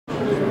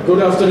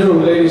Good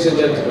afternoon, ladies and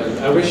gentlemen.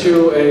 I wish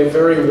you a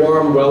very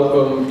warm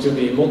welcome to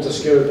the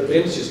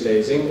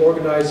Montesquieu-Prinsjeslezing,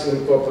 organized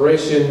in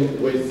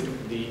cooperation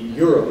with the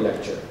Europe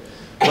Lecture.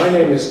 My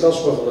name is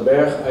Casper van den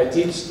Berg. I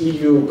teach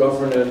EU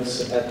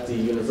governance at the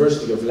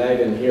University of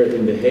Leiden here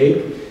in The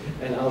Hague,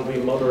 and I'll be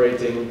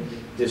moderating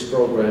this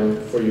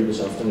program for you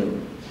this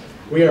afternoon.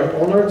 We are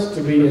honored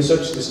to be in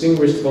such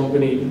distinguished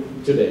company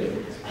today.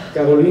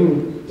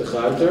 Caroline de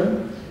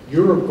Gruyter,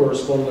 Europe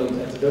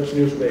correspondent at the Dutch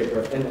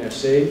newspaper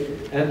NRC,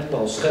 and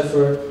Paul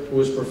Scheffer, who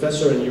is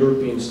professor in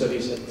European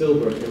Studies at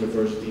Tilburg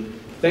University.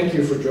 Thank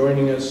you for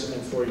joining us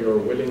and for your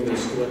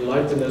willingness to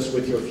enlighten us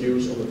with your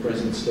views on the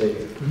present state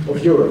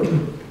of Europe.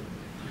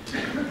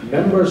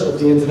 Members of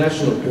the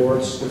international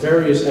courts, the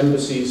various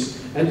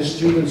embassies, and the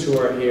students who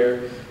are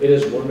here, it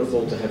is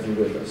wonderful to have you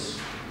with us.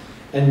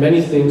 And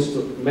many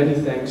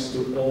thanks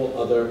to all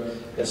other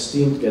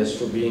esteemed guests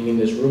for being in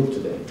this room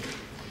today.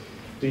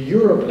 The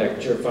Europe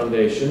Lecture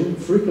Foundation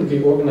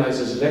frequently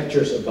organizes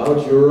lectures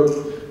about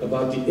Europe,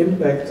 about the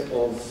impact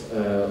of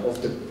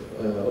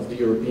the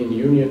European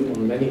Union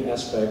on many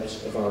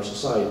aspects of our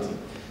society.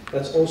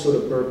 That's also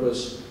the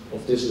purpose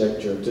of this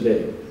lecture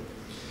today.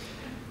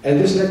 And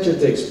this lecture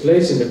takes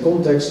place in the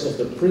context of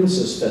the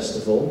Princes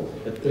Festival,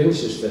 at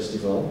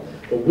Prinsjesfestival,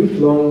 a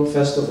week-long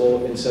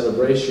festival in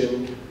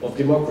celebration of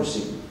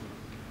democracy.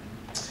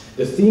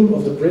 The theme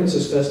of the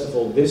Princes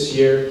Festival this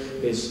year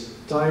is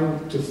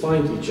time to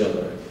find each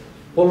other,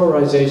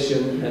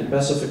 polarization and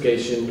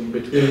pacification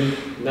between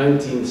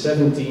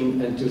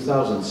 1917 and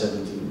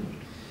 2017.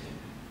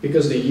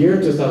 Because the year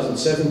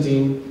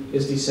 2017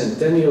 is the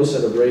centennial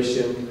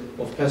celebration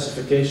of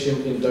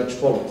pacification in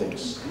Dutch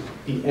politics,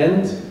 the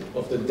end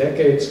of the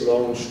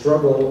decades-long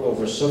struggle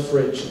over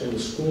suffrage and the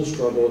school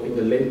struggle in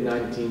the late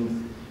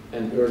 19th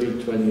and early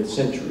 20th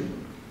century.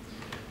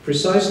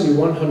 Precisely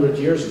 100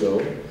 years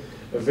ago,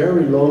 a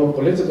very long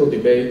political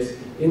debate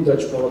in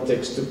Dutch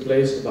politics took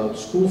place about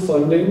school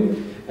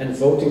funding and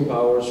voting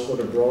powers for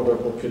the broader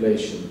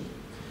population.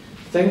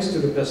 Thanks to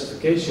the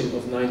pacification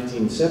of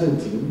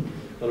 1917,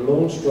 a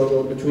long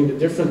struggle between the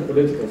different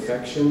political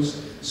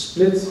factions,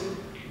 split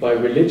by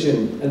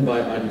religion and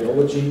by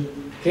ideology,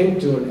 came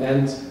to an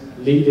end,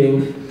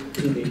 leading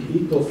to the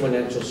equal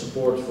financial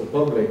support for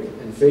public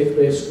and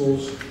faith-based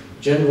schools,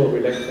 general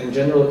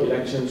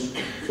elections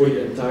for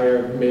the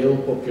entire male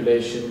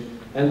population,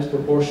 and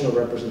proportional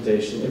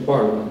representation in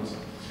Parliament.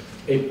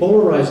 A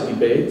polarized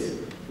debate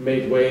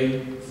made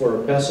way for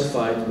a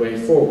pacified way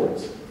forward.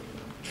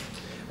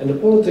 And the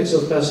politics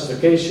of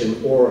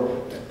pacification, or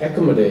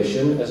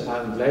accommodation, as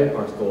Arend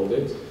Leijpaard called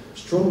it,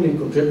 strongly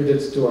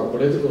contributed to our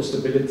political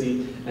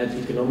stability and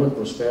economic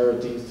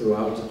prosperity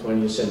throughout the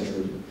 20th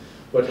century.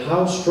 But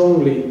how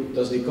strongly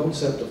does the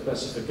concept of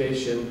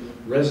pacification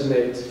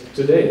resonate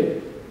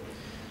today?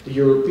 The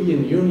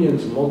European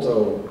Union's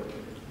motto,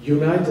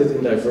 "United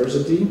in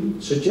diversity,"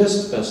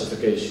 suggests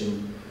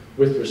pacification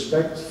with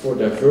respect for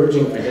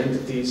diverging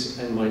identities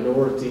and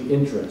minority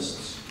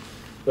interests.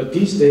 But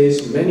these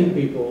days, many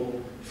people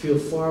feel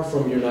far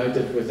from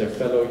united with their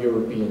fellow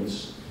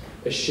Europeans.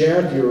 A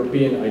shared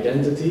European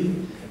identity,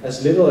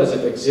 as little as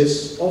it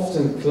exists,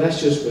 often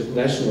clashes with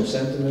national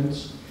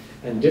sentiments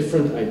and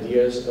different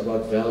ideas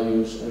about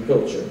values and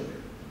culture.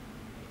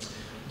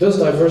 Does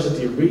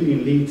diversity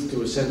really lead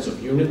to a sense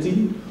of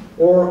unity,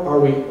 or are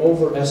we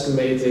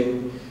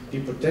overestimating the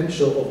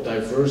potential of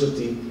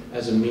diversity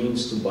as a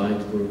means to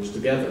bind groups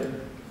together?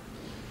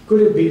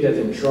 Could it be that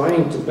in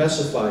trying to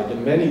pacify the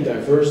many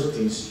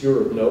diversities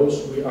Europe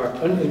knows, we are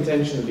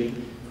unintentionally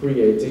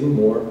creating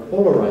more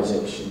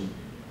polarization?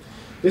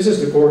 This is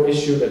the core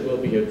issue that will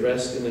be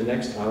addressed in the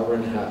next hour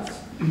and a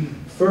half.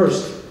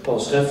 First, Paul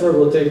Scheffer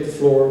will take the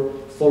floor,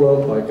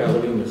 followed by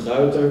Caroline de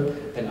Gruyter,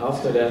 and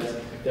after that,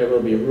 there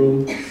will be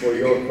room for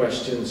your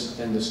questions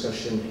and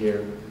discussion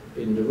here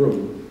in the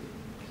room.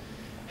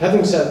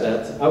 Having said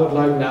that, I would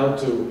like now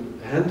to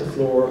hand the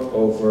floor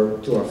over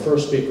to our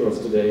first speaker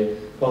of today,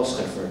 Paul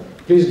Scheffer.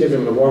 Please give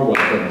him a warm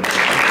welcome.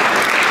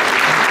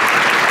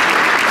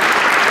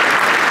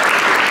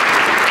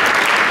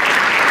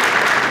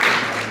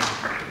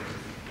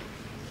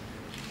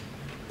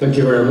 Thank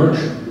you very much.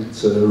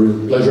 It's a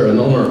real pleasure and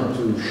honor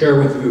to share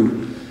with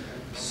you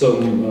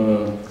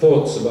some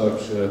thoughts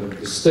about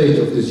the state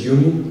of this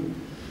union.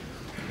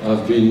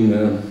 I've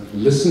been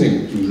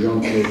listening to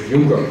Jean-Claude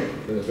Juncker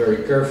very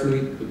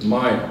carefully, but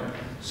my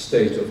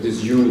state of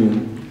this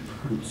union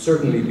would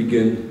certainly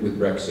begin with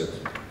Brexit.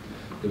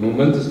 The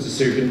momentous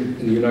decision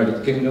in the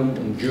United Kingdom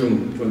on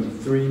June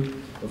 23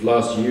 of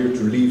last year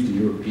to leave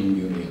the European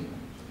Union.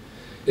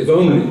 If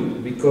only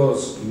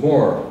because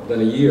more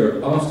than a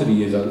year after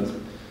the event,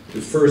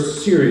 the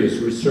first serious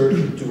research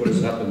into what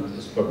has happened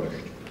is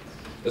published,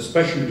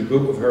 especially the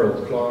book of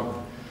Harold Clark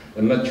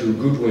and Matthew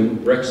Goodwin,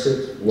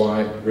 Brexit,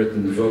 Why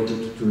Britain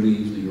Voted to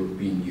Leave the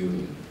European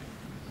Union.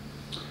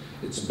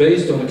 It's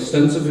based on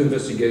extensive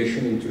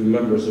investigation into the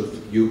members of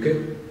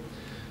UKIP,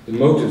 the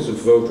motives of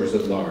voters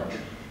at large.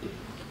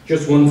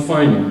 Just one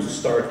finding to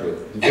start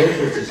with. The vote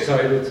was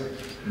decided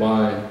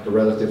by a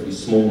relatively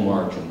small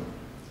margin,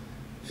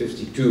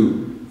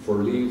 52 for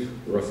leave,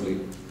 roughly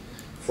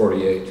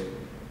 48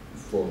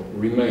 for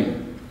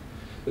remain.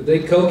 But they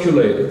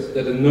calculated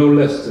that in no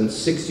less than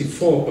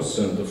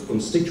 64% of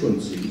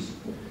constituencies,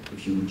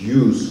 if you would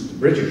use the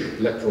British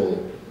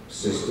electoral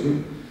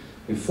system,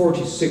 in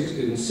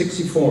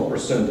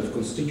 64% of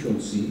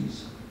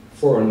constituencies,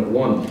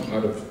 401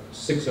 out of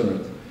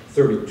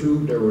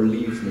 632, there were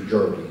leave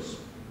majorities.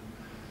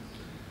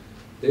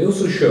 They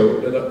also show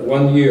that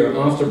 1 year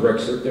after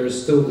Brexit, there is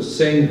still the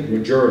same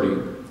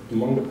majority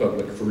among the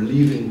public for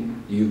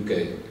leaving the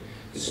UK,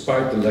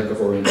 despite the lack of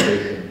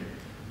orientation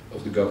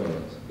of the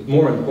government. But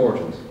more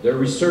important, their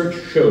research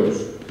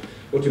shows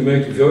what the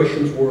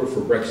motivations were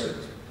for Brexit.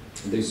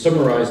 They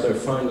summarized their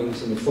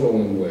findings in the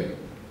following way.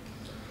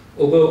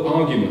 Although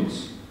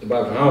arguments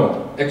about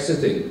how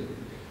exiting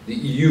the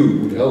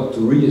EU would help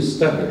to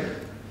re-establish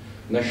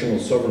national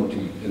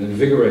sovereignty and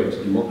invigorate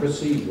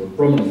democracy were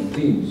prominent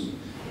themes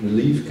in the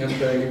Leave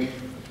campaign,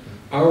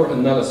 our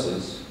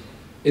analysis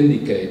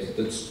indicates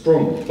that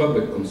strong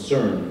public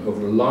concern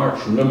over the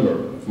large number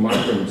of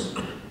migrants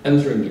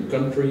entering the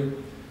country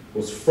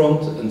was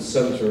front and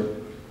center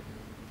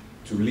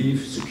to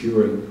Leave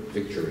securing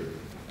victory.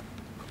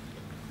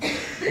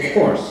 Of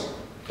course,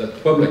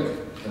 that public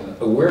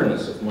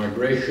awareness of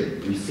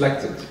migration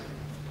reflected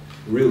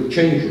real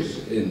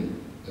changes in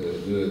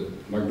the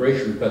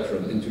migration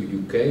pattern into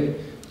UK.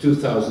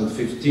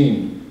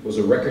 2015 was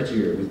a record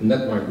year with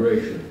net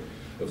migration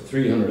of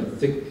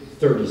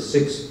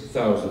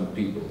 336,000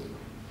 people.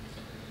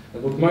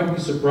 And what might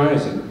be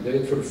surprising, they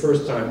had for the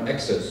first time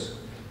access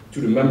to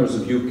the members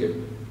of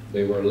UKIP.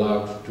 They were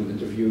allowed to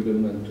interview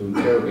them and to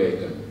interrogate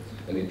them,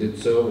 and they did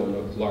so on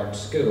a large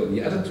scale. And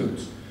the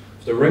attitudes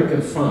of the rank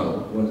and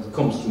file when it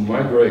comes to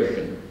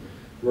migration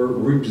were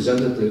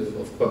representative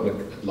of public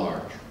at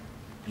large.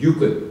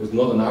 UKIP was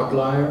not an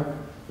outlier,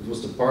 it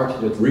was the party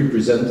that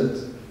represented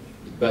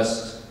the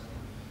best,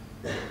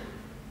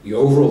 the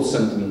overall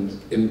sentiment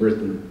in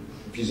Britain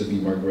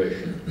vis-à-vis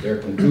migration. Their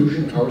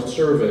conclusion, our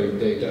survey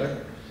data,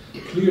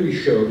 clearly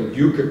show that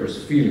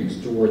UKIPers' feelings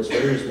towards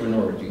various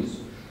minorities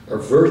are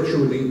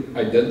virtually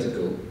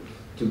identical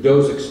to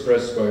those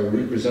expressed by a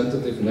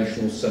representative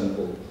national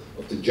sample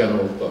of the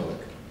general public.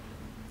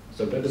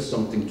 So that is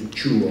something to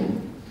chew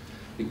on,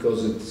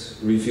 because it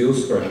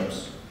reveals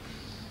perhaps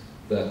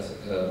that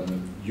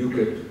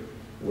UKIP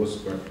was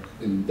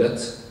in that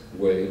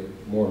way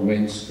more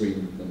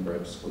mainstream than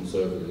perhaps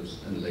conservatives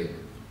and Labour.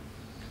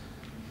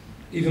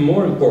 Even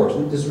more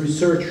important, this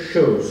research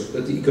shows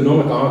that the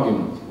economic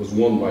argument was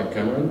won by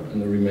Cameron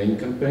and the Remain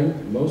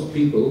campaign. Most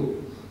people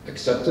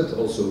accepted,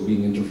 also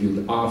being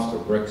interviewed after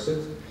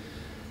Brexit,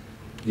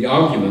 the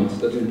argument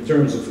that in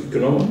terms of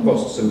economic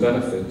costs and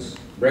benefits,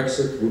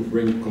 Brexit would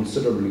bring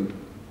considerable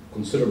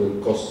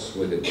costs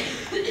with it.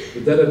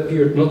 But that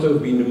appeared not to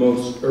have been the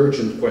most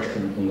urgent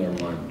question on their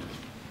mind.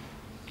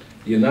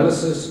 The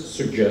analysis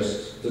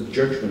suggests that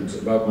judgments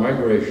about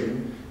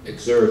migration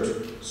exert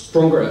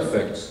stronger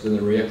effects than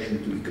a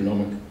reaction to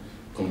economic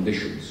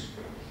conditions.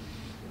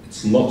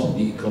 It's not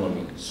the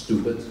economy,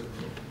 stupid,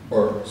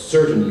 or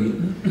certainly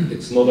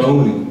it's not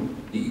only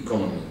the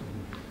economy.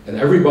 And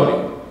everybody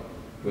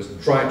who has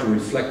tried to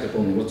reflect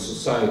upon what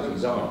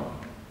societies are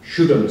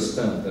should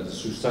understand that a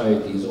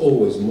society is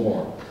always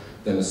more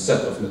than a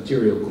set of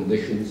material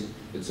conditions.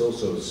 It's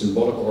also a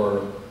symbolic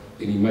order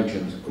in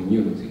imagined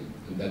community.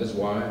 And that is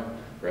why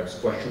perhaps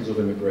questions of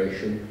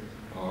immigration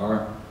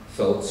are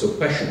felt so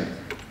passionate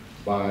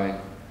by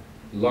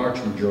large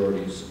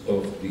majorities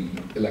of the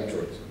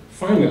electorate.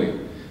 Finally,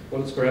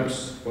 what is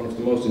perhaps one of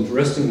the most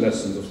interesting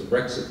lessons of the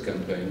Brexit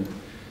campaign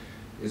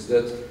is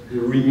that the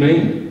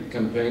Remain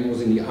campaign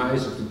was in the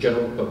eyes of the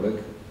general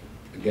public,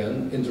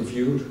 again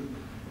interviewed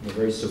in a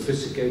very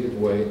sophisticated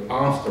way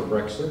after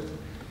Brexit.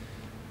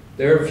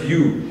 Their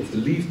view of the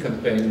Leave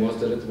campaign was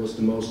that it was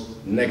the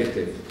most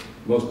negative,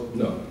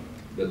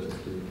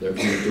 their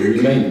view of the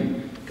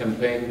Remain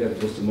campaign, that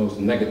it was the most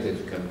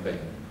negative campaign.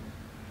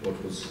 What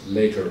was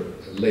later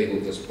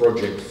labeled as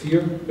Project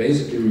Fear,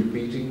 basically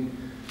repeating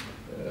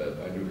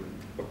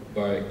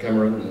by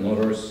Cameron and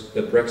others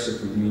that Brexit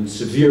would mean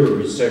severe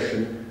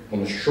recession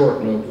on a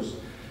short notice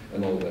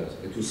and all that.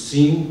 It was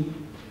seen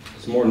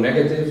as more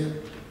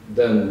negative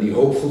than the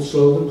hopeful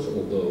slogans,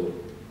 although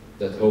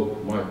that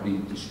hope might be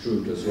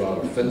construed as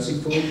rather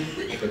fanciful,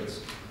 but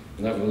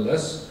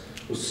nevertheless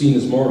was seen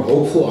as more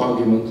hopeful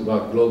argument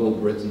about global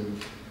Britain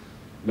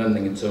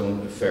mending its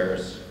own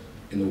affairs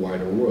in the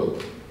wider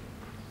world.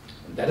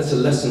 And that is a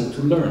lesson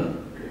to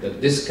learn, that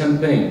this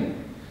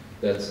campaign,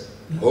 that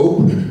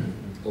hope,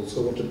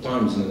 also at the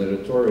Times in an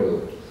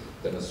editorial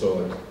that I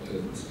saw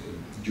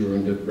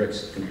during the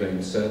Brexit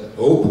campaign said,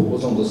 hope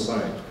was on the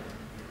side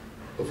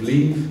of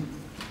Leave,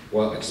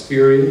 while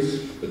experience,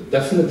 but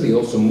definitely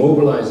also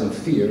mobilizing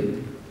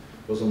fear,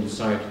 was on the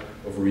side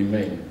of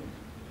Remain.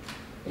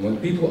 And when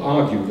people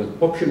argue that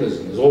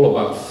populism is all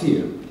about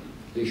fear,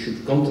 they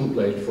should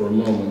contemplate for a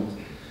moment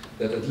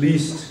that at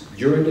least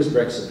during this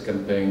Brexit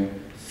campaign,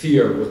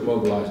 fear was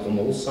mobilized on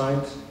all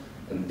sides,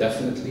 and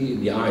definitely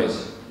in the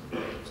eyes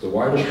of the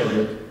wider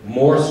public,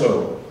 more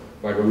so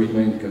by the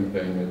Remain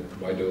campaign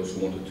and by those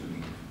who wanted to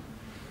leave.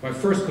 My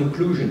first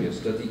conclusion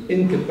is that the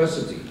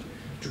incapacity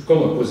to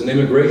come up with an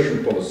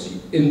immigration policy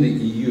in the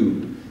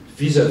EU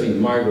vis-à-vis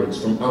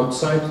migrants from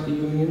outside the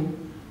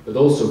Union, but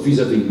also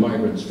vis-à-vis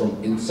migrants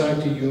from inside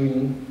the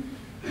Union,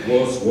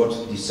 was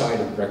what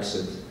decided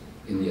Brexit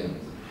in the end.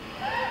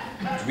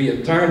 To be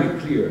entirely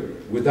clear,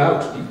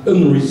 without the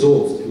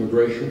unresolved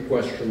immigration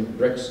question,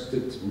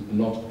 Brexit would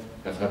not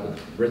have happened.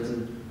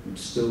 Britain would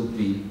still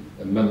be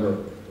a member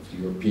of the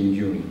European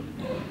Union.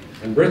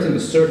 And Britain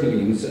is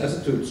certainly, in its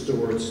attitudes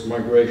towards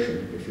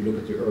migration, if you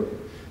look at the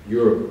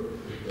Europe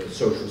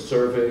Social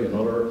Survey and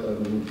other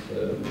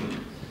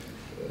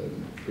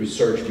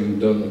research being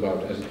done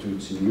about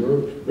attitudes in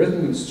Europe,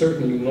 Britain is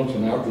certainly not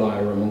an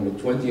outlier among the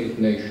 28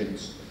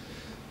 nations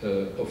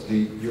of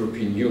the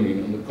European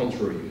Union. On the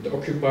contrary, it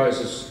occupies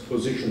a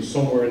position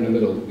somewhere in the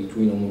middle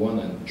between, on the one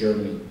hand,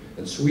 Germany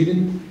and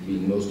Sweden,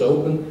 being most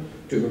open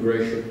to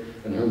immigration,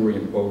 and Hungary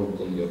and Poland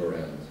on the other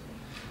hand.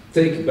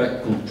 Take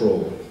back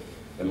control.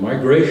 And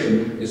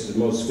migration is the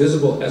most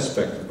visible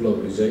aspect of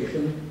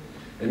globalization,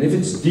 and if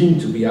it's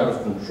deemed to be out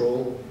of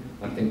control,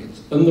 I think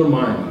it's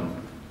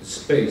undermining the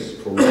space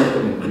for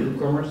welcoming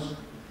newcomers,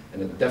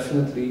 and it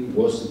definitely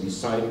was the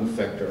deciding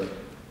factor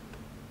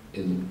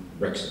in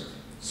Brexit.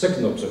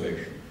 Second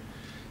observation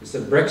is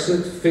that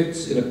Brexit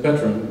fits in a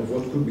pattern of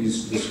what could be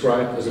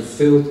described as a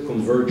failed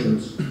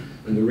convergence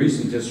in the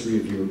recent history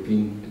of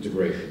European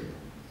integration.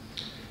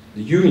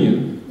 The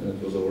Union, and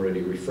it was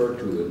already referred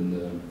to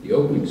in the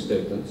opening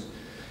statements,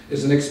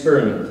 is an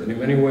experiment, and in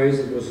many ways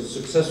it was a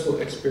successful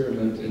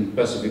experiment in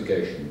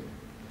pacification.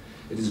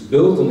 It is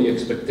built on the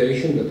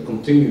expectation that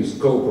continuous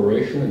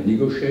cooperation and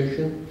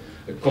negotiation,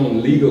 a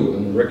common legal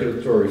and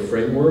regulatory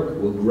framework,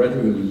 will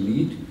gradually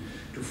lead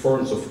to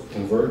forms of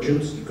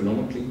convergence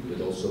economically,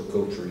 but also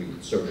culturally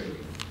and socially.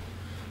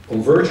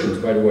 Convergence,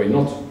 by the way,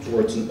 not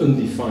towards an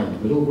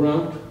undefined middle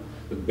ground,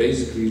 but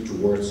basically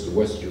towards the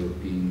West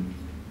European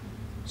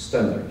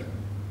standard.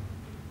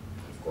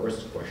 Of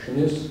course, the question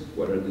is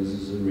whether this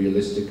is a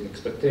realistic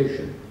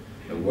expectation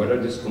and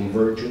whether this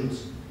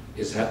convergence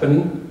is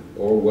happening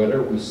or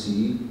whether we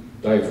see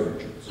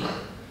divergence.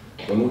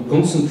 When we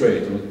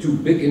concentrate on the two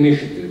big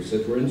initiatives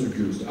that were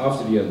introduced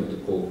after the end of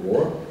the Cold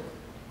War,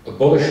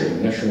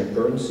 abolishing national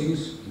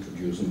currencies,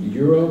 introducing the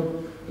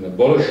euro, and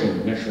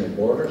abolishing national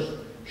borders,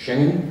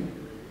 Schengen,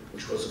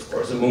 which was of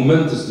course a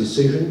momentous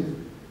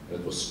decision, and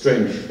it was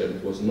strange that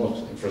it was not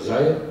in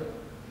Versailles,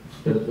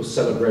 that it was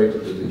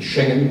celebrated in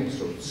Schengen,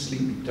 sort of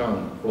sleepy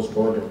town,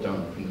 cross-border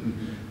town,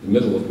 in the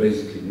middle of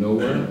basically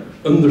nowhere,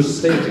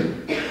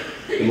 understating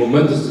the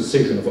momentous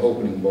decision of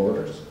opening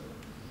borders.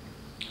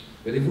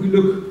 But if we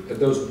look at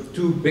those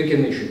two big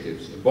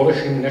initiatives,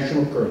 abolishing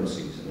national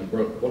currencies and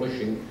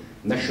abolishing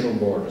national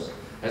borders,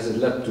 has it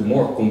led to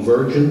more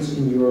convergence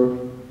in Europe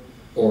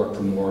or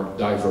to more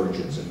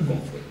divergence and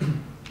conflict?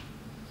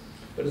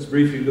 Let us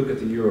briefly look at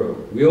the euro.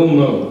 We all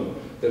know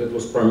that it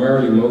was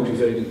primarily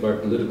motivated by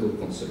political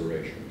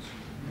considerations.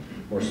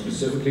 More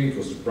specifically, it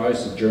was the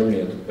price that Germany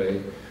had to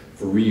pay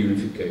for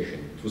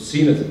reunification. It was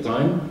seen at the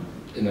time,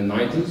 in the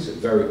 90s, a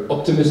very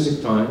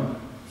optimistic time,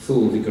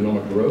 full of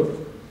economic growth,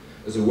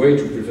 as a way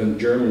to prevent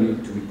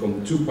Germany to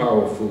become too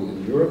powerful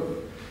in Europe,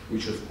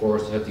 which of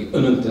course had the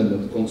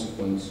unintended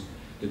consequence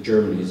that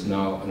Germany is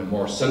now in a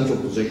more central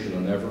position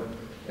than ever,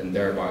 and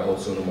thereby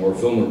also in a more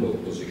vulnerable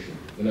position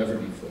than ever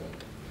before.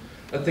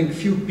 I think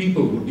few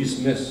people would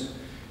dismiss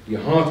the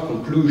hard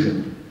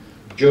conclusion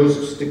of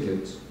Joseph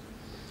Stiglitz,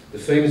 the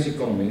famous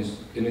economist,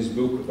 in his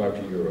book about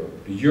the euro.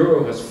 The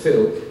euro has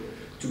failed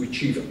to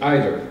achieve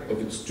either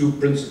of its two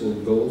principal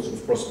goals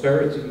of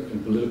prosperity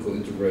and political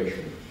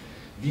integration.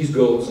 These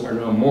goals are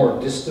now more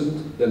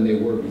distant than they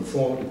were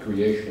before the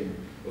creation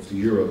of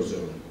the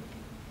eurozone.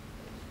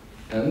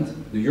 And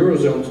the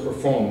eurozone's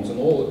performance on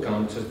all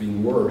accounts has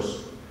been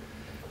worse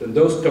than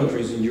those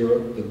countries in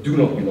Europe that do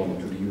not belong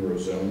to the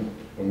eurozone,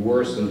 and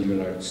worse than the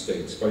United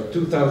States. By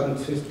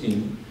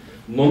 2015,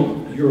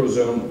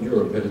 non-eurozone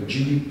Europe had a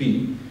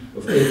GDP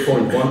of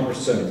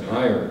 8.1%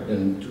 higher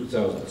than in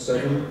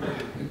 2007,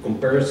 in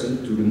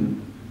comparison to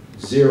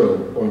the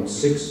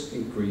 0.6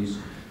 increase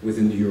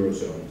within the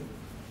eurozone.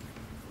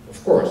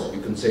 Of course,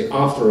 you can say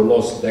after a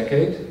lost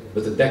decade,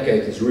 but the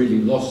decade is really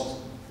lost.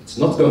 It's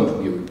not going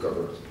to be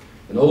recovered.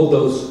 And all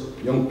those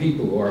young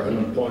people who are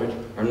unemployed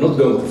are not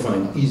going to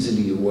find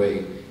easily a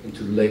way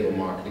into the labor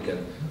market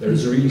again. There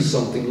is really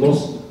something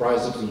lost. The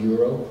price of the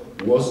euro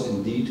was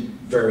indeed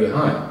very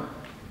high.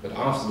 But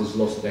after this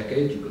lost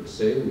decade, you could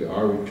say we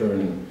are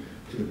returning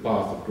to the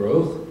path of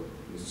growth.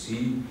 You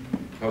see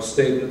how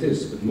stable it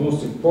is. But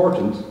most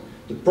important,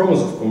 the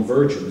promise of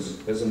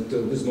convergence has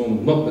until this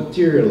moment not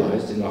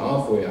materialized in the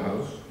halfway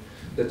house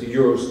that the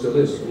euro still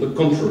is. On the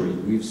contrary,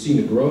 we've seen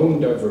a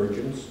growing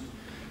divergence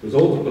with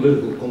all the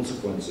political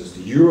consequences.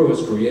 The euro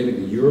has created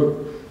a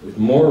Europe with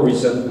more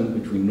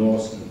resentment between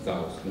North and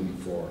South than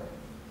before.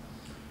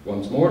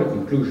 Once more, the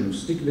conclusion of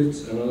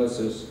Stiglitz's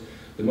analysis,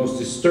 the most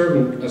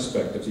disturbing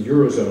aspect of the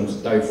eurozone's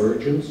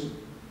divergence,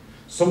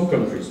 some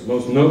countries,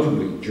 most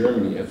notably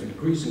Germany, have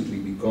increasingly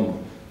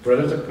become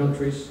predator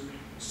countries,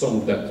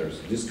 some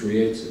debtors. This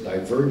creates a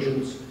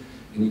divergence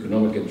in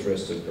economic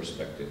interests and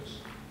perspectives.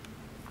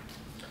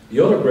 The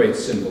other great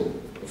symbol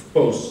of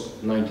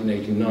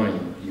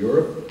post-1989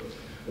 Europe,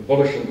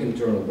 abolishing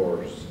internal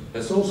borders,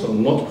 has also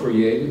not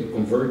created the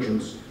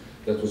convergence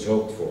that was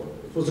hoped for.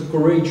 It was a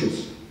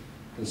courageous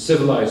and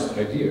civilized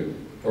idea,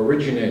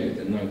 originated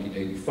in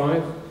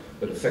 1985,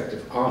 but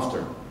effective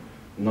after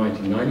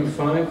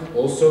 1995,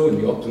 also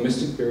in the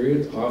optimistic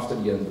period after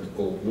the end of the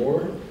Cold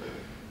War,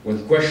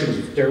 when questions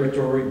of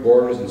territory,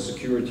 borders and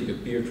security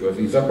appear to have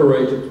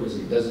evaporated with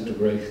the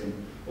disintegration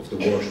of the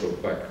Warsaw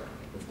Pact.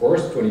 Of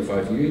course,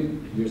 25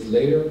 years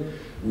later,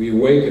 we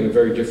awake in a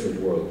very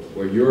different world,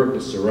 where Europe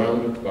is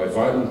surrounded by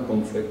violent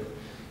conflict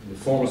in the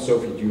former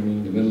Soviet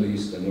Union, the Middle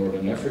East and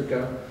Northern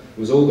Africa,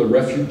 with all the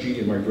refugee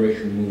and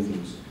migration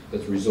movements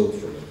that result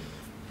from it.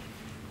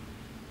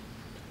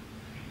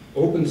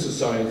 Open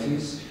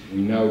societies,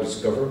 we now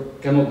discover,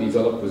 cannot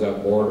develop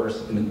without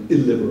borders in an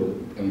illiberal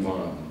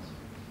environment,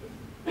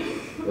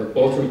 where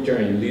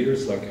authoritarian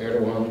leaders like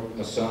Erdogan,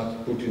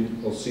 Assad,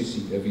 Putin,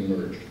 al-Sisi have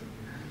emerged.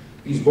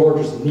 These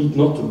borders need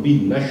not to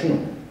be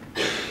national.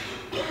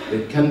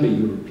 They can be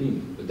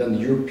European, but then the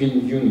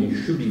European Union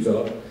should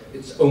develop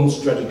its own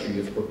strategy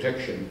of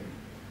protection,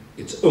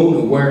 its own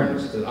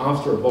awareness that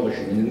after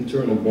abolishing an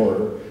internal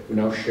border, we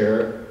now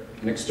share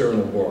an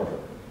external border.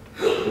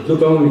 But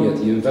look only at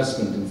the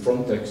investment in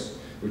Frontex,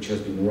 which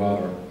has been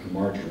rather a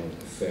marginal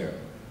affair.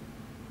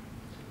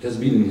 It has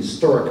been an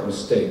historic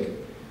mistake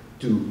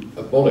to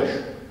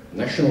abolish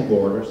national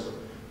borders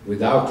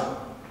without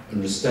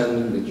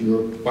understanding that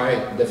Europe, by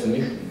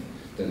definition,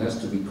 then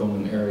has to become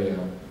an area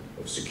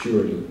of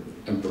security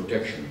and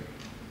protection,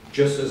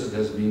 just as it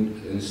has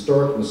been an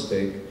historic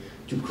mistake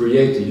to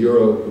create the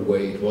euro the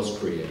way it was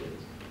created.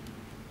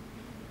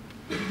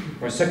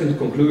 My second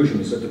conclusion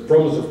is that the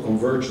promise of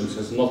convergence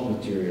has not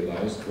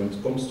materialized when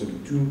it comes to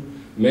the two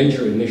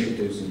major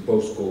initiatives in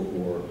post-Cold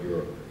War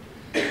Europe.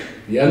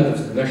 The end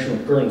of the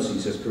national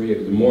currencies has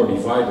created a more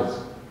divided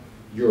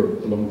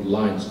Europe along the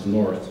lines of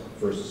north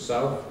versus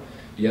south.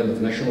 The end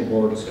of national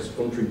borders has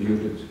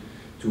contributed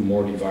to a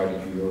more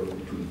divided Europe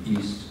between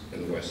east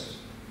and west.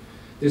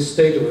 This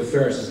state of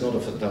affairs is not a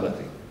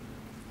fatality,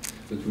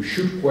 but we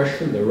should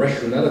question the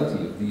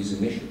rationality of these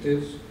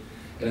initiatives,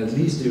 and at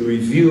least they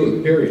reveal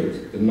a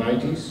period, the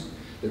 90s,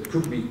 that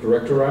could be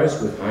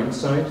characterized with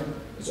hindsight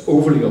as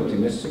overly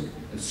optimistic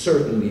and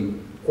certainly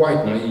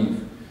quite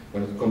naive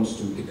when it comes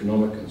to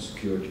economic and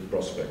security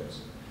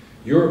prospects.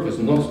 Europe has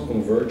not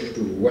converged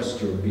to a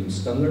West European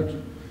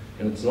standard,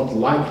 and it's not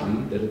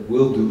likely that it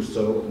will do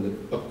so in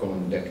the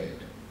upcoming decade.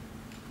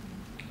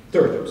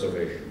 Third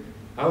observation,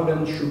 how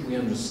then should we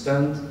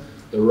understand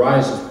the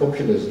rise of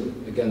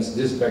populism against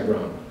this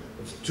background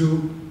of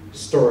two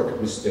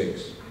historic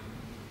mistakes?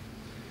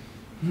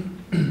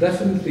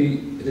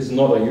 Definitely, it is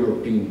not a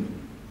European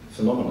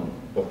phenomenon,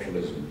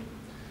 populism.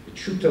 It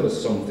should tell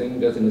us something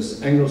that in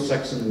this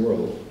Anglo-Saxon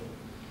world,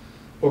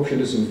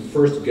 populism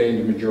first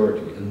gained a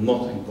majority and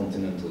not in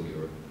continental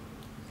Europe.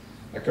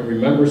 I can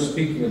remember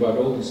speaking about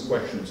all these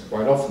questions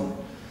quite often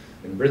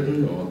in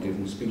Britain or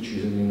giving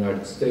speeches in the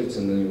United States,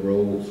 and then you were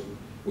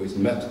always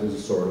met with a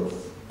sort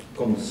of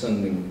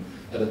condescending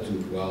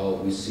attitude. Well,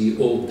 we see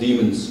old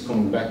demons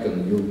coming back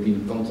on the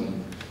European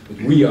continent, but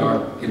we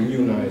are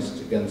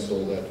immunized against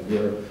all that.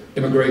 We're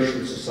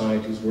immigration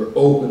societies, we're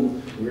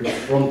open, we're the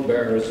front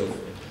bearers of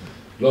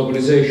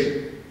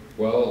globalization.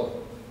 Well,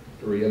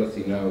 the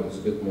reality now is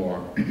a bit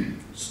more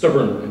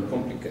stubborn and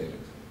complicated.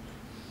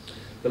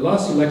 The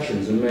last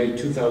elections in May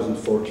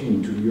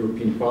 2014 to the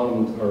European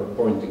Parliament are a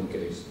pointing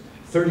case.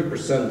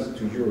 30%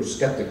 to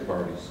Eurosceptic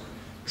parties.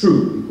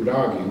 True, you could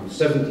argue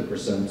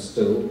 70%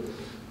 still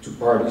to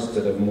parties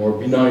that have a more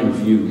benign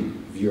view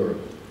of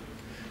Europe.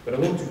 But I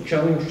want to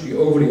challenge the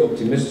overly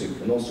optimistic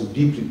and also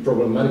deeply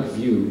problematic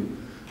view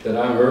that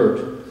I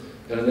heard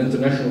at an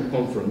international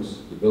conference,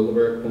 the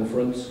Bilderberg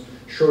Conference,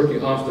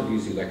 shortly after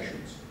these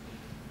elections.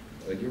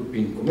 A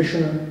European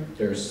Commissioner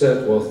there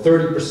said, well,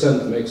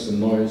 30% makes the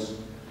noise,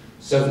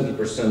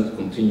 70%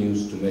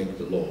 continues to make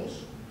the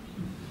laws.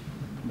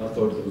 I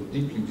thought it was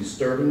deeply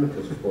disturbing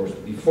because, of course,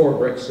 before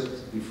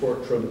Brexit, before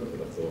Trump,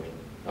 I thought,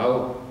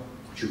 how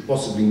could you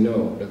possibly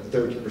know that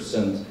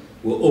 30%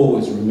 will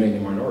always remain a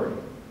minority?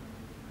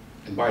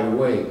 And by the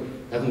way,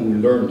 haven't we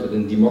learned that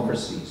in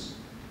democracies,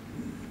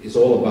 it's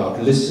all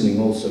about listening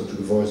also to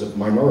the voice of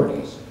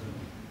minorities?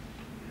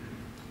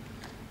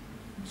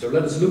 So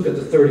let us look at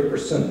the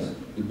 30%.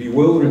 The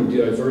bewildering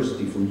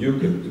diversity from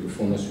UKIP to the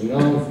Front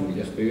National, from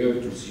the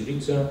FPÖ to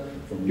Syriza,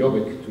 from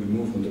Jobbik to the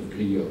movement of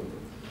Grillo.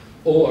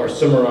 All are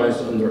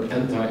summarized under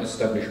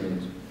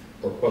anti-establishment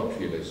or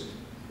populist.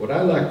 What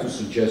I like to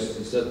suggest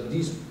is that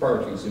these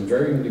parties, in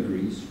varying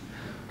degrees,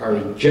 are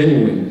a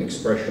genuine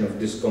expression of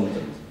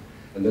discontent,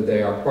 and that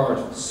they are part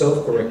of the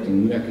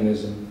self-correcting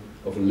mechanism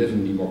of a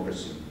living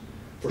democracy.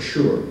 For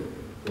sure,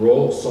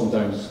 raw,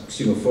 sometimes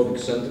xenophobic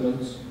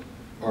sentiments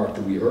are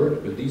to be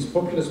heard, but these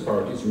populist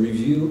parties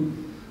reveal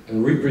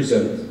and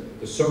represent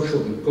the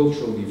social and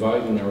cultural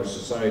divide in our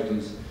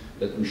societies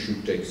that we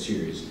should take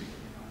seriously.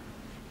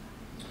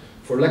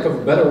 For lack of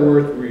a better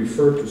word, we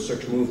refer to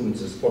such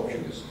movements as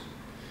populist.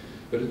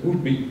 But it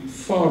would be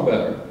far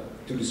better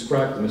to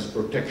describe them as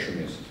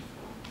protectionist.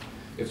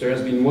 If there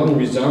has been one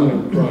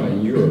resounding cry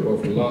in Europe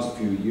over the last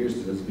few years,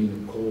 it has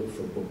been a call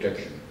for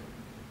protection.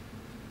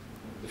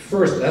 The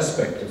first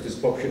aspect of this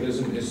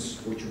populism is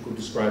what you could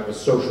describe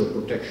as social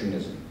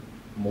protectionism,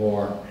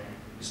 more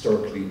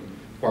historically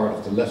part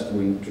of the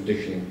left-wing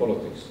tradition in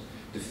politics.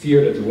 The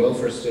fear that the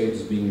welfare state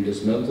is being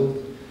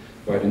dismantled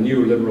by the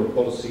neoliberal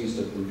policies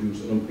that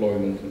produce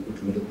unemployment and put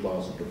the middle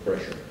class under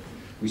pressure.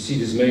 We see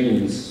this mainly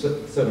in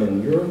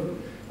Southern Europe,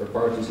 where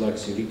parties like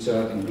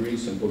Syriza in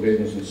Greece and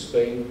Podemos in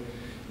Spain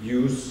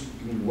use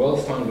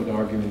well-founded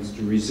arguments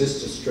to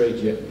resist a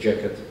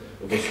straitjacket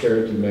of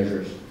austerity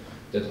measures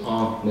that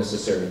are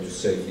necessary to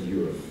save the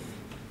euro.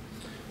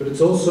 But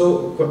it's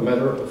also a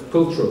matter of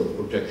cultural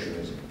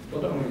protectionism,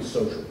 not only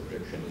social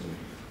protectionism,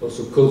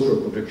 also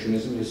cultural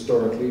protectionism,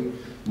 historically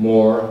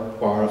more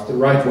part of the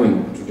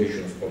right-wing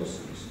tradition of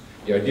policies.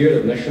 The idea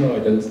that national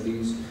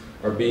identities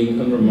are being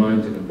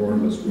undermined in a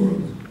borderless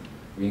world.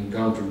 We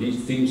encounter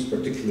these themes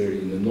particularly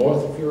in the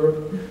north of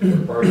Europe, where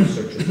parties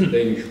such as the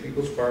Danish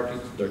People's Party,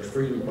 the Dutch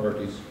Freedom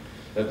Parties,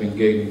 have been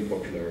gaining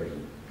popularity.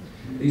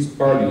 These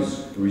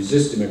parties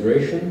resist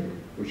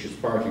immigration, which is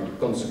partly the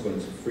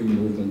consequence of free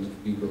movement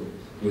of people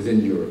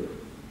within Europe.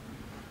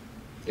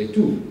 They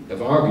too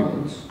have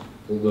arguments,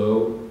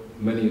 although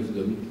many of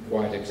them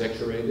quite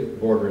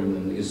exaggerated, bordering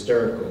on the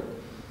hysterical,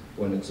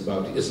 when it's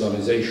about the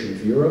Islamization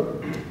of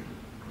Europe.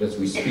 As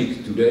we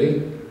speak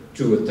today,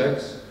 2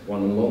 attacks,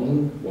 one in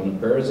London, one in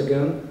Paris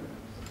again.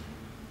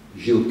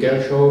 Gilles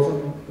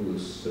Kerchhoven, who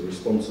is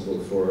responsible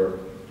for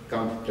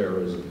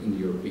counterterrorism in the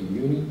European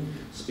Union,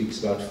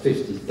 speaks about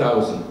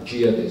 50,000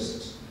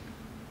 jihadists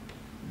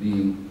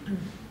being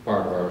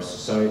part of our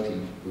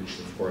society, which is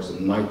of course a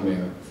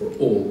nightmare for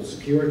all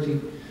security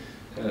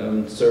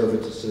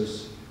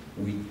services.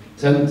 We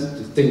tend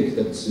to think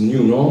that it's a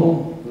new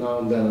normal, now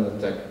and then an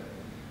attack,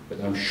 but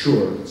I'm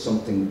sure that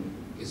something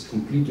is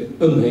completely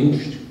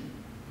unhinged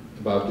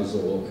about this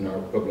all in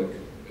our public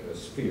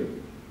sphere.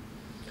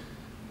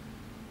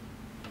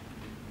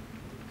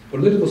 The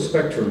political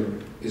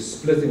spectrum is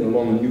splitting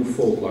along a new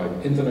fault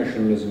line,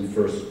 internationalism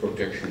versus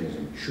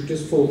protectionism. Should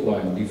this fault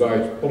line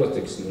divide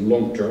politics in the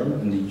long term,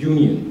 and the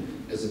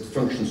Union as it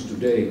functions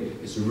today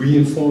is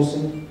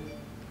reinforcing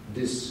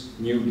this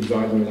new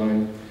dividing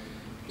line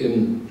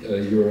in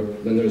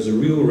Europe, then there is a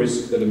real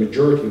risk that a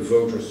majority of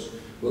voters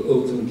will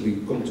ultimately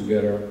come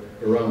together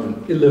around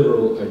an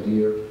illiberal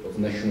idea of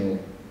national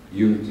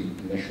unity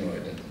and national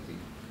identity.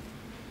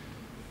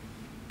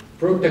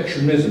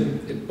 Protectionism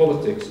in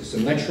politics is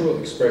a natural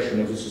expression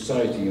of a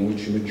society in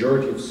which a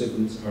majority of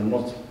citizens are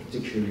not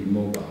particularly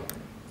mobile.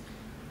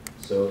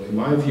 So, in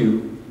my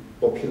view,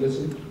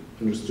 populism,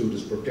 understood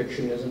as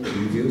protectionism,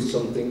 reveals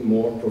something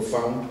more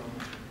profound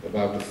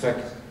about the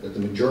fact that the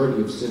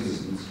majority of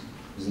citizens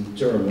is in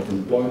terms of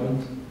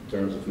employment, in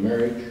terms of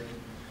marriage,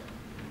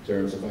 in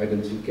terms of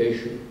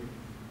identification,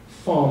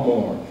 far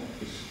more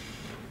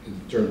in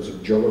terms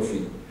of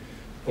geography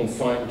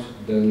confined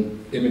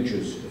than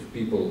images of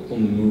people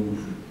on the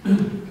move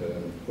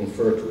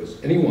confer to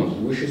us. Anyone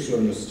who wishes to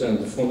understand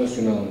the Front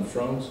National in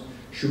France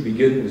should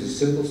begin with a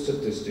simple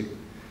statistic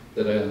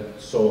that I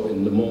saw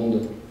in Le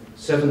Monde.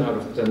 7 out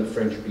of 10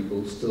 French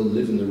people still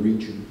live in the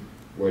region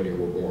where they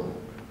were born.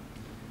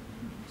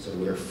 So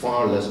we're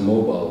far less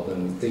mobile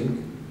than we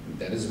think.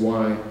 That is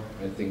why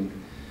I think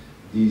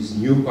these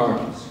new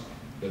parties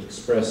that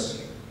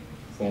express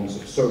forms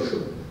of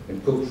social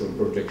and cultural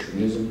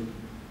protectionism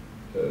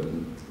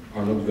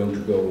are not going to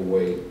go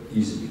away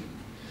easily.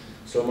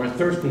 So my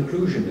third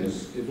conclusion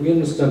is, if we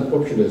understand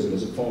populism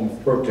as a form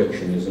of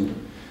protectionism,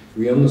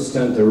 we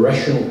understand the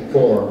rational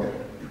core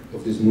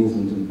of this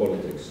movement in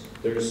politics.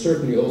 There are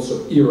certainly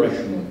also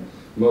irrational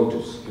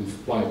motives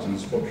implied in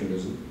this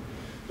populism.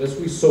 As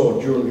we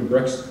saw during the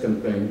Brexit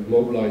campaign,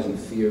 mobilizing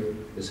fear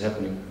is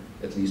happening,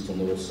 at least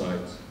on all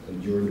sides,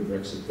 and during the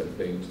Brexit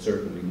campaign,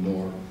 certainly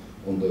more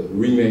on the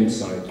Remain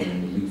side than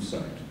on the Leave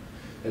side.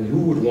 And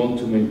who would want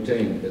to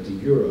maintain that the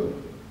euro,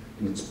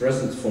 in its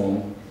present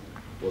form,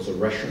 was a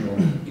rational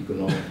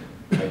economic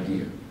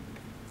idea?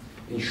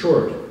 In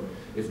short,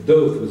 if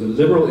those with a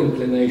liberal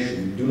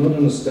inclination do not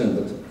understand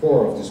that the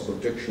core of this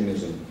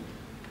protectionism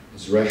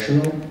is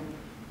rational,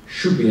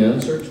 should be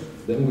answered,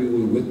 then we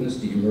will witness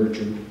the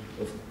emergence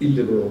of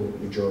illiberal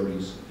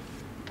majorities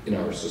in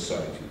our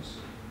societies.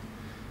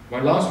 My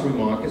last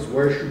remark is,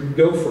 where should we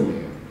go from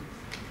here?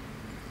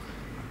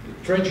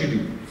 The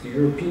tragedy of the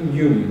European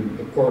Union,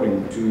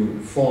 according to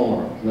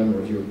former member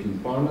of the European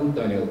Parliament,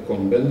 Daniel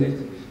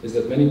Cohn-Bendit, is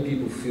that many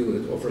people feel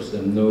it offers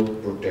them no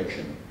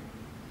protection.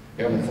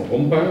 Herman van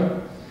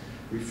Rompuy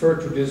referred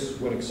to this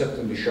when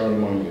accepting the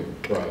Charlemagne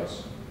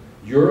Prize.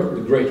 Europe,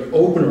 the great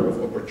opener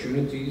of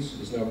opportunities,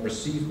 is now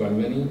perceived by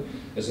many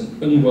as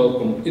an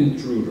unwelcome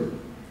intruder.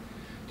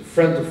 The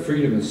friend of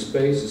freedom and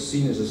space is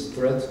seen as a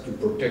threat to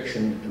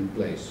protection and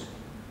place.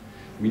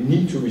 We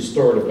need to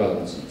restore the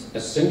balance. It's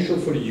essential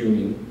for the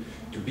Union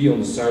to be on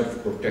the side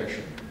of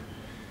protection.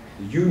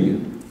 The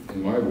Union,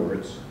 in my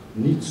words,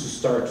 needs to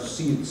start to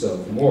see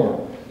itself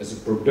more as a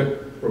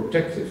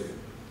protective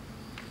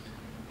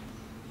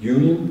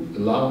union,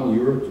 allowing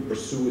Europe to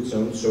pursue its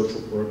own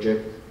social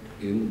project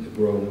in a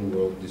growing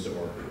world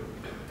disorder.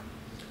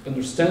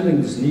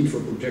 Understanding this need for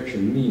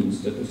protection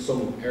means that in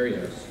some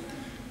areas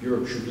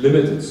Europe should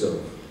limit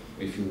itself,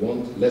 if you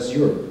want, less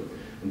Europe.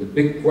 And the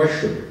big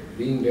question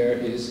being there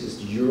is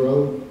the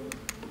euro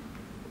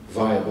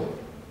viable?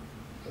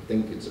 I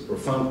think it's a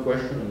profound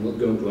question. I'm not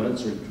going to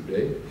answer it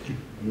today.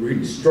 I'm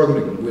really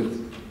struggling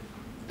with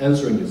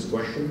answering this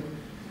question,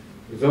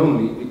 if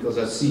only because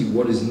I see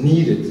what is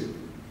needed.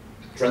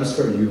 A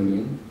transfer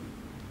union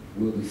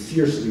will be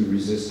fiercely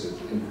resisted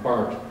in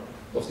part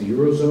of the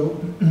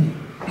Eurozone,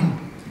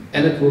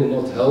 and it will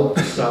not help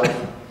the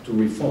South to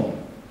reform.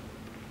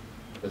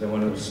 But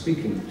when I was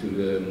speaking to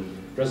the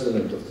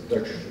president of the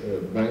Dutch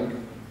bank,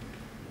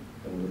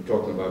 and we were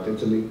talking about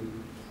Italy,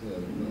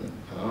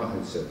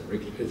 he said,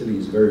 Italy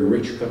is a very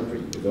rich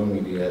country, if only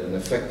they had an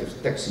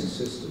effective taxing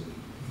system.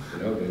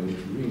 You know, they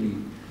would really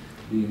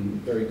be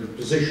in a very good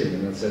position.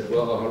 And I said,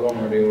 well, how long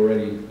are they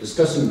already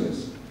discussing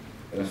this?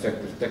 An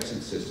effective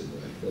taxing system.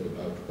 I thought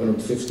about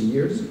 150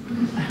 years.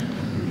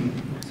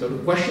 So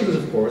the question is,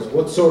 of course,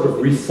 what sort of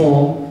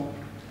reform,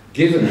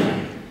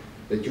 given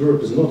that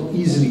Europe is not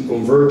easily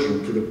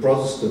converging to the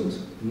Protestant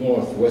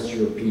North-West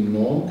European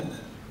norm,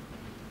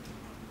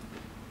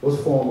 what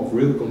form of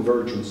real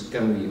convergence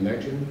can we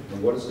imagine,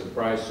 and what is the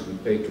price to be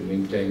paid to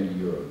maintain the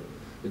euro?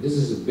 But this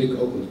is a big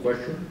open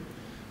question,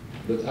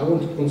 but I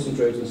want to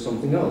concentrate on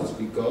something else,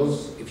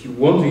 because if you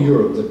want a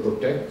Europe that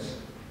protects,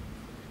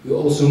 you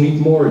also need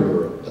more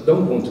Europe. I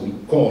don't want to be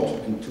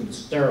caught into the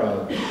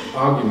sterile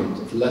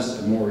argument of less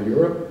and more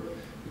Europe,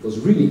 because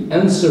really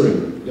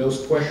answering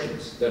those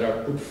questions that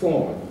are put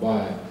forward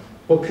by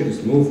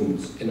populist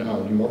movements in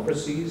our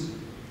democracies,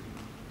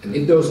 and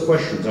if those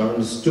questions are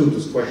understood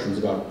as questions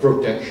about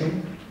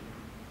protection,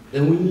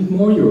 then we need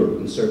more Europe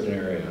in certain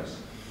areas,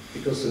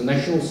 because the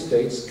national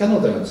states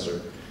cannot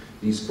answer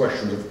these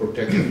questions of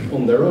protection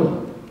on their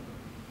own.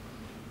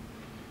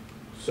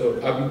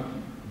 So I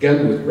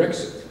began with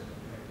Brexit.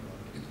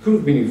 It could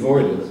have been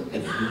avoided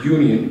if the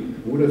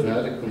Union would have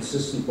had a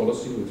consistent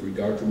policy with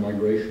regard to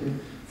migration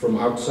from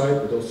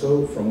outside, but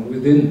also from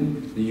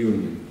within the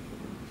Union.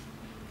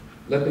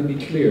 Let me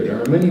be clear,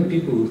 there are many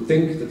people who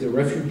think that the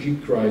refugee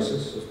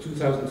crisis of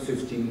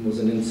 2015 was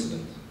an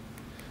incident.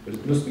 But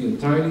it must be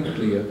entirely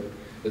clear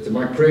that the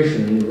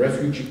migration and the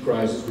refugee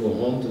crisis will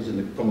haunt us in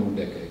the coming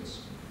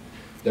decades.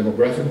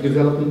 Demographic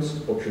developments,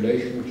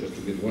 population, just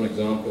to give one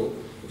example,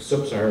 of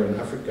sub-Saharan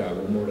Africa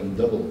will more than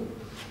double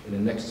in the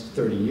next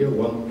 30 years,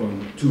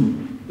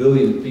 1.2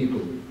 billion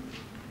people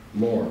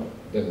more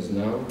than is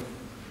now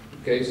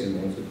the case in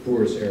one of the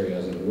poorest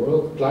areas in the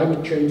world.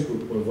 Climate change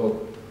will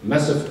provoke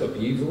massive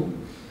upheaval.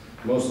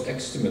 Most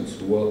estimates,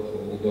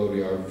 although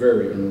they are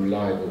very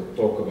unreliable,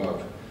 talk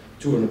about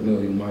 200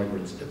 million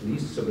migrants at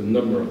least, so the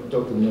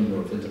total number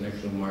of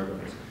international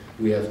migrants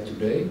we have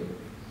today.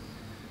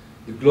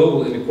 The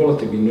global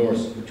inequality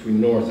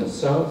between North and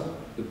South,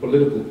 the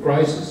political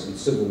crisis and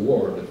civil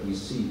war that we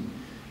see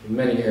in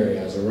many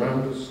areas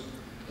around us,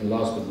 and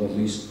last but not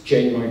least,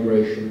 chain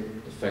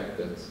migration, the fact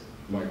that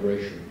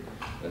migration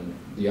and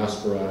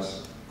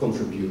diasporas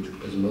contribute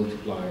as a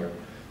multiplier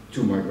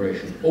to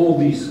migration. All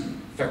these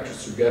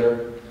factors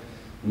together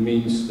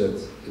means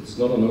that it's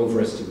not an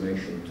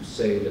overestimation to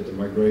say that the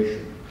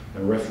migration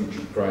and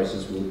refugee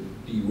crisis will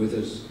be with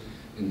us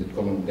in the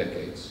coming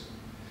decades.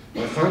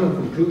 My final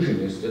conclusion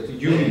is that the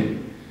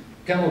Union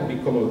cannot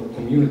become a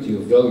community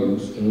of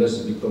values unless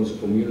it becomes a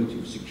community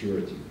of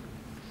security.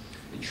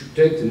 It should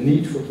take the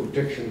need for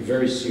protection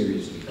very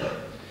seriously.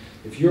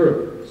 If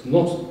Europe is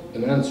not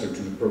an answer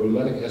to the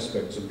problematic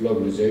aspects of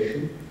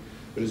globalization,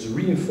 but is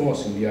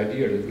reinforcing the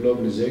idea that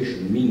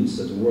globalization means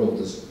that the world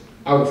is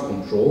out of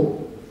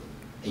control,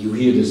 and you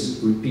hear this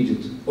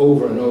repeated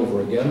over and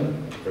over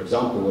again, for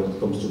example, when it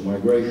comes to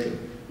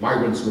migration.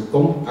 Migrants will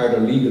come either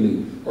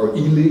legally or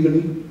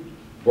illegally.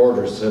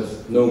 Borders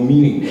have no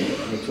meaning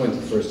in the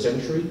 21st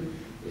century.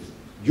 If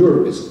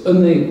Europe is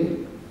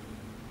unable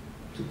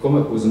to come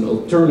up with an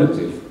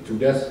alternative to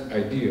that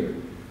idea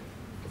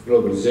of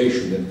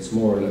globalization, that it's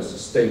more or less a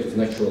state of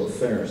natural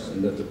affairs,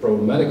 and that the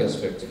problematic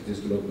aspects of this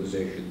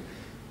globalization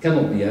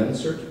cannot be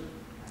answered,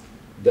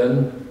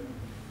 then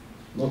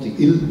not the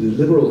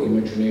liberal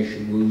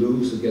imagination will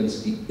lose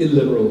against the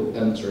illiberal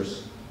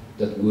answers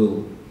that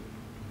will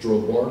draw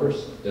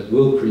borders, that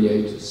will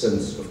create a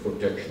sense of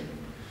protection.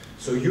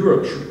 So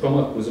Europe should come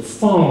up with a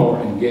far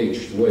more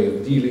engaged way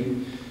of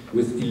dealing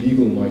with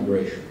illegal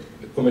migration,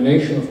 a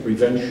combination of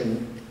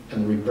prevention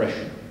and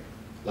repression,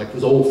 like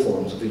with all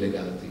forms of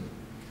illegality.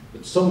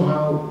 But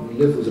somehow we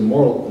live with a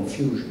moral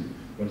confusion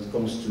when it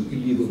comes to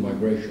illegal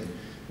migration.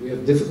 We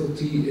have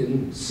difficulty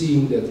in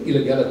seeing that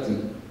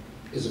illegality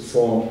is a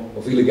form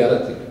of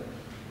illegality.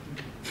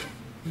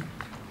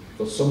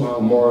 Because somehow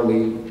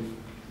morally,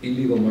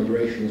 illegal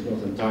migration is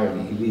not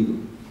entirely illegal.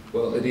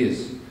 Well, it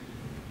is.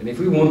 And if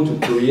we want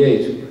to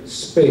create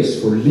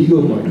space for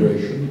legal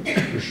migration,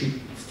 we should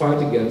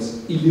fight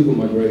against illegal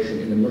migration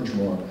in a much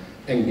more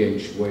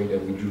engaged way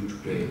that we do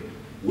today,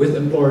 with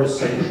employer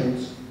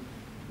sanctions,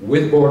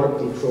 with border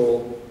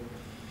control,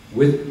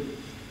 with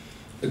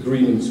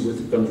agreements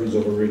with the countries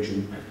of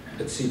origin,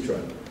 etc.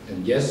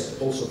 And yes,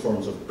 also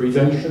forms of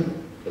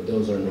prevention, but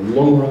those are in the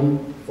long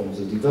run, forms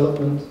of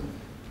development,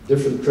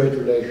 different trade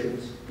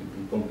relations. You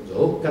can come with a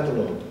whole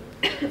catalogue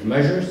of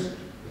measures.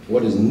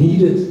 What is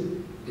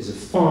needed is a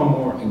far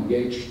more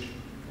engaged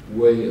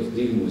way of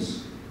dealing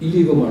with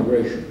illegal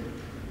migration.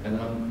 And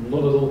I'm not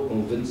at all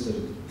convinced that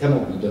it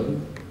cannot be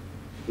done.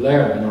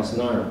 Blair and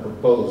Aznar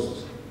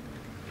proposed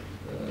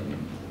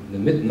in the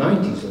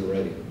mid-90s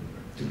already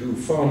to do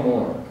far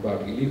more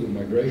about illegal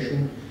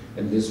migration,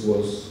 and this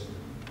was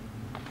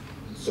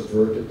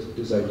subverted,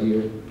 this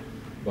idea,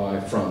 by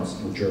France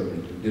and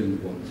Germany, who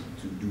didn't want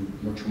to do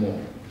much more.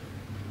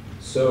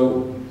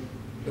 So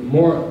a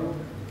more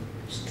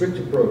strict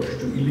approach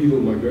to illegal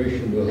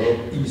migration will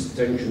help ease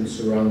tensions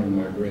surrounding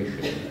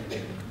migration.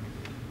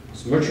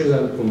 As much as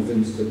I'm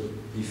convinced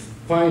that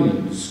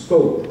defining the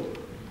scope,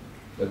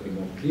 let me be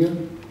more clear,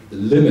 the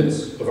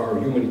limits of our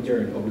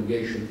humanitarian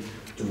obligation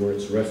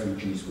towards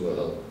refugees will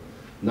help.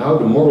 Now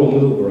the moral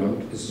middle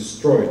ground is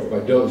destroyed by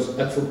those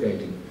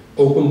advocating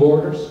open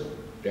borders.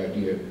 The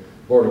idea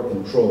border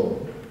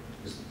control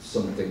is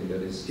something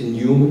that is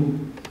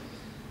inhuman,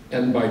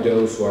 and by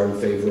those who are in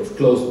favor of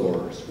closed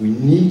borders. We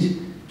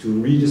need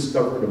to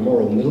rediscover the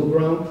moral middle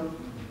ground,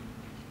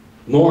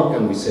 nor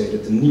can we say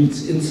that the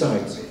needs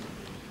inside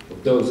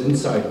of those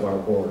inside of our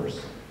borders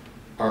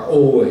are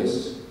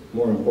always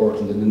more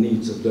important than the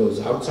needs of those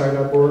outside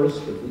our borders,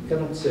 but we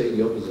cannot say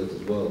the opposite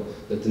as well,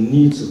 that the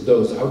needs of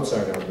those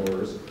outside our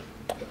borders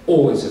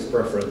always have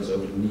preference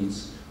over the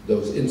needs of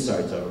those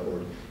inside our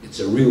borders.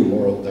 It's a real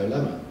moral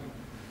dilemma.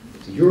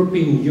 The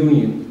European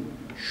Union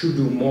should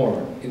do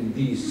more in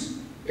these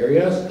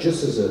areas,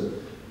 just as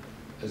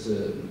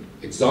an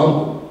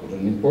example,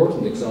 an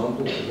important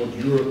example of what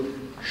Europe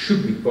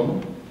should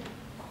become.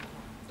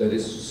 That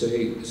is to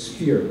say, a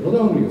sphere not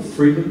only of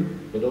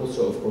freedom, but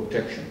also of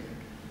protection.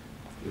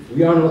 If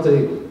we are not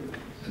able,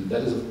 and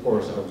that is of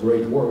course our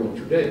great worry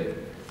today,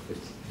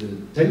 if the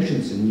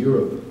tensions in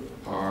Europe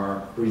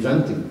are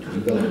preventing to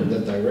develop in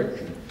that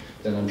direction,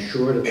 then I'm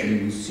sure that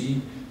we will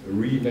see a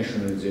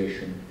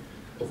renationalization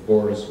of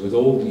borders with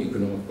all the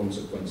economic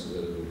consequences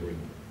that it will bring.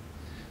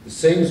 The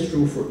same is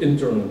true for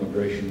internal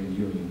migration in the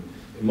Union.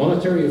 In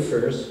monetary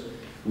affairs,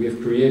 we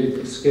have created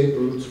escape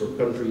routes for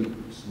countries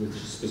with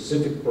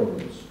specific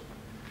problems.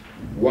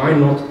 Why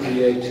not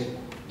create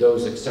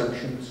those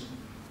exemptions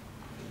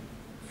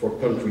for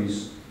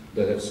countries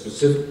that have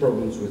specific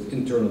problems with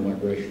internal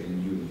migration in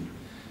the Union?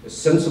 A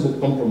sensible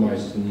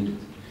compromise is needed.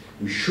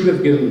 We should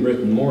have given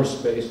Britain more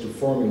space to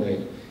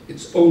formulate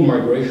its own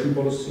migration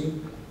policy,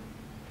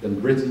 then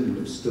Britain would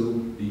have still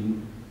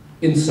been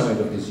inside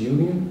of this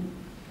union.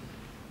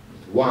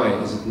 Why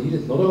is it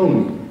needed? Not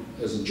only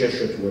as a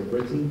gesture toward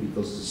Britain,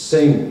 because the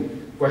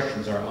same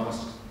questions are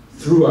asked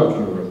throughout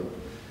Europe,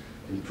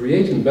 in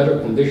creating better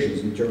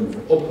conditions in terms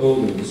of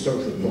upholding the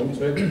social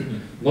contract,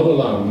 not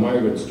allowing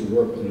migrants to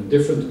work under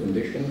different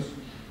conditions,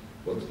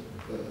 what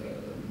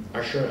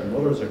Asher and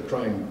others are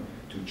trying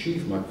to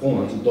achieve.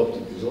 Macron has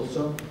adopted this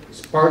also.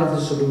 It's part of the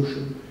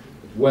solution.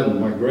 But when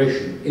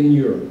migration in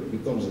Europe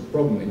becomes a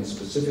problem in a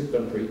specific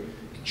country,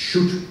 it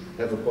should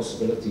have a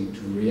possibility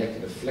to react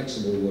in a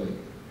flexible way.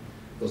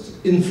 Because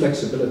the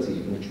inflexibility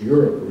in which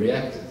Europe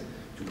reacted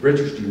to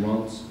British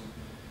demands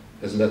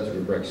has led to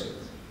the Brexit.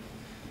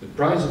 The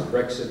price of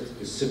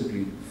Brexit is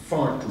simply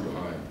far too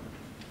high.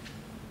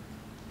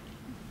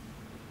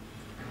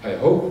 I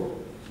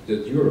hope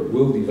that Europe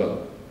will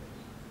develop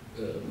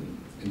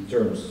in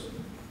terms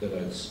that I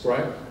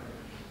described,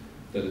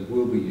 that it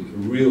will be a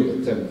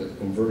real attempt at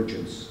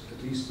convergence,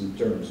 at least in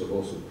terms of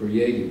also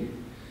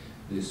creating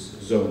this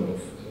zone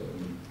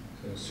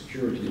of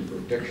security and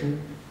protection.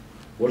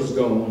 What is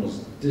going on is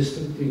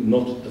distinctly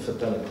not a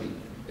fatality.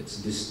 It's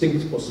a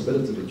distinct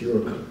possibility that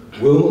Europe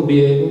will not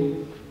be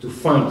able to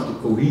find the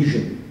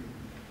cohesion,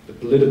 the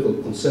political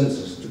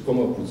consensus to come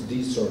up with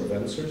these sort of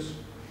answers.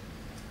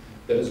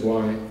 That is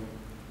why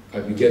I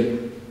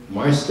begin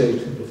my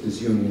state of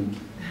this union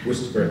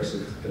with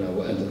Brexit, and I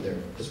will end it there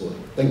as well.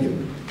 Thank you.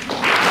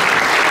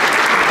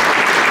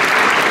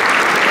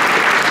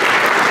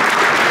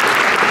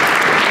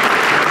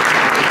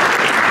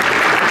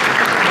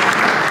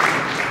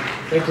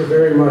 Thank you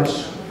very much,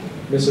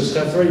 Mrs.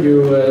 Scheffer.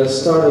 You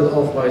started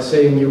off by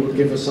saying you would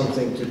give us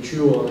something to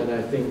chew on, and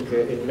I think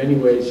in many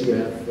ways you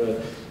have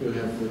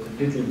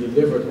completely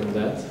delivered on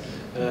that.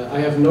 I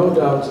have no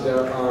doubt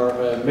there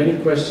are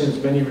many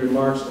questions, many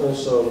remarks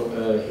also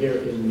here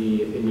in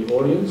the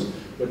audience,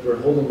 but we're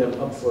holding them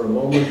up for a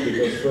moment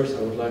because first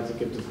I would like to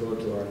give the floor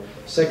to our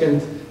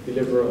second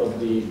deliverer of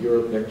the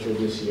Europe lecture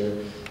this year,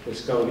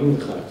 Ms. Caroline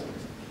de Guijten.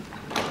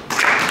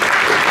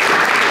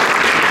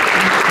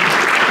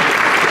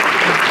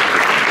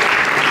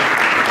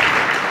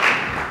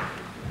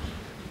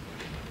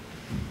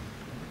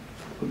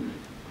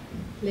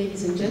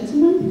 Ladies and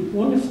gentlemen,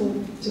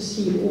 wonderful to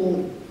see you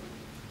all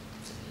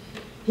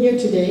here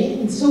today,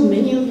 and so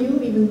many of you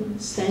even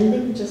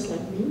standing just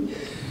like me,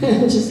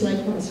 just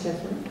like Paul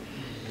Scheffer.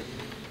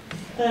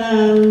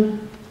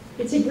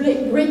 It's a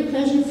great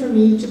pleasure for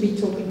me to be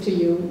talking to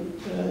you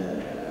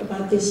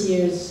about this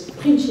year's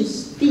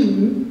Prinsjes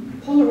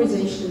theme,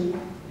 polarization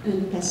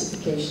and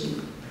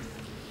pacification.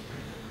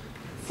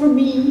 For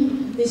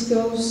me, this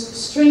goes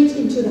straight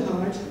into the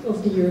heart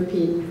of the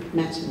European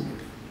matter.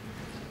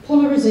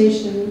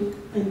 Polarization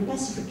and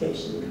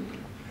pacification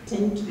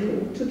tend to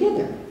go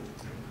together.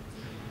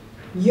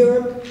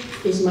 Europe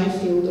is my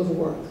field of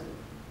work.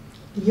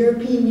 The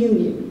European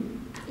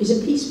Union is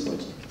a peace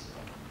project.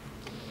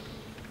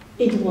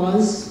 It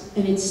was,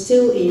 and it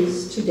still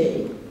is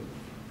today,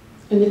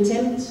 an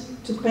attempt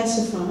to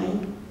pacify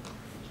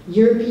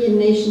European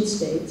nation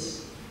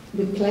states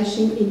with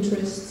clashing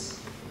interests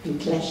and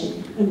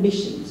clashing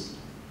ambitions.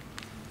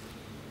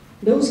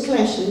 Those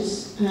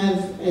clashes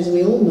have, as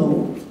we all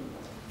know,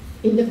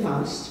 in the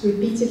past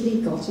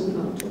repeatedly gotten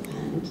out of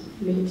hand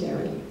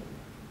militarily.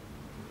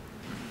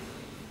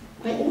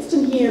 I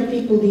often hear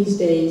people these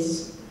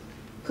days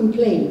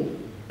complain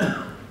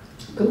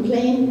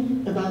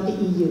about the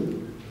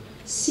EU.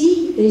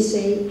 See, they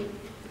say,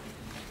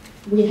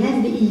 we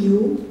have the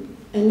EU,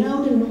 and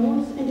now the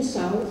North and the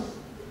South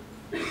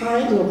are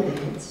at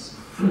loggerheads.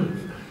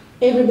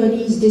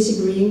 Everybody is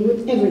disagreeing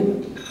with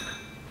everybody.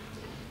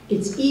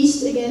 It's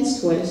East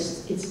against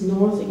West, it's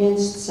North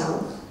against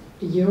South,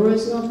 the euro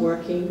is not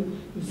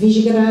working,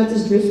 Visegrad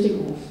is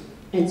drifting off,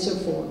 and so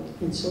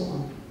forth and so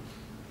on.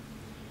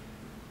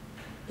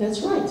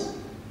 That's right.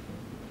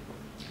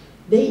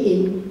 Day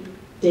in,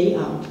 day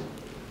out,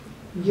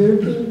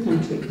 European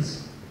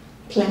countries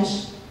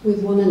clash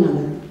with one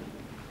another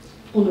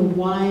on a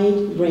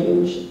wide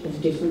range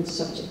of different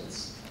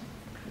subjects.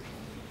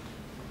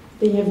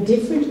 They have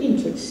different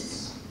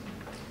interests,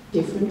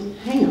 different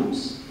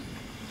hang-ups,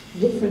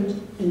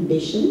 different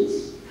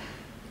ambitions,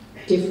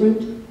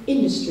 different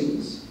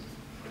industries,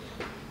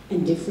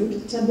 and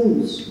different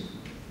taboos.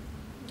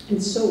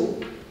 And so,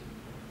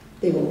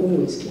 they will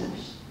always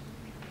clash.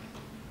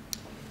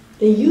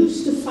 They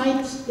used to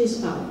fight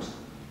this out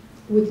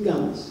with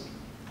guns,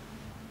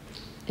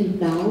 and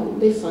now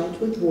they fight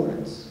with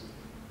words.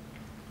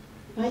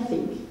 I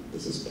think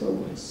this is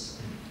progress.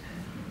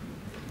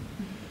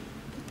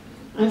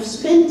 I've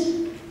spent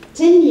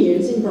 10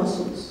 years in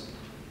Brussels,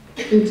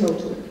 in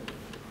total,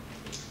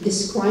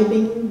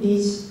 describing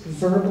these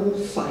verbal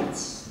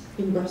fights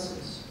in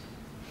Brussels.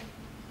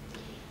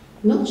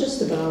 Not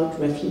just about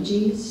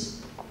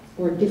refugees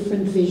or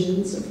different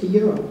visions of the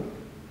euro.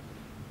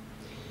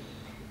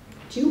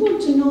 Do you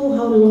want to know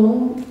how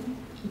long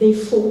they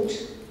fought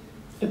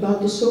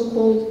about the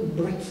so-called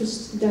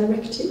breakfast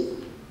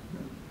directive?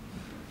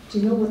 Do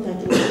you know what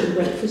that is, the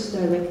breakfast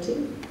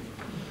directive?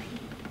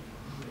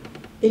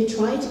 They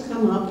tried to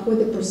come up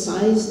with a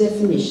precise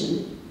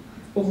definition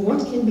of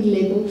what can be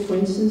labeled, for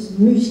instance,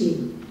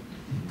 muesli,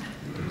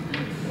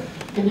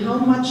 and how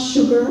much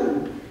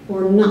sugar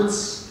or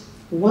nuts,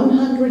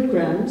 100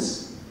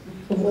 grams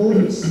of all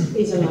this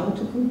is allowed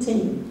to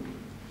contain.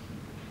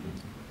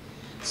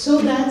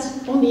 So that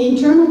on the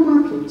internal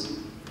market,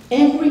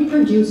 every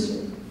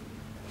producer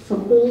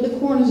from all the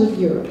corners of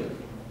Europe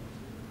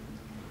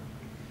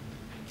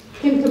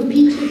can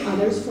compete with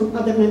others from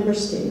other member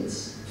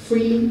states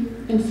freely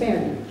and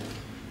fairly.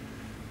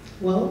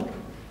 Well,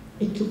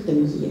 it took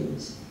them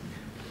years.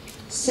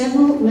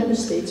 Several member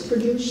states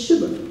produce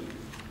sugar.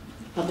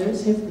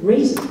 Others have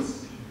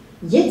raisins.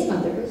 Yet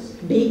others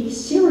bake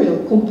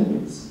cereal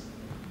companies.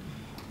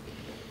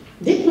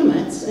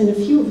 Diplomats, and a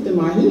few of them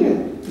are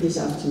here this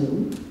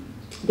afternoon,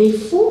 they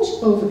fought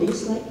over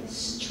this like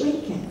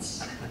stray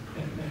cats.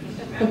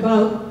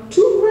 About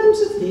 2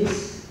 grams of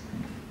this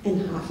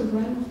and half a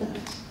gram of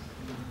that.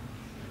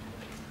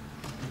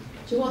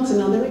 Do you want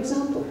another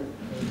example?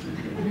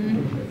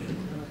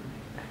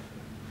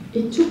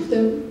 It took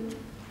them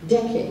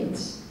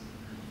decades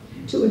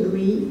to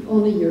agree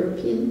on a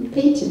European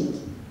patent.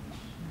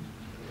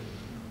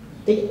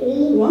 They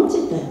all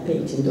wanted that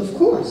patent, of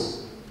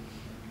course.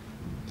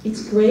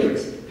 It's great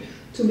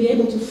to be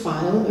able to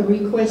file a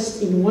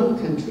request in one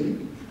country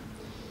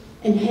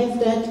and have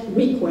that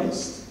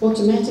request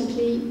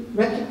automatically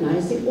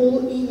recognized in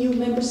all EU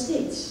member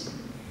states,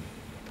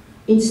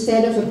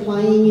 instead of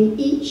applying in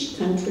each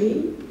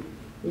country,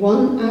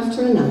 one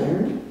after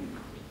another,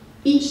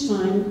 each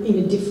time in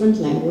a different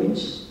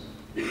language,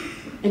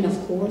 and of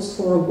course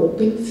for a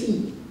whopping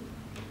fee.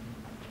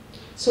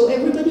 So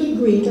everybody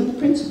agreed on the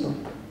principle.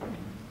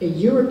 A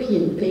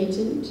European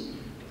patent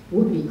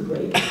would be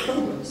great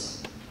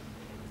progress.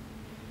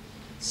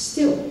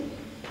 Still,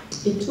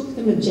 it took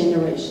them a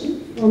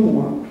generation or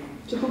more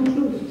to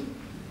conclude it,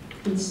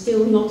 and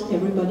still not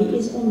everybody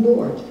is on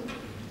board.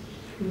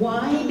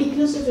 Why?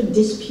 Because of a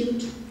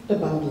dispute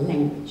about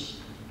language.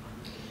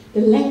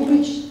 The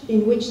language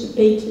in which the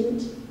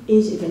patent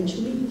is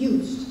eventually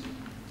used.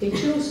 They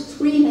chose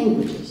 3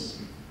 languages,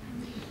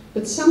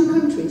 but some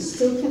countries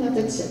still cannot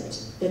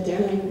accept that their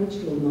language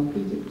will not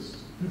be used.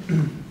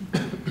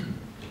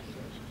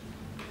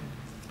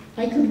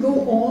 I could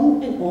go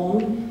on and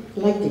on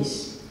like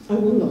this. I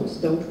will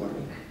not, don't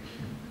worry.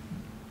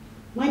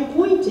 My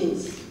point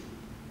is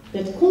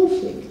that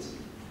conflict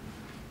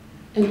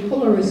and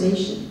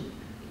polarization,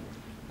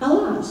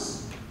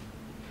 alas,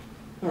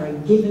 are a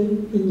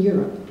given in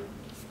Europe,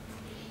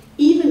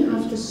 even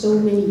after so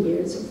many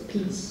years of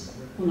peace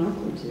on our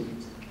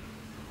continent.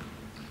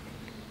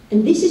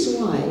 And this is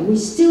why we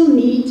still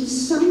need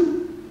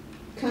some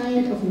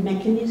kind of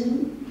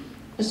mechanism,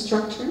 a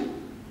structure,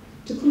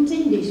 to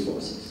contain these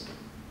forces,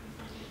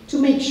 to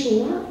make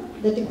sure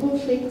that the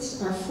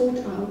conflicts are fought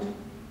out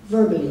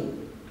verbally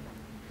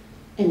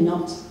and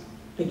not,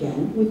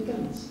 again, with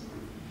guns.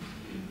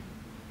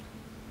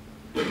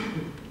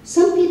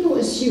 Some people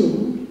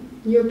assume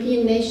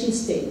European nation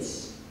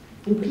states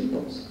and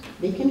peoples,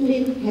 they can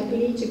live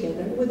happily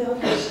together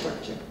without this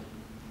structure.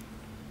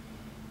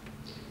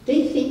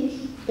 They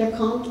think there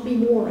can't be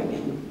war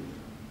again.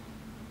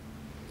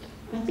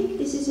 I think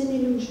this is an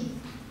illusion.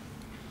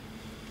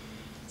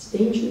 It's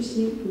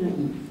dangerously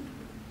naive.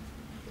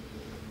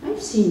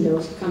 I've seen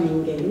those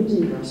coming games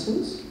in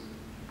Brussels.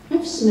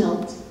 I've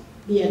smelled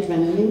the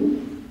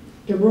adrenaline,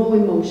 the raw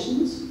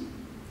emotions,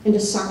 and the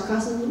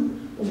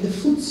sarcasm of the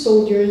foot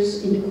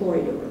soldiers in the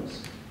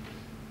corridors.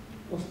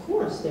 Of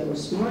course, they were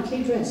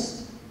smartly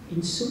dressed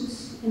in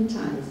suits and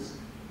ties,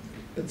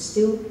 but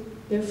still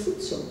they're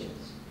foot soldiers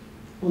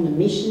on a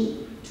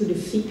mission to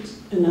defeat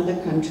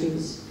another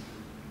country's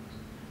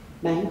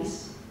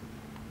banks,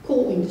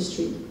 coal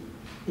industry,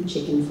 and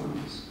chicken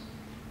farms.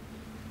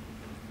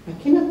 I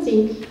cannot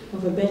think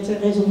of a better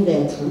raison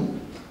d'être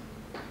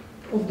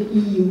of the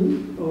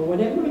EU, or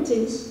whatever it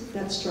is,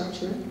 that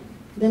structure,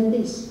 than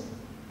this.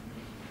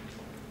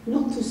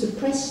 Not to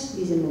suppress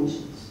these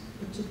emotions,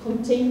 but to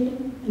contain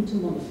them and to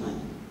modify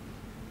them.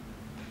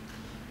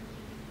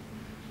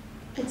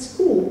 At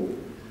school,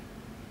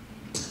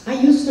 I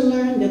used to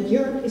learn that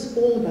Europe is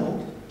all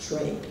about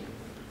trade,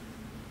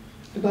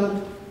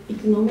 about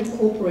economic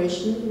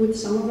cooperation with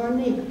some of our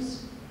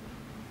neighbors.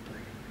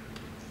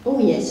 Oh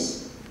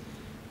yes,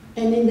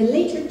 and in the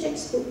later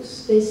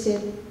textbooks they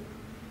said,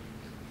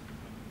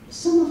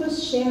 some of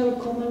us share a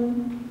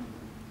common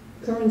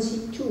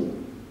currency too.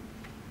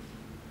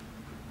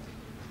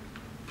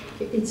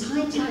 It's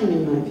high time,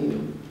 in my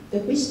view,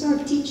 that we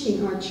start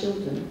teaching our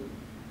children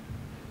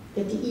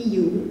that the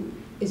EU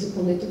is a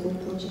political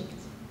project.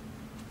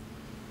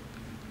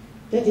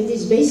 That it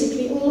is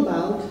basically all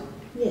about,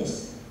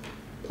 yes,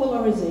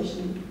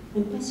 polarization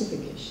and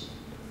pacification,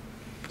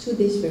 to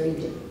this very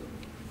day.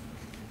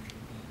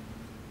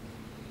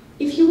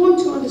 If you want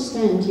to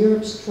understand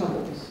Europe's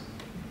troubles,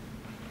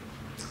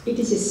 it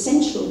is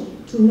essential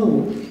to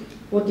know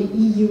what the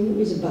EU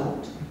is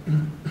about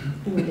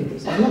and what it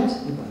is not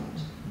about.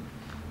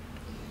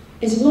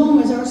 As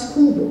long as our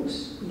school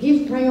books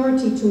give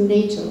priority to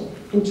NATO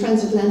and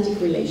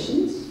transatlantic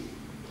relations,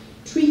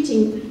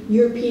 treating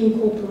European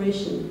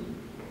cooperation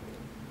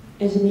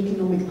as an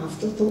economic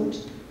afterthought,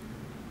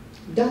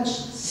 Dutch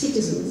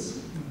citizens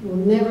will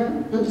never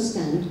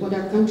understand what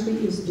our country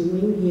is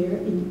doing here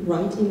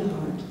right in the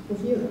heart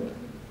of Europe.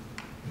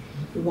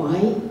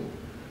 Why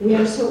we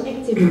are so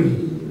active in the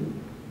EU,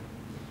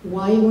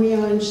 why we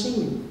are in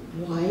Schengen,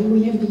 why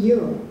we have the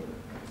euro,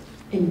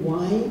 and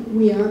why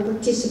we are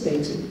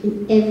participating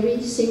in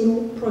every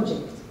single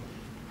project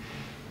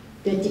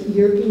that the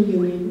European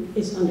Union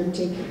is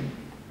undertaking.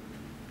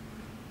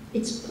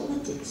 It's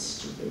politics,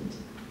 stupid.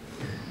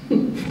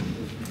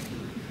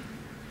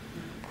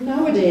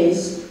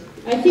 Nowadays,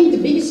 I think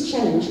the biggest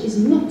challenge is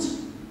not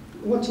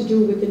what to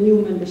do with the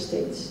new member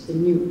states,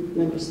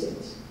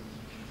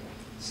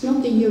 It's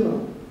not the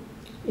euro.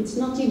 It's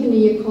not even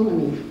the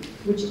economy,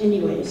 which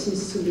anyway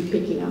seems to be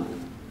picking up.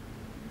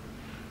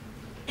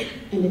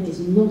 And it is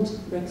not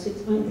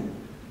Brexit either.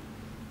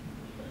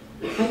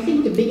 I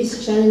think the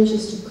biggest challenge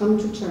is to come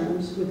to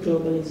terms with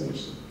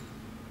globalization.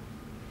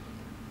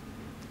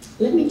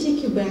 Let me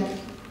take you back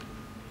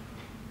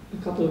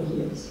a couple of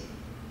years.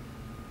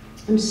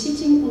 I'm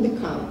sitting on the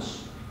couch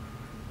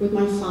with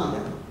my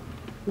father.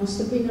 Must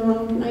have been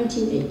around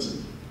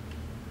 1980.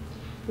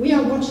 We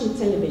are watching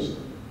television.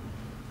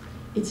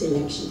 It's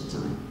election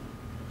time.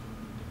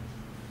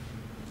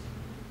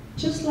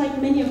 Just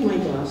like many of my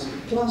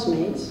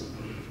classmates,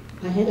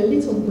 I had a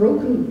little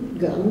broken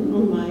gun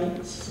on my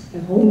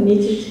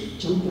home-knitted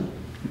jumper.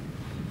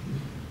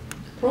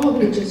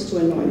 Probably just to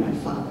annoy my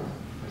father.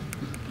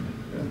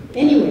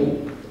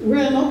 Anyway,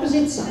 we're on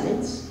opposite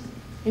sides,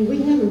 and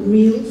we have a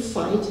real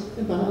fight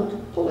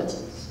about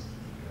politics.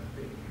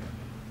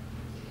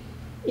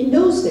 In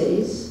those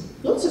days,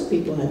 lots of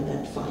people had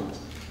that fight.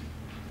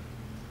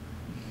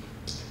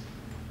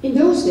 In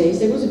those days,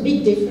 there was a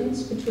big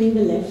difference between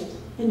the left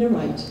and the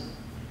right.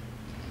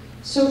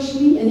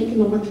 Socially and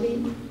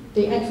economically,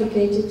 they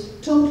advocated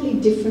totally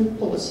different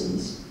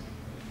policies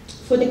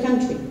for the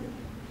country.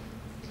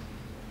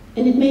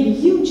 And it made a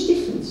huge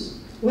difference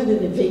whether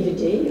the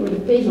VVD or the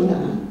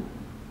PvdA,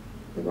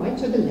 the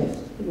right or the left,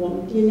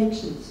 won the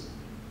elections.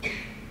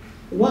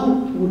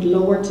 One would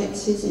lower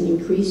taxes and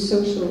increase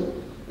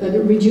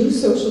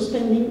reduce social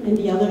spending, and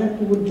the other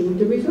would do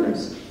the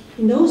reverse.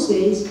 In those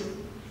days,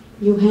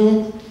 you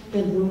had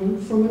that room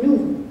for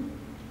maneuver.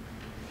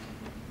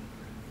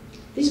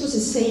 This was the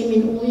same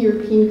in all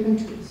European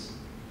countries.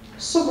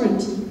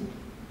 Sovereignty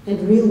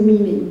had real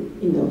meaning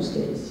in those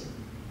days.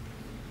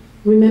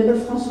 Remember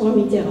François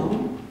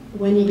Mitterrand,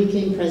 when he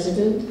became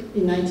president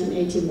in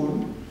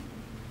 1981?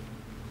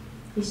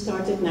 He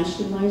started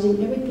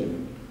nationalizing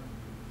everything.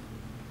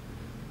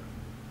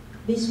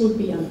 This would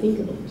be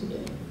unthinkable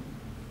today.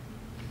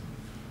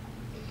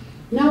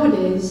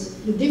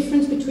 Nowadays, the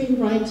difference between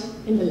right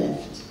and the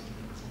left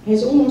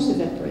has almost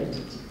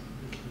evaporated.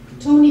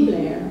 Tony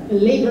Blair, a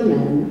Labour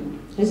man,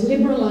 has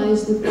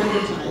liberalized and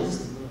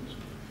privatized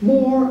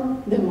more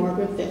than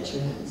Margaret Thatcher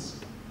has.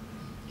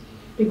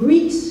 The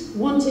Greeks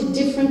wanted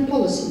different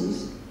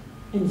policies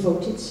and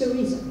voted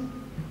Syriza.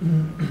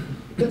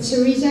 But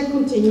Syriza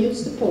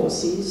continues the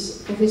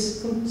policies of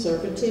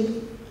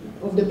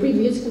the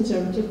previous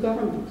conservative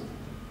government.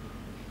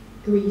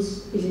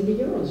 Greece is in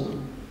the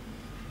Eurozone,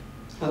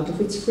 out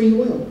of its free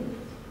will.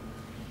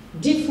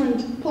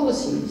 Different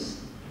policies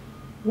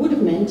would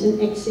have meant an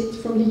exit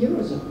from the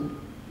Eurozone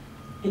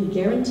and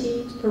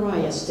guaranteed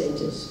pariah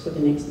status for the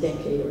next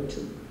decade or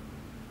two.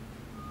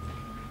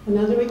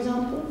 Another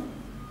example,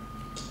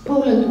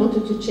 Poland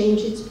wanted to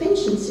change its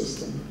pension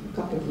system a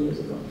couple of years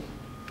ago.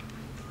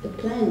 The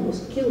plan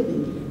was killed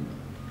in the end,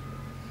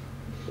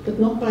 but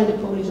not by the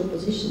Polish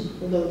opposition,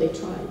 although they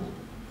tried,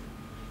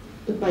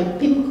 but by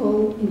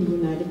PIMCO in the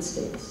United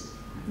States,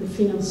 the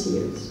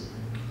financiers.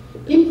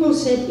 PIMCO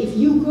said, if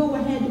you go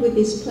ahead with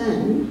this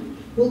plan,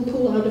 we'll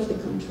pull out of the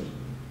country.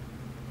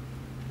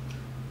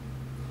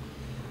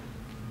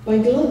 By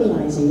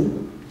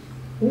globalizing,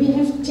 we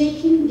have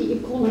taken the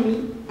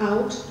economy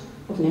out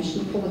of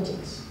national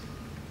politics.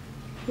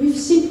 We've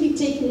simply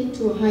taken it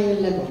to a higher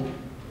level.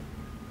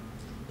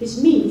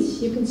 This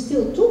means you can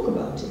still talk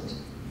about it,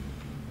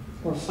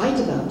 or fight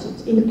about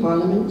it in the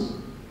parliament,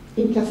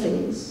 in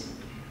cafes,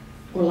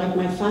 or like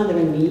my father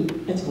and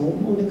me, at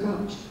home on the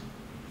couch.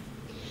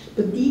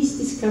 But these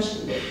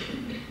discussions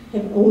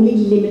have only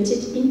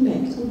limited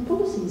impact on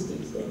policies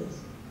these days.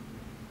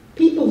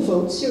 People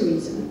vote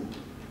Syriza,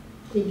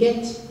 they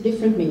get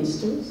different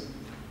ministers,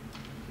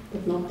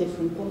 but not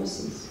different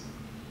policies.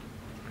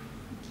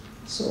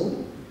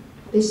 So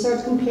they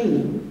start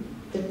complaining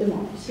that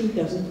democracy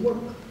doesn't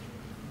work.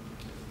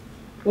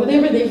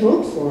 Whatever they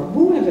vote for,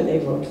 whoever they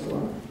vote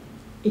for,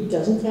 it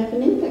doesn't have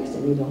an impact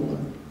any longer.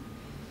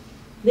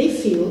 They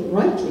feel,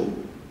 rightly,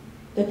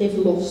 that they've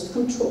lost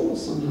control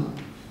somehow.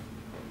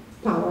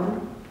 Power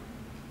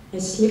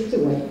has slipped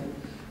away.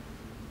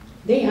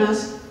 They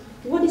ask,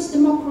 what is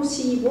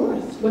democracy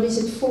worth? What is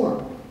it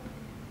for?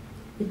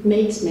 It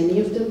makes many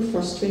of them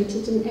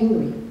frustrated and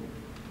angry.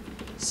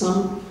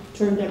 Some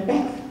turn their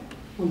back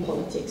on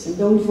politics and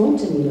don't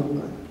vote any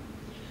longer.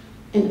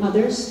 And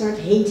others start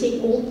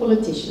hating all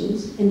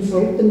politicians and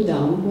vote them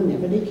down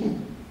whenever they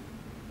can.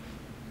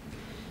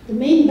 The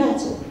main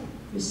battle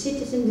the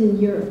citizens in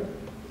Europe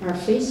are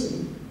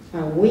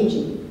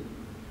waging,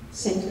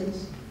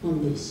 centers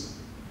on this.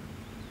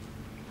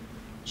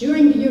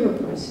 During the Euro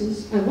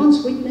crisis, I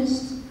once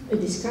witnessed a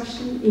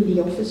discussion in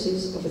the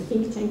offices of a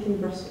think tank in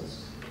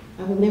Brussels.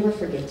 I will never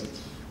forget it.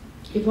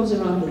 It was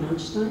around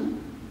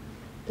lunchtime.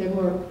 There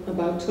were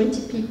about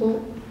 20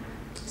 people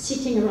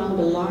sitting around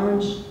a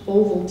large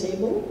oval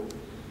table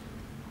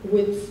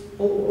with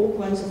all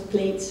kinds of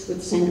plates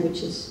with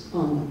sandwiches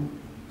on them.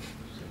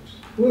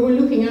 We were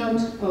looking out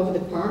over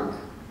the park,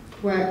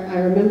 where I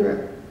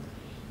remember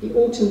the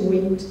autumn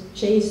wind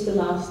chased the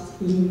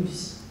last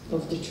leaves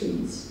of the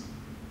trees.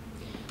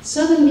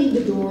 Suddenly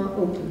the door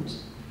opened.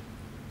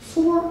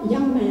 4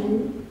 young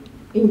men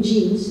in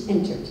jeans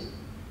entered.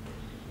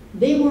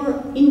 They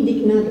were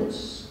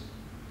indignados,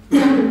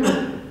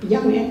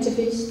 young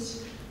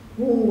activists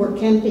who were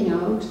camping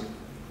out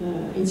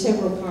in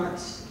several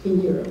parks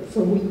in Europe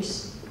for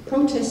weeks,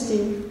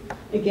 protesting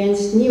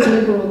against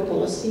neoliberal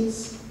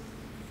policies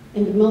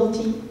and the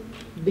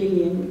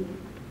multi-billion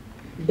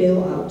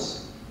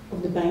bailouts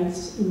of the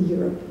banks in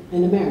Europe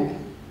and America.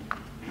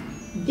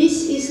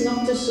 This is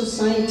not the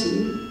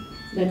society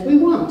that we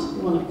want,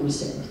 one of them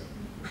said.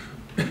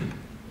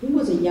 He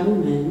was a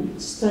young man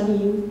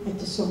studying at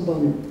the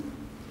Sorbonne.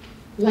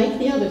 Like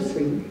the other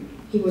 3,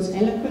 he was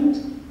eloquent,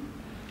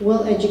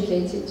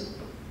 well-educated,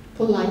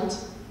 polite,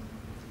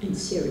 and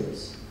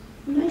serious.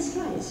 Nice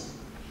guys.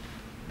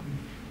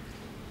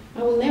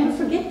 I will never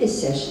forget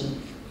this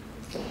session.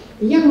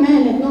 The young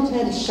man had not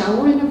had a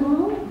shower in a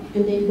while,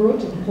 and they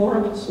brought a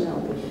horrible smell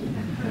with them.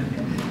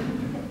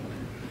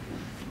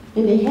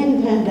 And they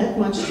hadn't had that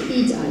much to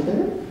eat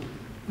either,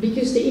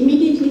 because they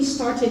immediately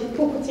started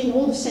pocketing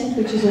all the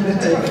sandwiches on the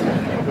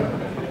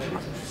table.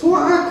 For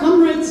our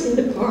comrades in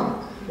the park,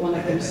 one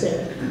of them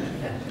said,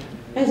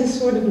 as a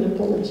sort of an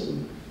apology.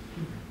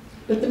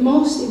 But the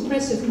most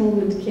impressive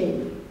moment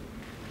came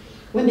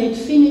when they'd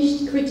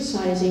finished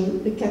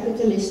criticizing the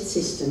capitalist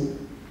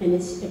system and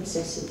its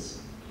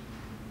excesses.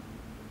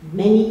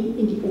 Many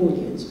in the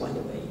audience, by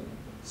the way,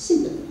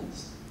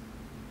 sympathized.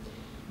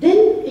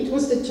 Then it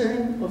was the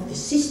turn of the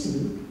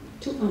system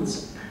to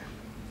answer.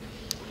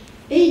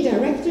 A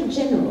direct Director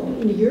General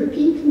in the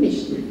European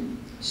Commission,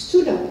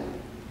 stood up.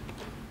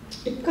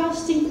 The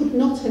casting could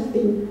not have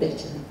been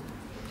better.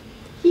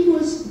 He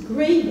was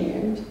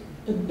grey-haired,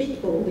 a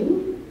bit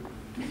balding,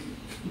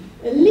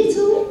 a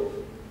little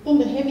on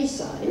the heavy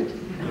side,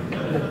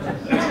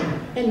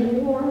 and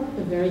wore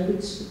a very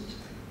good suit.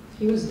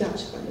 He was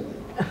Dutch, by the way.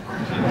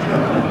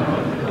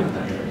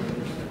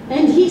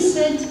 And he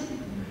said,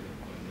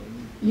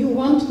 "You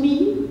want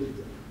me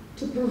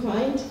to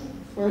provide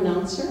for an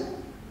answer?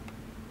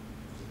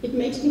 It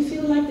makes me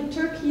feel like the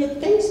turkey at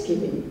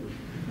Thanksgiving.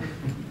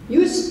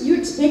 You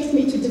expect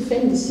me to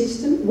defend the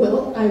system?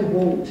 Well, I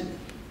won't."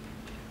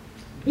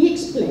 He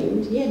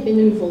explained he had been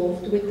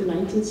involved with the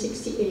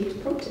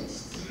 1968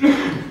 protests.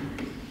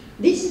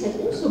 This had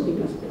also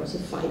been, of course, a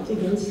fight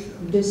against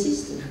the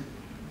system.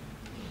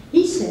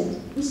 He said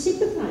he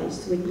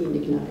sympathized with the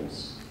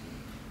indignados.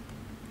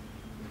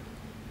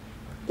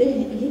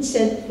 He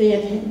said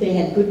they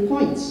had good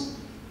points.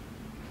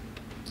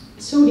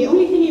 So the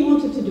only thing he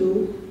wanted to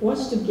do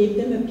was to give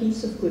them a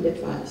piece of good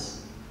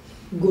advice.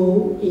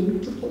 Go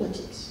into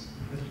politics.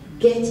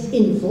 Get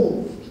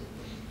involved.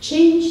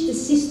 Change the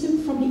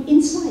system from the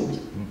inside.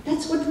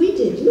 That's what we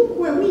did. Look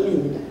where we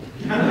ended up.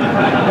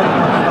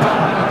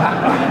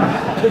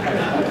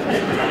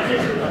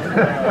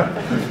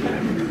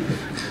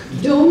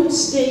 Don't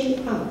stay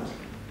out,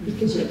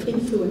 because your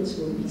influence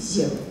will be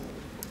zero.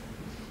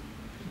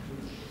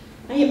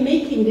 I am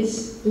making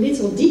this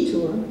little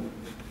detour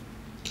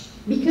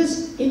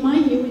because, in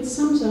my view, it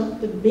sums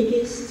up the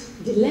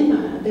biggest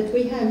dilemma that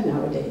we have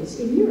nowadays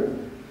in Europe.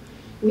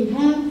 We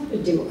have a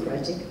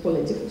democratic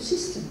political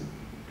system,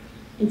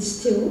 and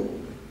still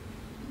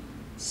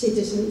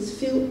citizens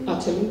feel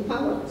utterly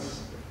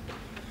powerless.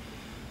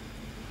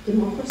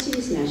 Democracy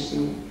is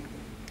national.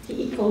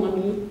 The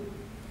economy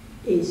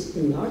is,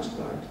 in large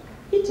part,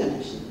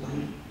 international.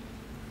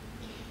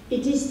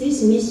 It is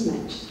this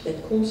mismatch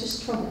that causes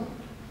trouble,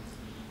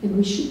 and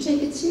we should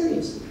take it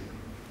seriously,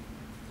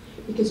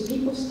 because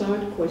people start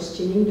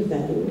questioning the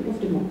value of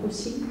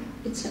democracy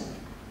itself.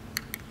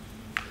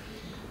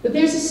 But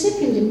there's a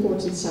second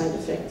important side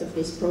effect of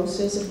this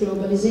process of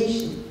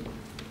globalization.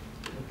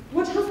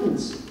 What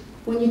happens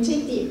when you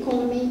take the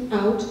economy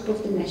out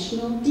of the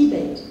national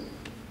debate?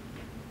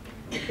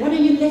 What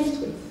are you left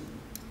with?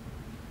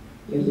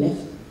 You're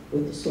left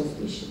with the soft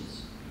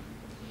issues.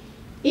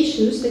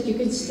 Issues that you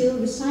can still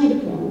decide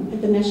upon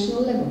at the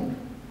national level.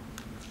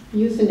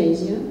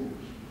 Euthanasia,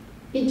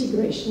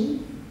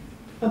 integration,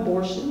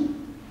 abortion,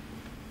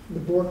 the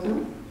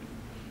burqa.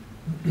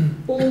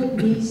 All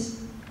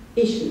these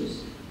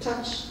issues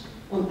touch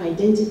on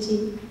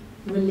identity,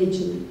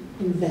 religion,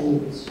 and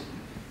values.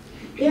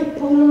 They are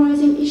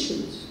polarizing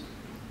issues.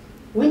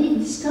 When you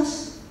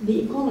discuss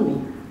the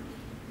economy,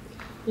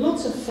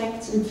 lots of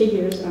facts and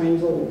figures are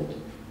involved.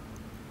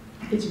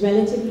 It's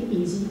relatively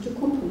easy to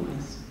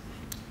compromise.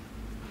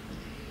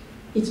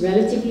 It's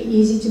relatively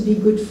easy to be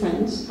good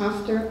friends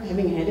after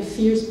having had a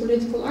fierce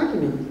political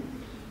argument,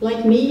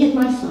 like me and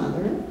my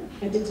father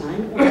at the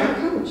time on our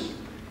couch.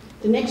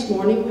 The next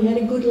morning we had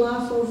a good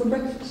laugh over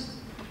breakfast.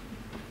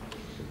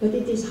 But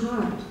it is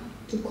hard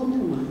to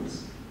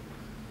compromise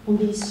on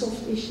these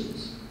soft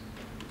issues.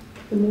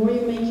 The more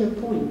you make your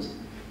point,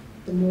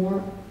 the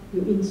more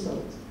you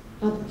insult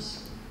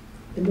others.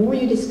 The more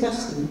you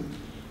discuss them,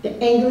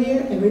 the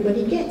angrier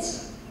everybody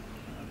gets.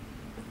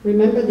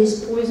 Remember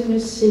this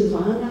poisonous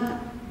Silvana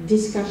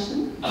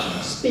discussion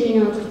spinning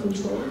out of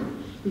control?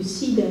 You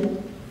see that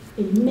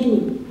in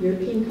many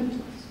European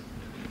countries.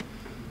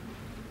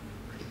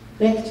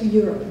 Back to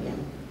Europe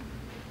again,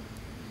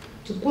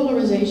 to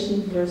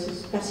polarization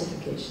versus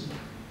pacification.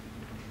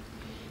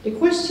 The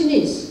question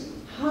is,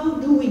 how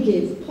do we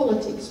give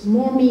politics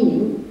more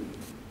meaning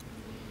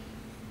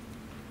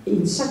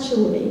in such a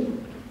way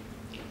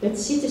that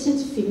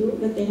citizens feel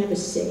that they have a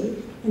say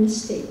and a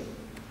stake?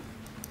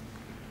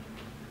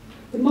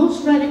 The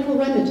most radical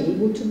remedy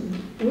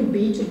would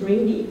be to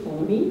bring the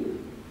economy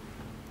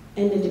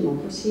and the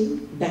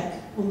democracy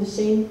back on the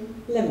same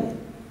level.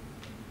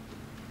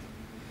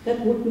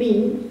 That would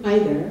mean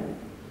either,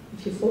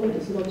 if you follow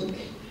this logic,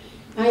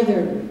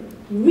 either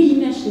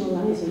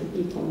renationalizing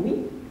the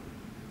economy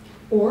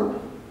or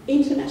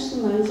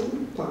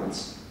internationalizing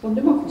parts of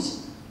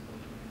democracy.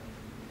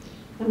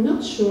 I'm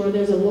not sure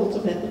there's a lot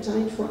of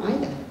appetite for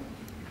either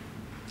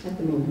at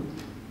the moment.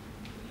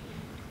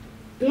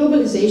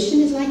 Globalization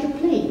is like a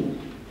plane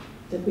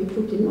that we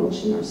put in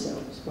motion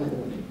ourselves, by the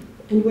way,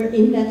 and we're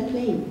in that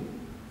plane.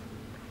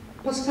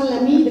 Pascal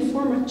Lamy, the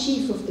former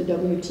chief of the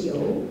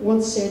WTO,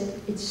 once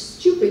said, it's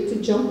stupid to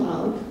jump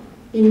out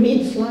in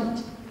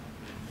mid-flight,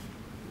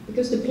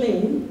 because the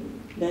plane,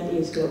 that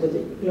is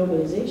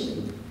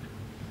globalization,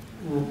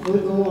 will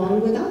go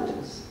on without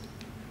us.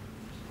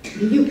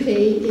 The UK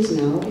is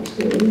now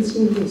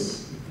experiencing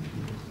this.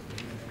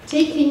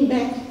 Taking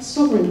back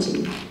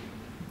sovereignty,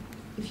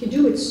 if you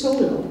do it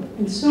solo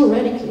and so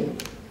radically,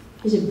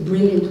 is a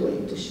brilliant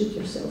way to shoot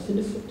yourself in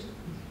the foot.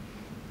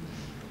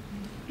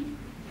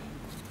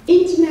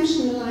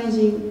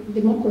 Internationalizing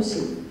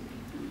democracy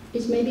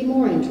is maybe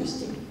more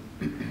interesting.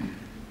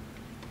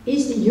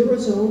 Is the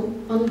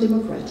Eurozone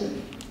undemocratic?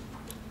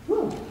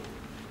 Well,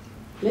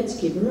 let's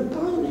give her a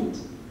parliament.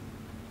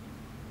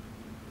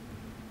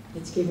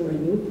 Let's give her a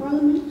new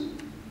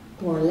parliament,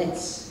 or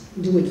let's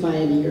do it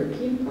via the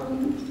European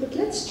Parliament, but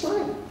let's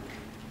try.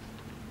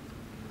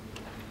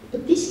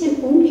 But this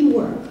can only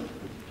work,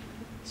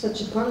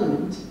 such a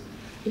parliament,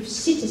 if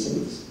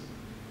citizens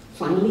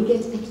finally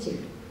get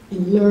active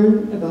and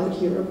learn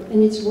about Europe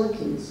and its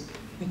workings.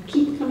 I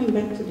keep coming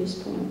back to this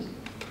point.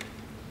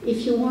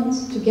 If you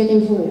want to get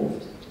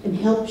involved and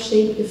help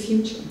shape the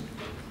future,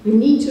 you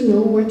need to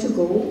know where to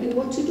go and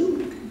what to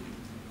do.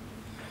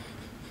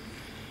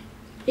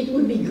 It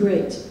would be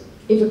great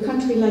if a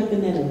country like the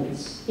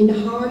Netherlands, in the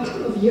heart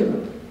of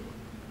Europe,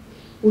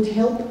 would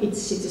help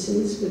its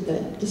citizens with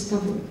that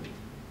discovery.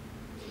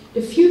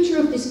 The future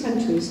of this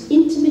country is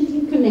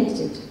intimately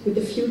connected with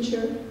the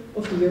future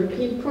of the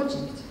European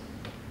project.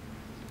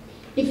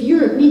 If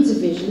Europe needs a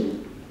vision,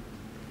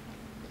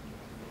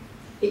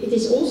 it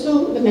is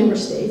also the member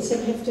states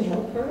that have to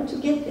help her to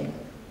get there.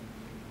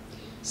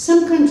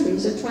 Some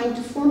countries are trying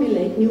to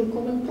formulate new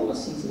common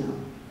policies now,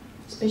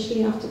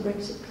 especially after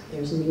Brexit.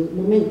 There's new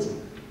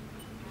momentum.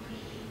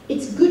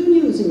 It's good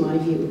news, in my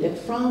view, that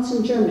France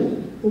and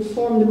Germany, who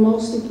form the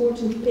most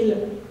important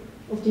pillar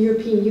of the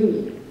European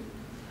Union,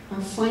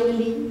 are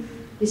finally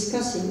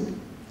discussing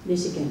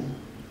this again.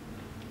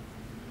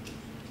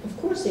 Of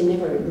course, they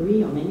never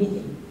agree on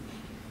anything,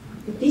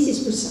 but this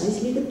is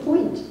precisely the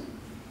point.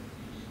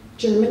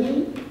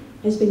 Germany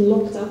has been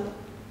locked up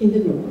in the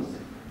north,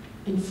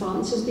 and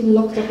France has been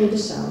locked up in the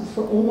south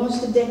for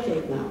almost a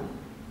decade now.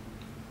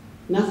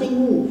 Nothing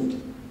moved,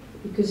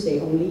 because they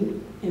only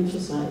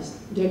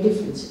emphasized their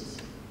differences.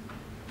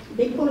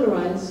 They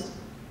polarized.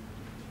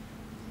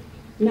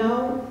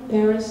 Now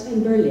Paris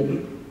and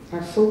Berlin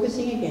are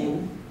focusing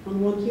again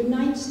on what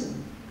unites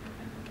them,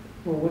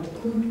 or what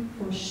could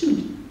or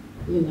should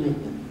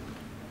unite them.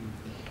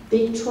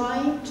 They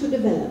try to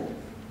develop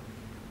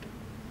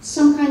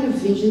some kind of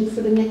vision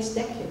for the next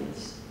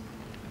decades.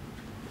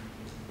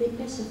 They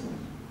pacify.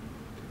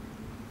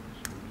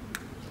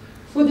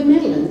 For the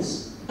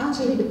Netherlands,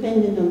 utterly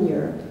dependent on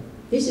Europe,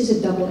 this is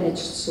a double-edged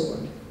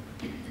sword.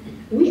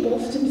 We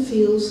often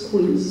feel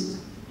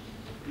squeezed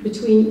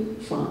between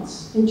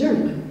France and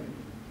Germany.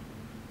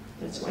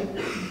 That's why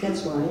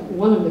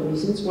one of the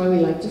reasons why we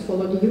like to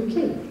follow the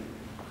UK.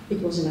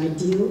 It was an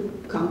ideal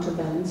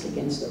counterbalance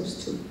against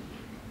those two.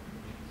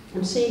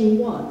 I'm saying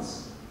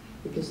was,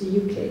 because the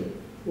UK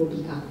will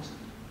be out.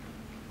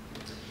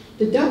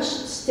 The Dutch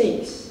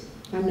stakes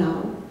are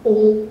now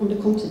all on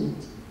the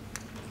continent,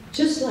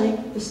 just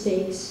like the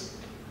stakes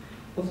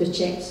of the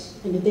Czechs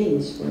and the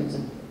Danes, for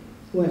example,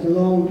 who have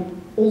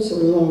also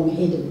long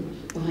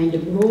hidden behind the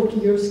broad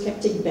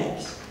Eurosceptic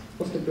backs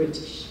of the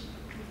British.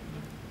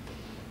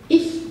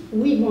 If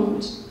we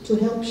want to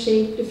help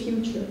shape the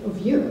future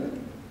of Europe,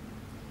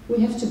 we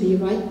have to be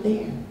right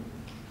there.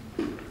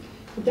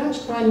 The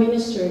Dutch Prime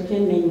Minister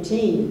can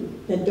maintain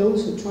that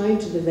those who try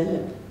to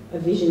develop a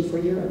vision for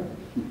Europe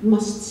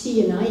must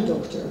see an eye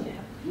doctor.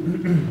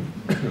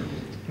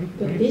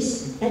 But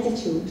this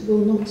attitude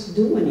will not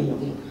do any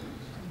longer,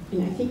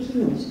 and I think he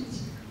knows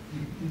it.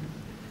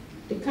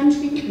 The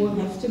country will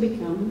have to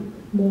become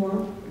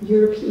more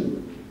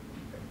European.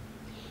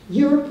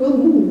 Europe will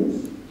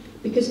move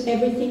because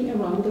everything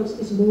around us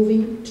is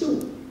moving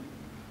too.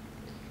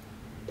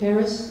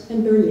 Paris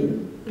and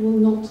Berlin will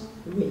not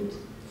wait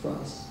for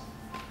us.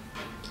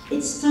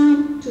 It's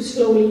time to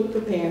slowly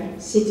prepare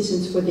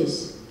citizens for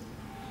this,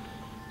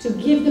 to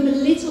give them a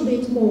little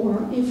bit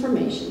more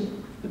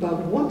information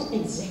about what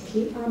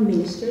exactly our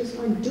ministers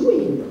are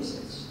doing in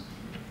Brussels.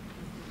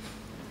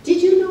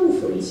 Did you know,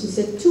 for instance,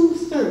 that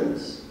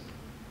 2/3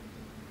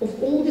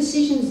 of all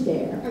decisions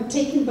there are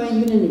taken by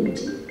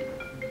unanimity?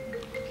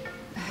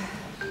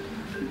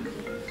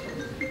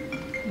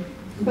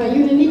 By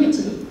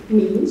unanimity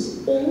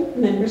means all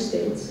member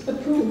states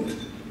approve.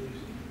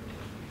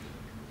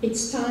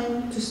 It's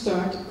time to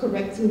start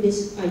correcting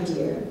this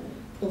idea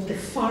of the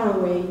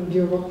faraway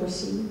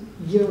bureaucracy,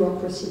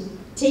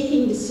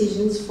 taking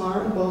decisions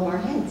far above our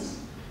heads.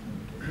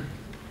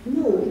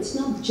 No, it's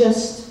not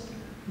just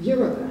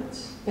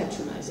bureaucrats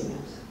patronizing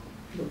us,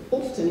 but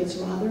often it's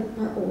rather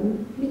our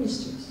own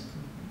ministers.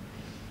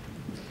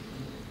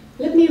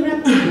 Let me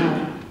wrap up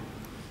now.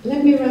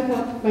 Let me wrap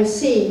up by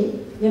saying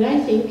that I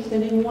think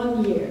that in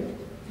 1 year,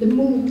 the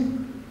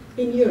mood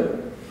in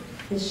Europe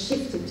has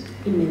shifted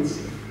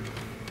immensely.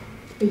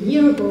 A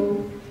year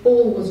ago,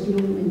 all was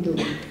gloom and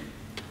doom.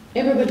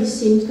 Everybody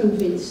seemed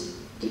convinced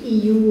the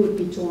EU would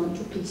be torn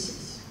to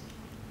pieces.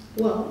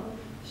 Well,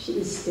 she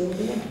is still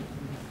there.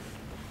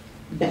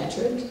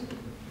 Battered,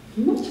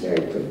 not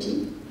very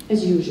pretty,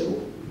 as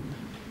usual,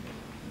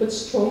 but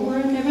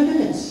stronger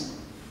nevertheless.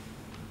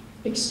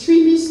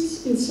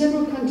 Extremists in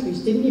several countries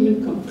didn't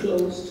even come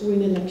close to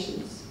win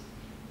elections.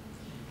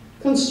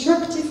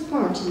 Constructive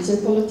parties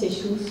and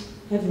politicians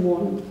have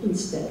won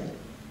instead.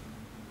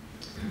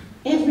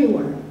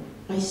 Everywhere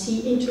I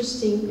see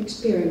interesting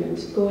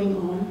experiments going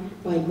on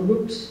by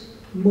groups,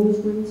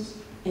 movements,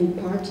 and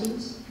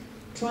parties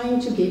trying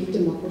to give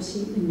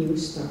democracy a new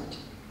start.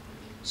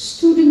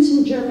 Students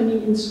in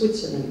Germany and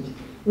Switzerland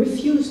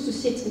refuse to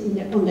sit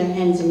on their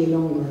hands any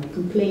longer,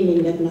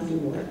 complaining that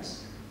nothing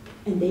works,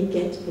 and they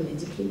get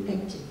politically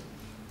active.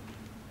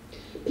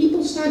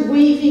 People start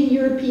waving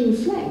European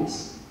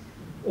flags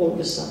all of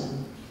a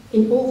sudden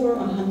in over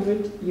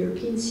 100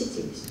 European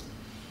cities.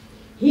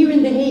 Here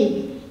in The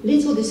Hague,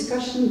 little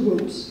discussion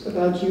groups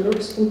about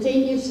Europe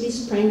spontaneously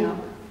sprang up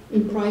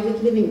in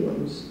private living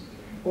rooms,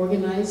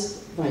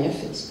 organized via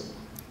Facebook.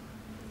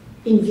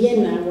 In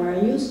Vienna, where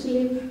I used to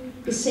live,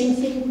 the same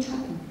thing would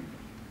happen.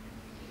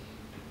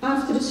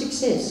 After the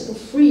success of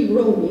free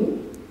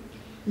roaming,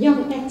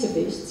 young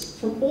activists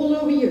from all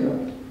over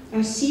Europe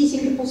are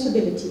seizing the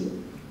possibility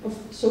of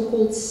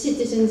so-called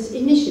citizens'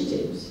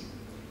 initiatives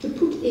to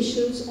put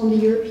issues on the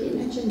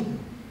European agenda.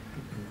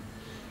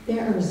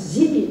 There are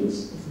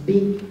zillions of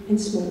big and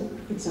small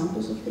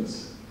examples of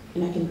this,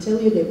 and I can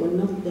tell you they were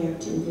not there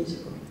 10 years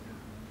ago.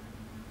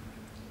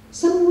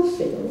 Some will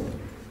fail,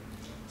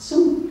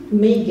 some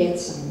may get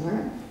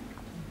somewhere,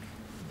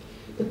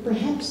 but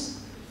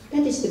perhaps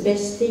that is the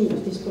best thing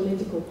of this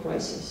political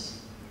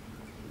crisis.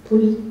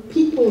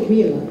 People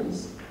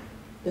realize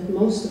that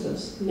most of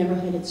us never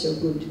had it so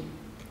good,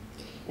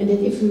 and that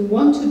if we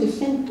want to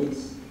defend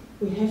this,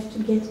 we have to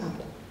get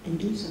up and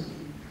do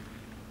something.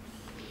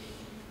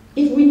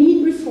 If we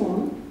need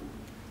reform,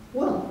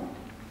 well,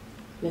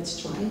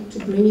 let's try to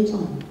bring it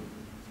on.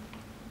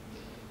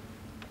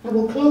 I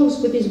will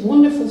close with this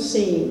wonderful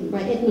saying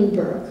by Edmund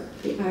Burke,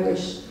 the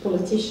Irish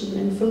politician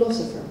and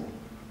philosopher,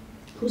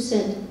 who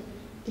said,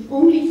 "The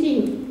only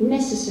thing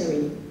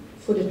necessary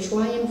for the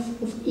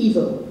triumph of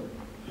evil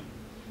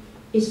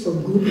is for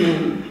good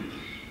men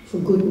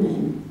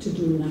to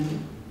do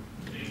nothing."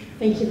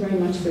 Thank you very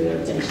much for your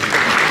attention.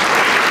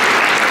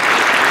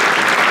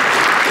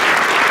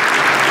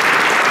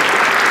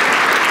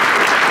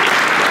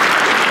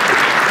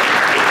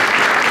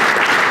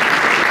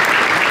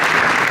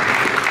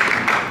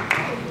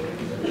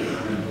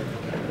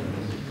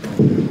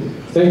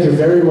 Thank you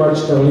very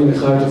much, Caroline de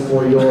Gruyter,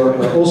 for your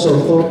also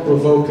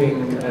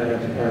thought-provoking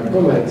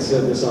comments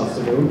this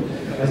afternoon.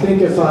 I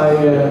think if I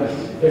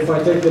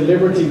take the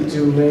liberty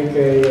to make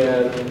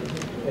a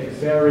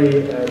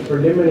very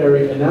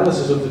preliminary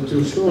analysis of the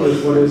two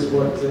stories,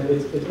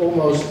 it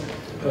almost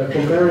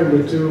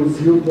comparing the two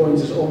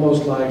viewpoints is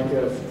almost like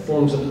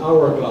forms an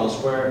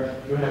hourglass, where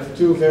you have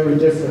two very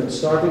different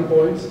starting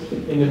points.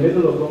 In the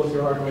middle of both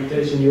your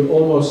argumentation, you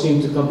almost seem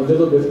to come a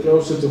little bit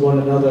closer to one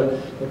another,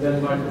 but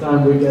then by the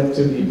time we get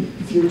to the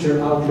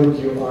future outlook,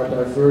 you are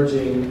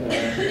diverging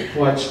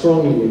quite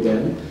strongly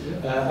again.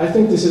 I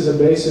think this is a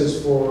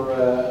basis for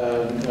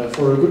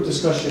a good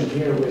discussion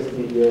here with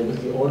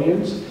the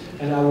audience,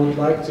 and I would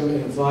like to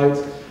invite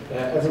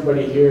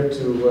everybody here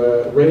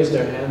to raise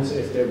their hands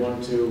if they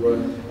want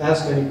to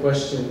ask any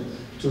question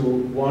to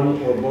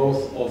one or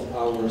both of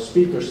our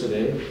speakers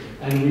today.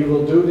 And we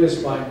will do this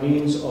by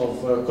means of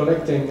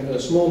collecting a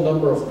small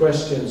number of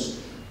questions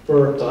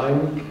per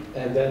time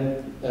and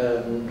then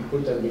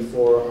put them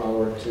before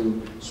our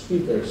two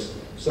speakers.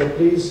 So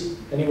please,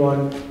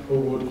 anyone who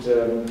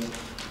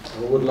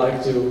would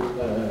like to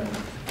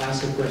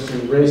ask a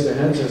question, raise their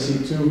hands. I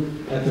see two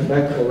at the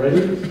back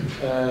already.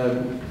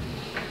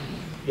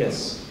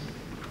 Yes.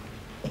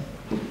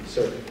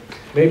 Sir,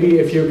 maybe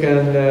if you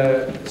can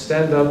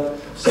stand up,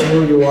 say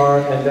who you are,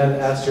 and then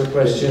ask your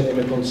question in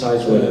a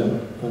concise way.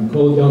 I'm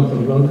called Jan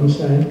van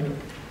Blankenstein.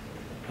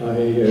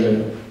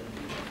 I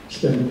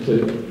spent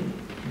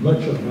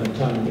much of my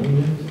time in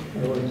England.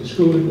 I went to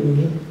school in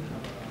England,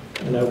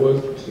 and I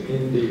worked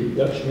in the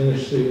Dutch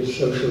Ministry of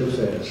Social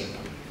Affairs.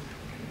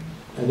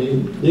 And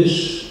in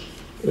this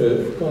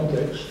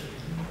context,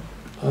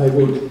 I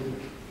would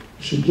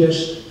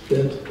suggest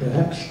that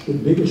perhaps the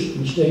biggest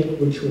mistake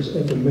which was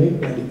ever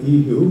made by the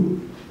EU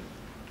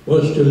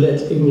was to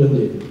let England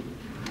in.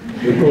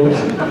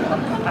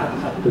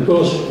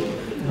 Because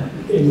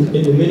in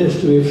the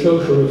Ministry of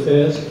Social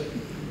Affairs,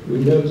 we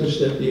noticed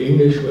that the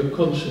English were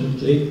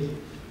constantly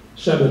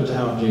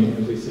sabotaging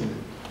everything.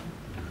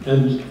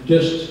 And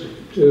just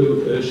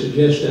to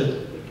suggest that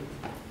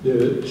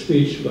the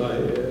speech by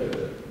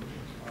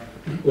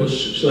was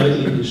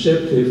slightly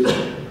deceptive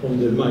on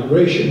the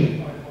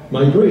migration.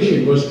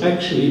 Migration was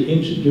actually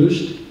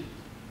introduced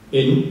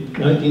in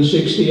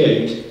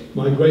 1968,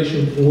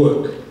 migration for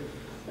work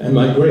and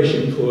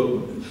migration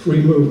for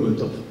free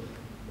movement of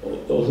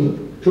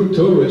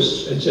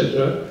tourists,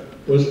 etc.,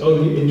 was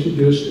only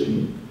introduced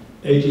in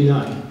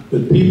 89.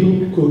 But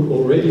people could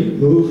already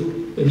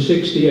move in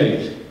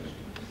 68.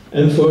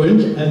 And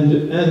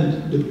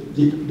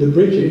the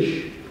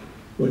British,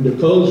 when the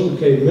Poles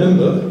became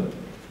member,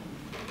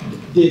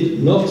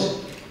 did not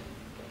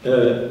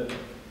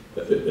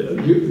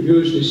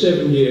use the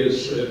 7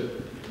 years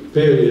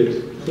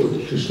period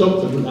to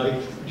stop them like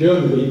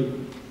Germany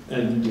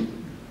and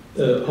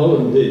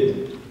Holland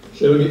did.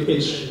 So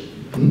it's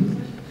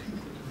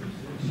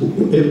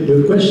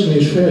the question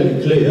is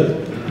fairly clear.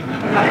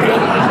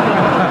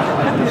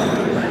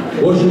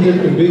 Wasn't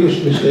it the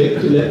biggest mistake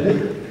to let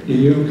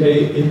the UK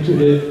into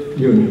the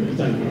Union.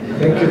 Thank you.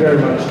 Thank you very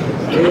much.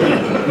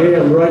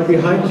 Miriam, right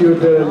behind you,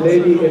 the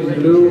lady in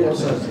blue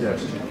also has a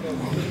question.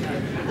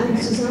 I'm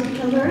Suzanne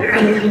Keller,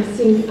 and I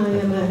think I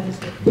am a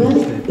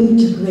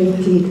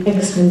well-integrated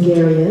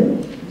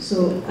ex-Hungarian,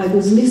 so I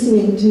was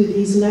listening to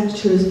these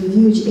lectures with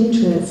huge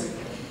interest.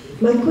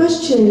 My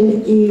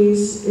question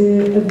is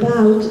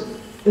about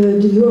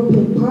the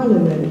European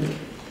Parliament.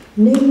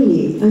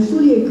 Namely, I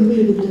fully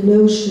agree with the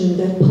notion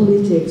that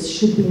politics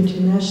should be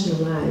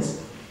internationalized.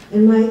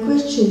 And my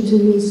question to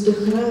Ms. de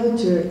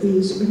Gruyter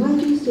is, why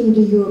do you think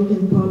the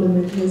European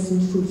Parliament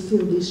hasn't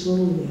fulfilled this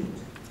role yet?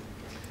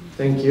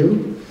 Thank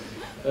you.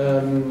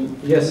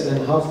 Yes,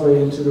 and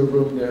halfway into the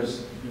room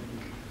there's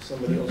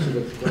somebody also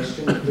with a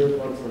question. The third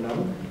one for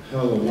now.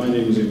 Hello, my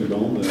name is Ian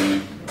McDonald,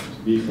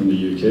 be from the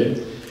UK,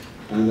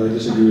 and I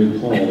disagree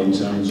with Paul in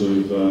terms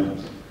of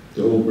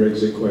the whole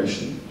Brexit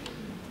question.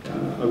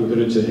 I would put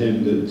it to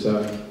him that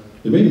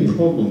the main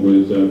problem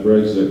with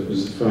Brexit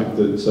was the fact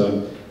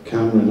that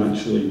Cameron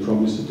actually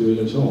promised to do it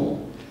at all.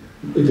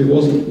 If it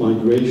wasn't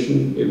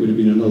migration, it would have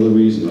been another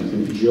reason. I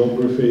think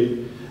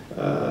geography,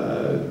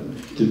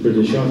 the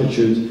British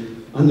attitude,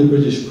 and the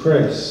British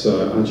press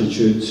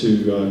attitude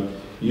to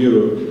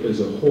Europe as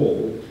a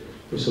whole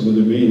were some of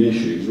the main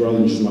issues, rather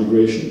than just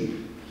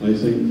migration. I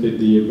think that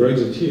the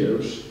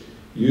Brexiteers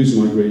use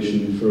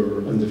migration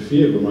and the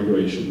fear of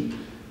migration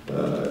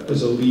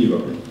as a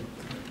lever.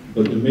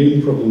 But the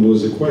main problem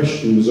was the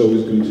question was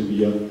always going to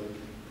be a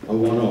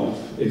one-off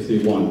if they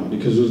won,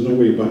 because there was no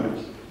way back.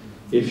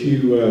 If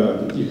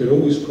you could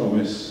always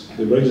promise,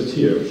 the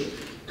Brexiteers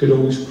could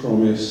always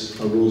promise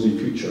a rosy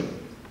future.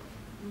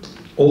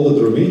 All that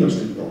the Remainers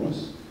could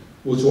promise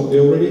was what they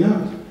already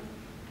had.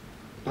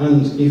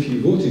 And if you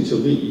voted to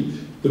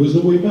leave, there was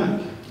no way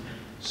back.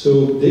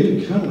 So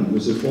David Cameron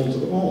was the fault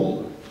of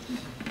all.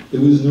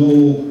 There was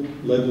no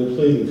level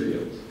playing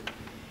field.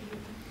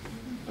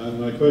 And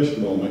my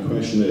question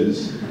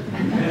is,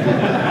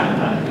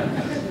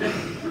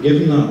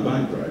 given that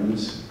background,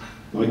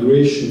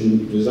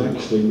 migration was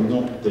actually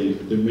not the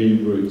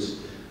main route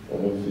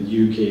of the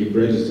UK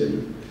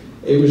Brexiting.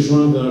 It was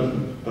rather,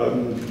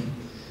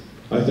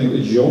 I think,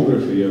 the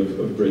geography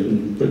of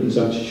Britain's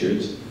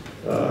attitude,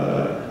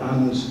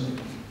 and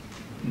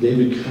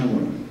David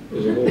Cameron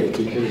as a whole,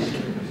 because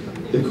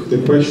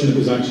the question that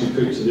was actually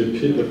put to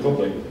the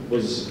public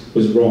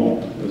was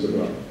wrong, as it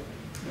were.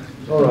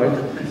 All right,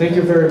 thank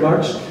you very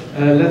much.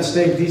 Let's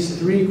take these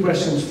three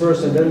questions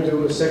first and then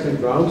do a second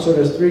round. So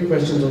there's three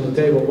questions on the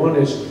table. One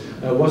is,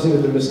 wasn't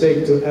it a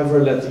mistake to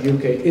ever let the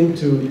UK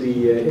into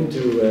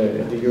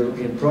the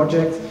European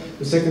project?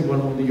 The second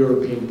one on the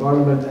European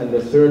Parliament, and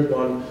the third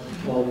one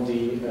on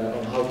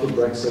how could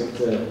Brexit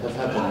have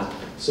happened.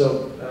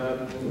 So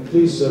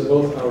please,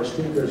 both our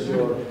speakers,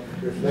 your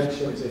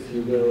reflections, if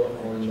you will,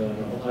 on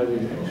either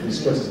of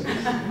these questions.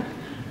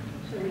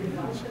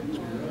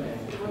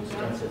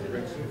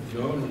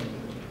 No.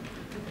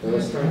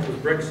 Let's start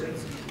with Brexit.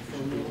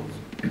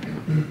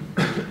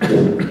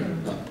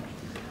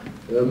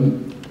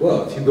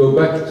 Well, if you go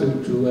back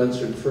to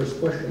answer the first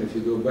question, if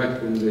you go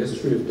back in the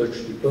history of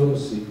Dutch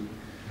diplomacy,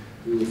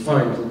 you will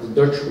find that the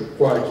Dutch were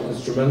quite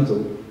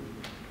instrumental,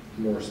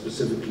 more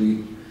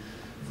specifically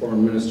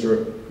Foreign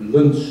Minister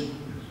Luns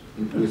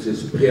with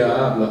his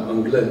préalable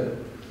anglais.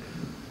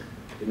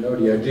 You know,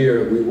 the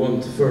idea we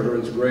want further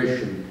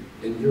integration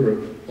in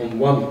Europe on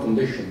one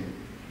condition,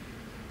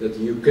 that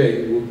the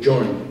UK will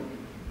join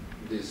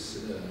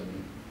this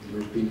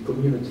European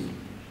community.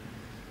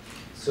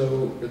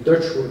 So the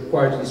Dutch were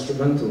quite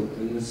instrumental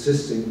in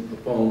insisting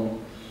upon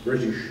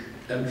British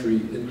entry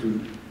into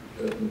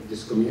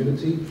this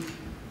community,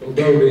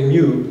 although they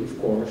knew, of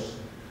course,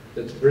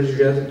 that the British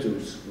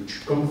attitudes,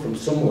 which come from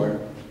somewhere,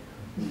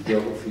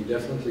 geography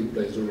definitely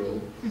plays a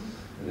role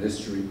in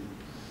history,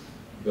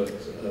 but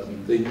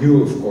they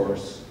knew, of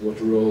course, what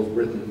the role of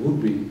Britain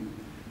would be,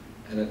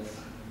 and it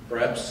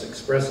perhaps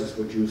expresses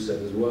what you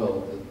said as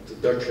well, that the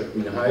Dutch have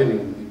been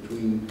hiding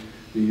between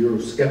the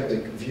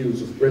Eurosceptic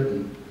views of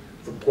Britain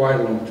for quite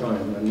a long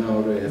time, and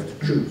now they have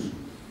to choose.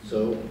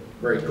 So,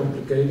 very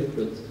complicated,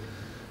 but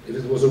if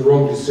it was a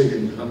wrong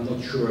decision, I'm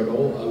not sure at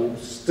all. I would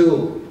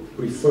still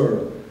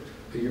prefer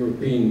a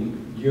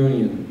European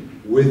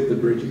Union with the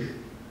British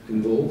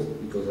involved,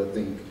 because I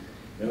think,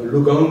 you know,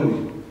 look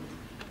only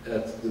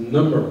at the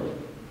number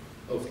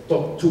of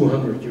top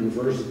 200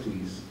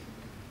 universities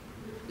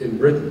in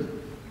Britain,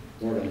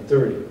 more than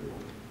 30.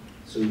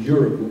 So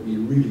Europe would be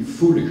really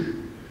foolish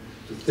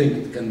to think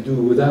it can do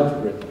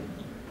without Britain.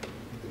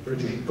 The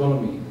British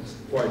economy is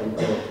quite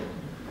important.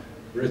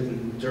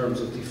 Britain, in terms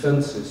of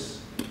defense,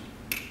 is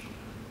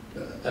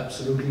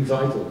absolutely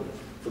vital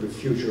for the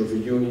future of a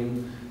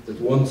union that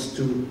wants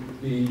to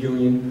be a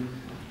union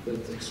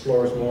that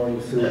explores more in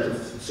the field of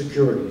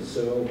security.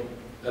 So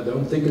I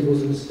don't think it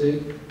was a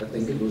mistake. I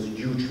think it was a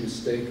huge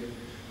mistake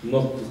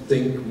not to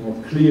think more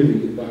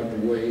clearly about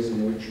the ways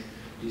in which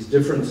these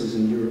differences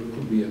in Europe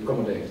could be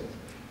accommodated.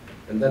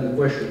 And then the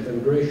question of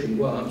immigration,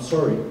 well, I'm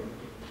sorry.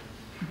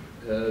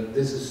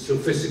 This is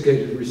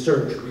sophisticated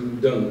research being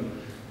done,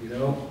 you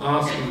know,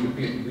 asking the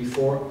people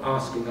before,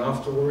 asking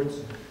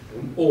afterwards.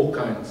 on all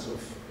kinds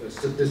of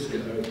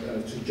statistics.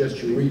 I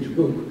suggest you read the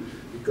book,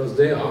 because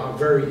they are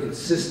very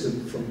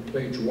insistent from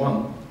page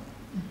 1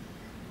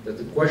 that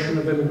the question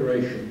of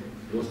immigration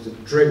was the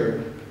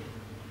trigger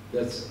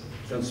that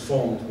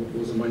transformed what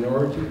was a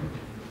minority,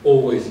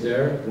 always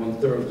there,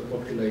 1/3 of the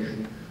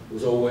population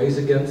was always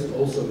against,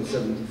 also in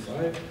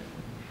 75,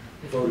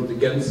 voted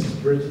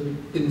against Britain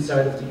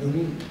inside of the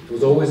Union. It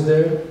was always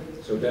there,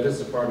 so that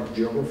is a part of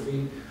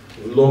geography,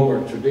 of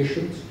longer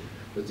traditions,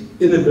 but the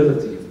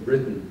inability of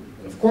Britain,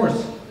 and of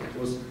course it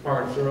was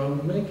part of their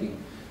own making,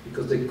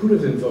 because they could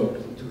have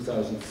invoked in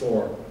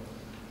 2004,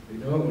 you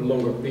know, a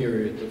longer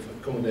period of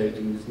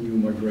accommodating this new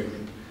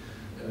migration.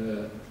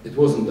 It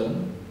wasn't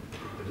done,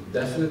 but it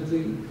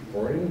definitely,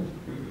 according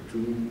to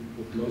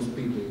what most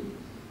people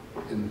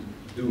in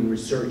doing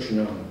research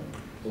now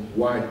on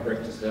why the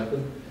practice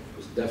happened,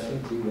 was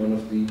definitely one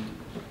of the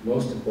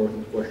most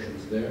important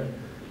questions there.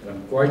 And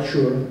I'm quite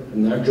sure,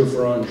 and Nigel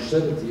Farage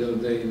said it the other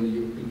day in the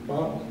European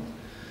Parliament,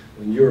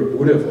 when Europe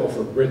would have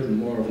offered Britain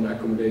more of an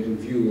accommodating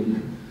view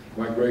on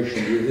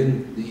migration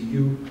within the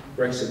EU,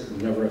 Brexit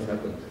would never have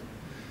happened.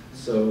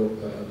 So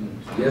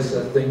yes,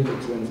 I think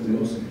it's one of the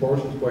most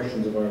important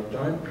questions of our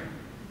time.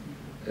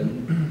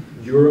 And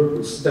Europe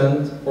will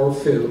stand or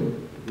fail,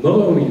 not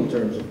only in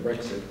terms of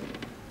Brexit,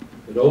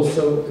 but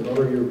also in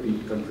other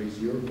European countries.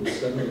 Europe will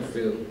stand or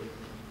fail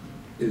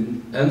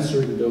in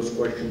answering those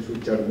questions,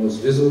 which are the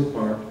most visible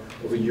part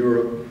of a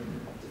Europe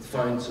that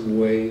finds a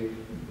way,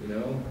 you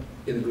know,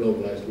 in a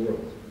globalized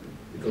world.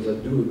 Because I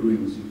do agree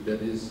with you,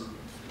 that is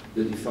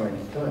the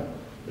defining time,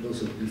 but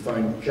also the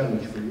defining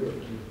challenge for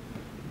Europe.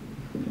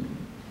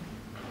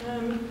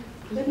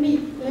 Let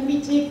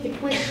me take the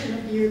question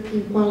of the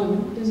European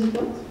Parliament. Does it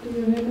work? Do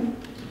you remember?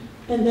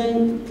 And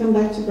then come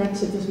back to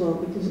Brexit as well,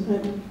 because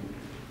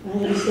I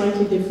have a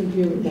slightly different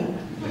view of that.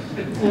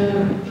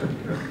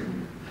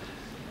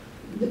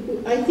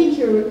 I think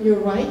you're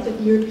right that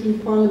the European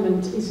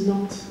Parliament is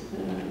not.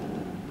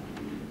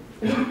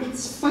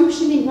 It's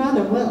functioning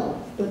rather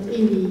well, but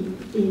in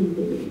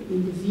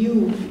the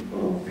view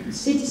of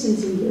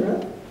citizens in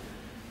Europe,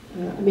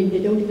 I mean, they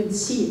don't even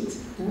see it,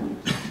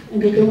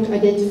 and they don't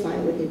identify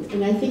with it.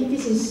 And I think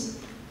this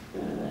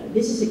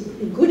is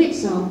a good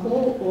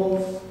example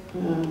of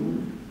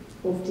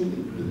the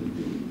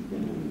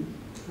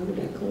how would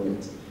I call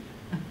it?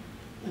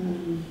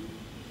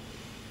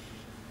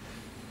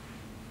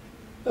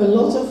 A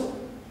lot of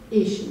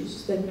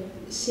issues that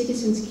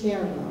citizens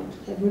care about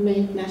have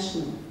remained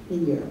national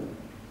in Europe.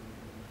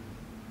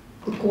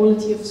 The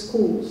quality of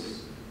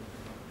schools,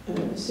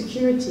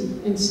 security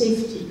and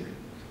safety.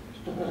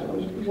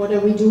 What are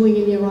we doing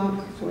in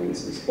Iraq, for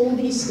instance? All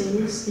these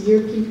things the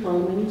European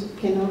Parliament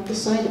cannot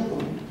decide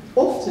upon.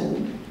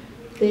 Often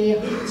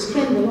they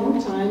spend a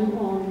long time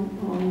on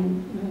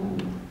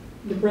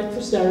the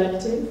Breakfast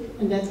Directive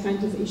and that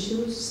kind of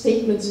issues,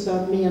 statements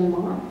about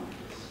Myanmar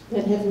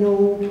that have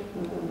no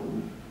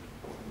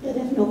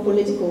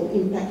political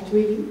impact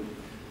really.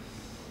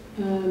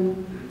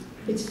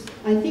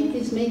 I think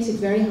this makes it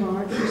very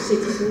hard for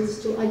citizens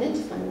to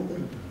identify with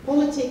them.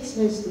 Politics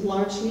has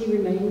largely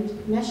remained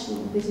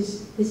national. This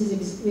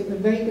is a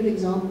very good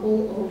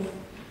example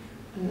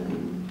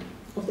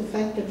of the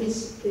fact that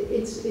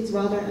it's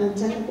rather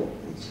untenable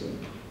actually.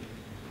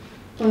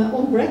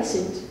 On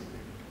Brexit,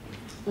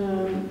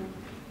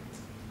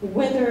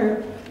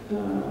 whether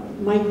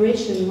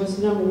migration was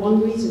the number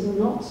one reason or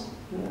not,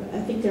 I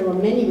think there are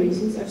many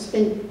reasons. I've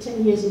spent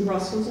 10 years in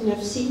Brussels and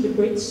I've seen the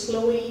Brits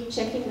slowly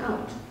checking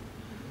out.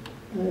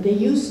 They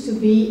used to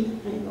be,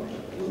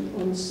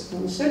 on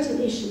certain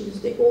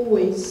issues, they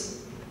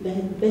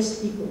had the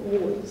best people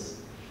always,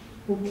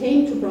 who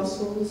came to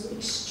Brussels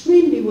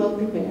extremely well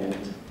prepared.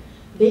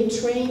 They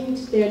trained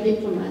their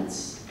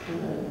diplomats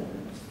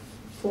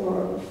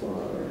for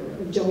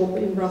a job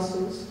in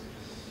Brussels.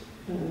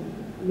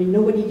 I mean,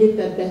 nobody did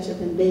that better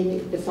than they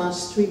did, the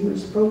Fast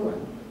Streamers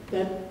program.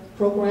 That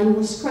program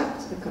was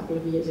scrapped a couple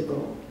of years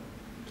ago.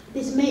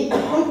 The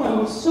program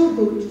was so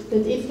good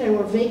that if there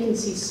were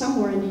vacancies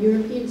somewhere in the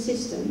European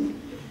system,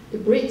 the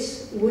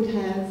Brits would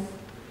have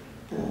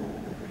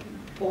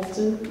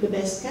often the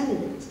best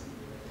candidate.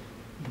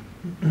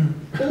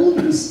 All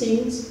these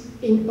things,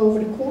 over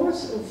the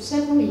course of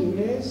several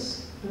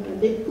years,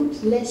 they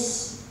put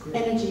less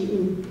energy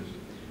in.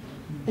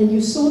 And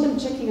you saw them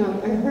checking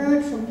out. I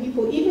heard from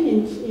people, even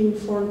in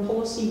foreign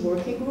policy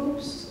working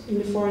groups, in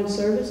the Foreign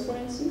Service, for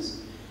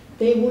instance,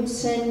 they would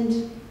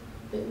send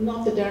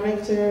not the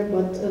director,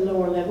 but a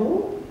lower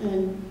level,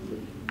 and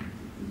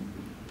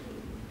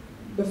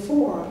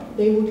before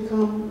they would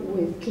come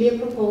with clear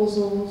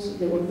proposals.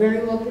 They were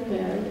very well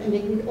prepared, and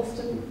they could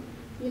often,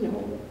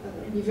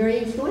 be very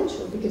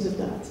influential because of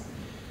that.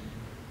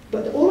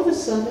 But all of a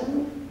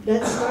sudden,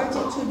 that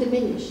started to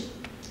diminish.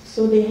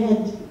 So they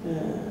had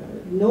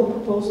no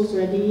proposals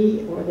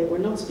ready, or they were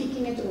not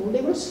speaking at all.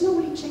 They were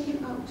slowly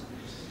checking out.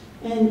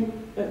 And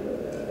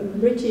a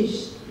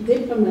British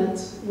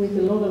diplomat with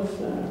a lot of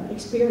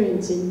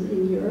experience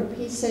in Europe,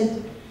 he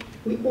said,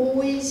 we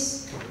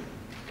always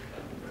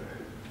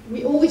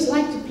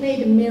like to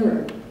play the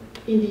mirror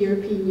in the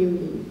European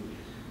Union.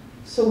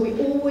 So we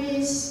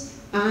always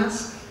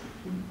ask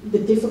the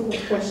difficult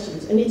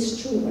questions, and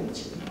it's true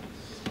actually.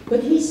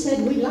 But he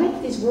said we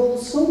like this role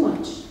so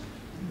much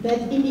that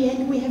in the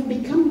end we have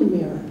become the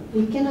mirror.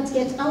 We cannot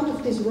get out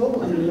of this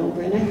role any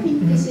longer, and I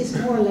think this is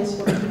more or less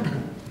what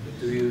happened.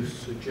 Do you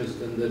suggest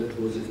then that it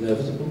was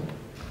inevitable?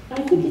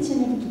 I think it's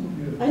inevitable.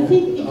 I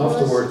think it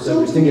Afterwards, was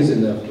everything is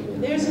inevitable.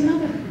 There's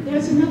another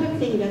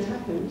thing that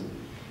happened.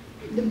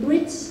 The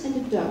Brits and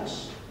the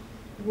Dutch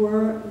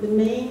were the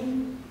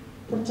main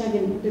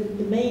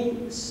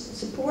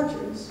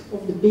supporters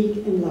of the big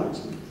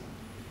enlargement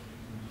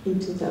in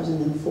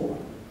 2004.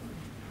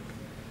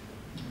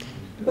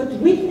 But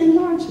with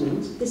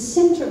enlargement, the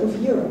center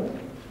of Europe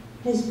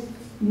has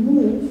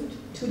moved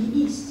to the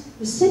east.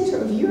 The center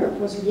of Europe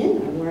was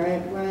Vienna, where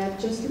I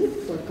just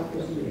lived for a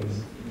couple of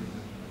years.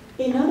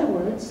 In other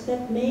words,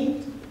 that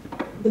made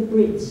the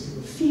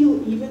Brits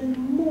feel even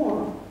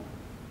more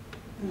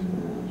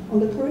on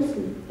the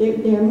periphery.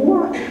 They're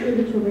more in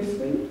the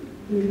periphery,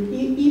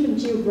 even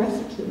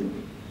geographically,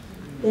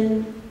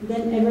 than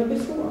ever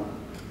before.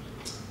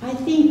 I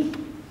think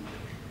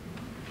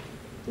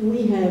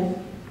we have,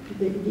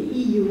 the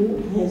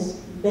EU has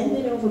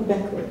bended over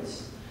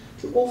backwards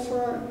to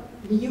offer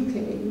the UK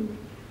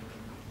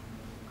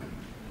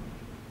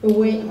a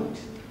way out.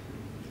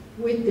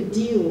 With the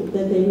deal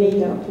that they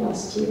made out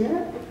last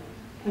year,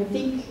 I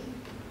think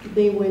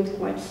they went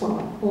quite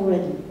far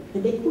already,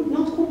 and they could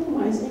not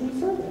compromise any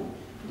further.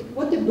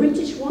 What the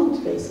British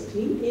want,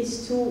 basically,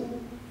 is to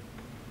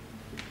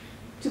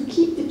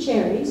keep the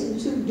cherries and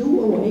to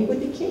do away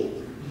with the cake.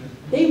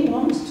 They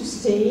want to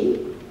stay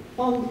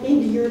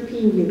in the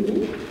European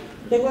Union.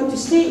 They want to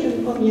stay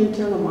on the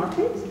internal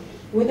market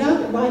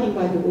without abiding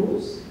by the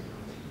rules,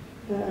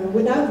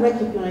 without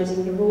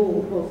recognizing the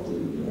role of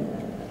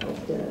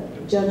the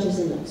judges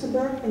in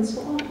Luxembourg, and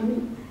so on. I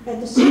mean,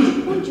 at a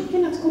certain point, you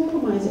cannot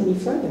compromise any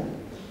further.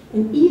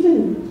 And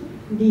even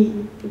the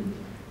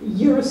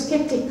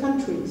Eurosceptic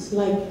countries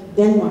like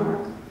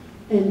Denmark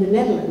and the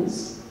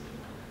Netherlands,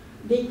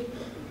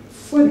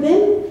 for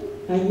them,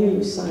 I hear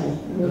you sigh.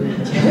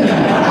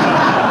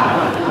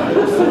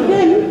 But for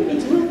them,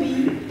 it will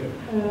be,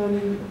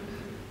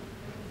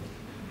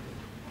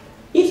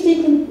 if they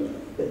can,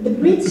 the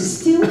Brits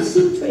still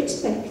seem to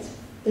expect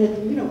that,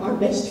 you know, our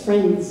best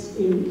friends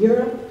in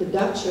Europe, the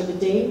Dutch or the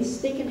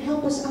Danes, they can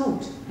help us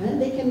out.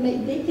 They can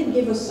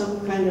give us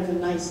some kind of a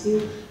nice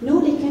deal.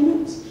 No, they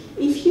cannot.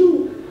 If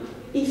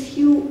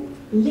you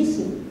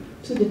listen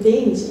to the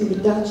Danes and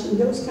the Dutch in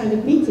those kind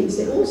of meetings,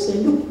 they all say,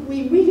 look,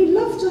 we really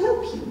love to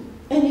help you.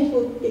 And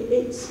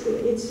it's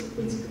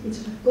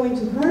going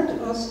to hurt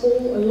us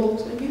all a lot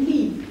when you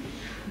leave.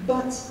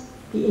 But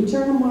the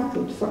internal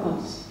market for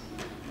us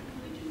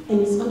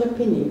and its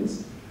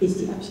underpinnings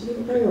is the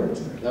absolute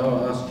priority. Now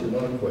I'll ask you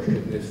another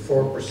question. If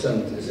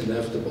 4% is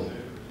inevitable,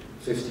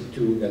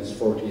 52 against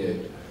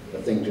 48,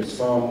 I think there's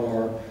far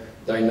more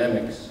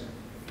dynamics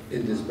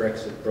in this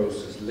Brexit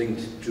process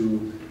linked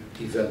to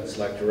events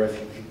like the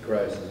refugee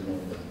crisis and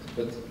all that.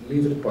 But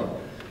leave it apart.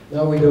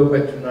 Now we go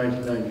back to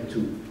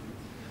 1992.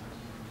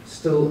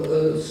 Still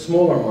a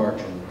smaller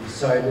margin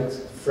decided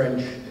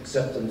French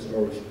acceptance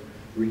or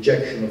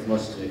rejection of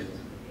Maastricht.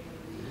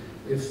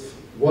 If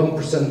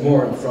 1%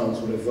 more in France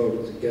would have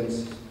voted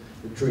against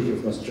the Treaty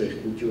of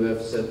Maastricht, would you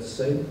have said the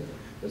same?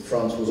 That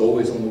France was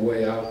always on the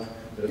way out,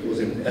 that it was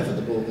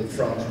inevitable that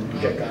France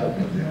would check out?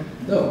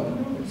 No.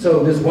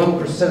 So this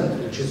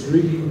 1%, which is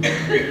really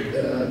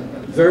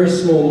very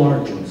small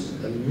margins,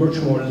 and much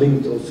more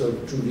linked also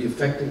to the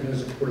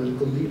effectiveness of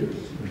political leaders.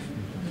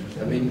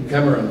 I mean,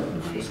 Cameron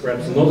was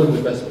perhaps not in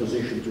the best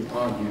position to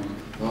argue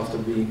after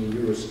being a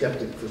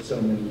Eurosceptic for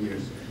so many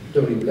years.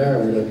 Tony Blair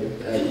would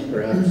have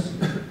perhaps,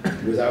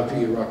 without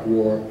the Iraq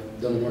War,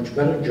 done a much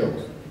better job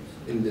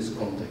in this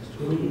context.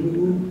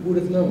 Who would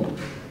have known?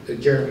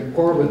 Jeremy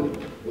Corbyn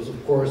was,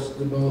 of course,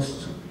 the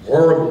most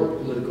horrible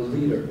political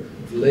leader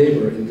of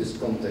Labour in this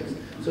context.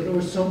 So there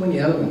were so many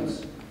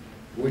elements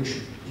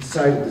which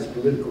decided this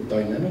political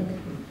dynamic.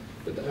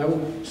 But I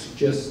would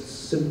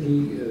suggest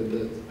simply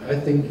that I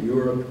think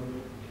Europe,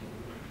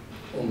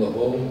 on the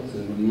whole, is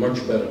in a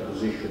much better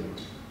position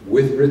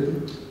with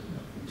Britain,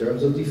 in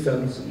terms of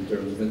defense, in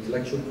terms of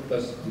intellectual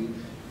capacity, in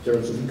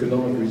terms of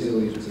economic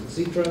resilience,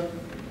 etc.,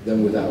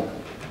 than without.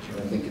 And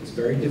I think it's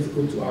very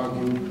difficult to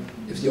argue,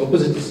 if the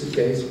opposite is the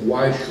case,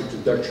 why should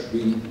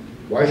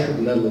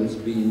the Netherlands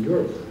be in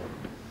Europe?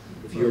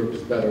 If Europe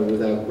is better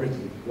without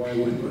Britain, why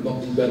would it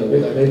not be better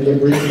without Britain? Maybe a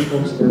brief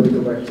response and then we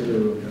go back to the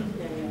room.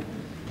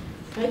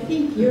 I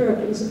think Europe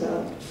is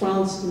about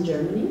France and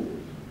Germany,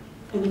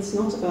 and it's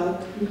not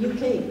about the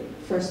UK,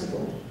 first of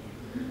all.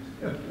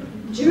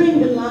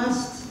 During the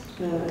last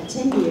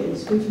 10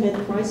 years, we've had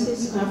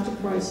crisis after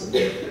crisis.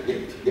 We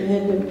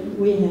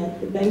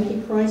had the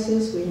banking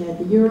crisis, we had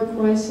the euro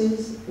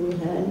crisis, we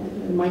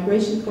had the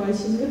migration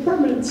crisis, the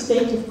permanent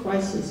state of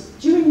crisis.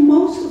 During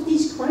most of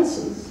these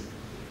crises,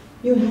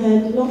 you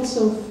had lots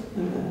of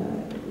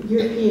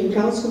European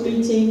Council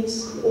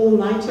meetings,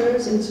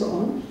 all-nighters, and so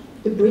on.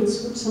 The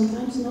Brits would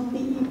sometimes not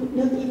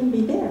even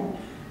be there.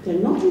 They're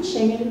not in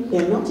Schengen,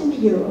 they're not in the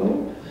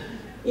euro,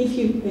 If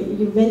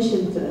you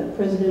mentioned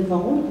President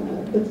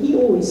Van, but he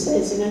always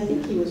says, and I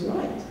think he was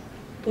right,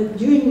 that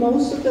during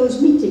most of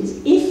those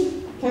meetings, if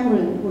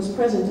Cameron was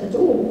present at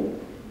all,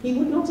 he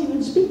would not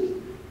even speak.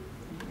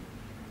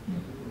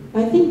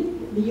 I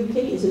think the UK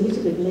is a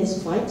little bit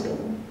less vital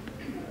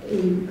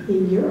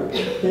in Europe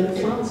than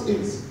France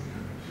is.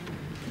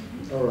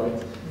 All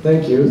right.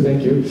 Thank you,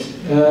 thank you.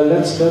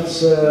 Let's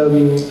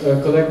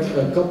collect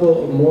a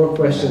couple more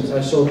questions.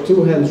 I saw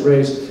two hands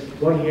raised,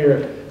 one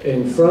here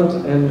in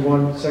front and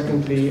one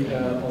secondly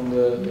on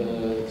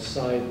the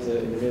side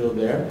in the middle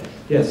there.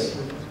 Yes.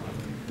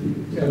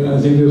 I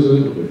think this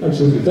is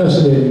absolutely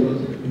fascinating.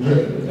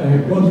 I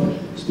have one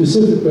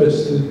specific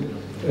question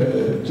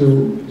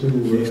to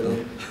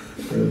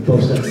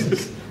Paul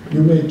Scheffer.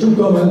 You made two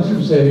comments.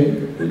 You say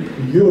the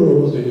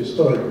euro was a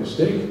historic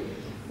mistake,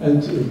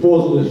 and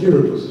borderless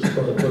Europe was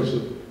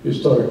a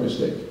historic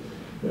mistake.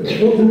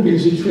 What would be the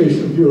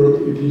situation of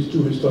Europe if these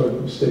two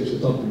historic mistakes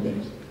had not been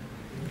made?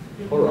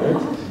 All right,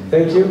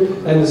 thank you.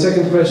 And the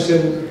second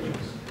question,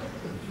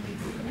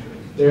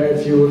 there,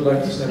 if you would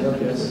like to stand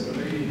up, yes.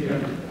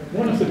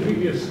 One of the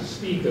previous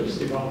speakers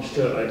divulged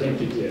her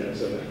identity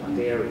as a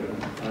Hungarian.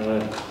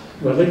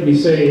 Well, let me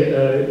say,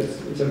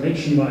 if I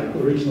mention my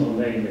original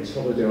name, it's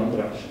Holiday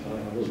András.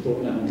 I was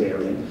born a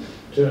Hungarian,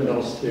 turned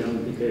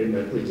Austrian, became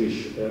a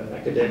British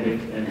academic,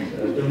 and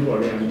don't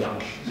worry, I'm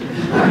Dutch.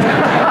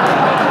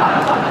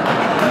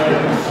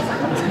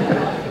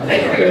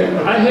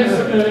 I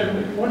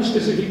have one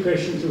specific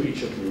question to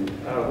each of you.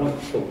 I want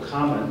to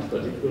comment,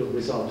 but it will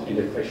result in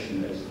a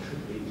question as it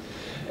should be.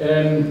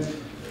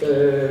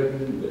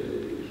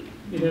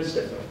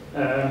 Scheffer,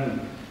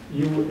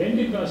 you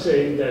ended by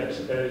saying that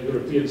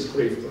Europeans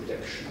crave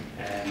protection.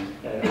 And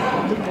I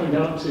want to point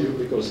out to you,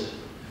 because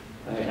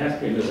I have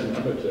been as an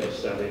amateur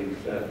studying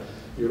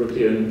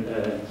European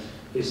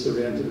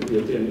history and the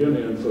European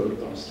Union for the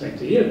past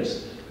 20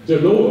 years.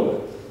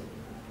 Delors,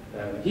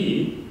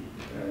 he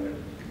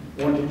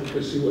wanted to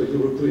pursue a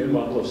European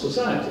model of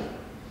society.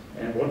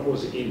 And what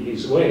was in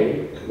his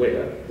way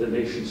were the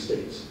nation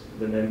states,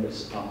 the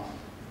members of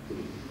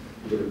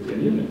the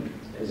European Union,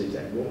 as it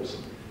then was.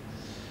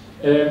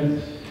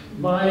 And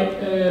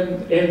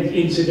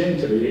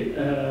incidentally,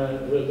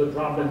 the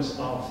problems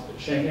of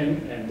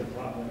Schengen and the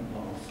problem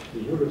of the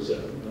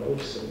Eurozone are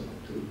also,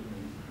 to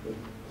a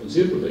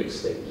considerable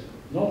extent,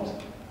 not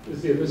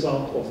the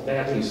result of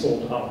badly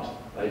thought out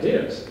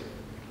ideas,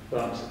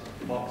 but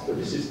of the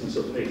resistance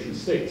of nation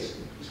states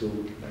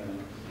to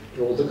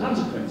draw the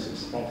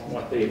consequences of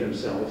what they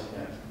themselves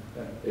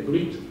have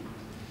agreed to.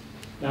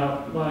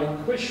 Now, my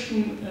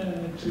question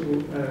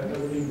to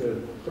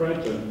Caroline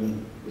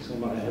Bruyten, with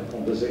whom I have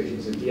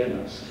conversations in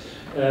Vienna,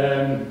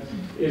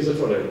 is the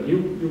following.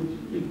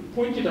 You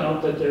pointed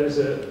out that there's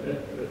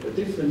a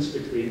difference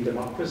between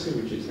democracy,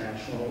 which is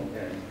national,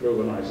 and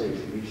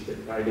globalization,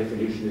 which by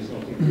definition is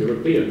not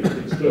European,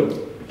 it's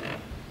global.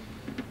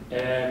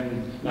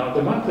 Now,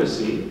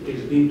 democracy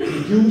is being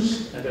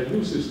produced, and I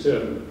use this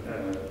term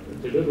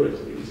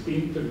deliberately, it's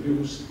being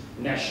produced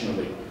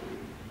nationally.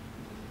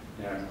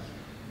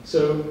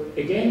 So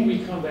again, we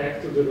come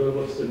back to the role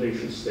of the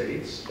nation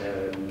states,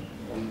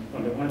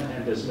 on the one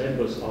hand as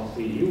members of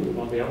the EU,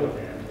 on the other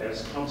hand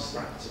as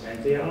constructs,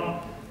 and they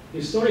are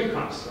historic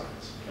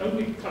constructs,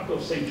 only a couple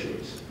of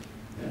centuries.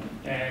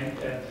 And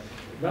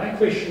my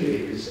question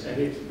is, and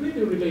it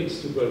really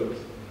relates to both,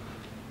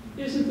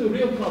 isn't the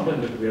real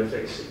problem that we are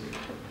facing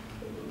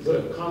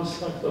the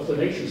construct of the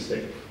nation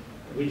state,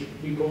 which,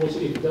 because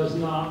it does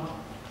not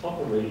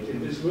operate in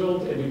this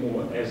world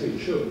anymore as it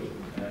should,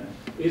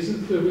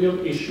 isn't the real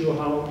issue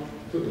how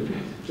to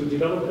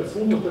develop a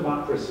form of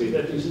democracy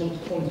that is not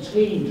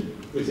contained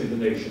within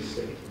the nation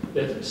state,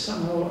 that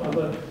somehow or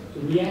other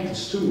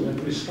reacts to and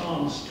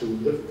responds to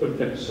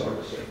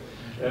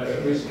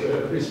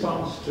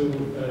responds to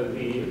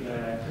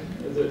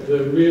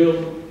the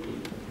real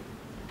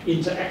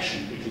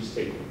interaction which is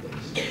taking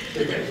place.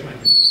 So that's my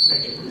question.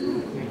 Thank you.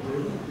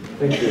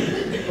 Thank you.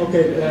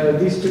 Okay,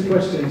 these two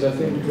questions, I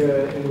think,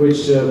 in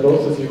which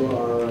both of you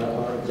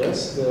are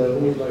addressed. Who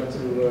would like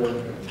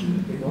to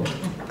kick off?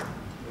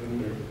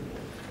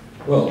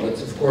 Well,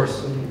 that's of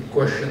course a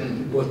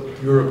question what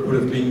Europe would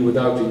have been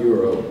without the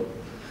euro,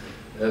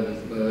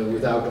 and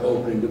without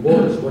opening the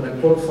borders. When I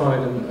qualify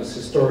them as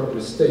historic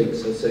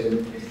mistakes, I say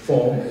the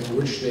form in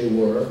which they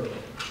were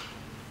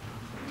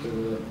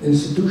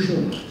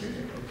institutionalized.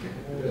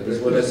 That is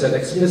what I said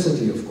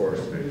explicitly, of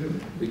course,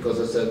 because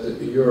I said that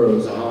the euro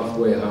is a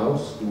halfway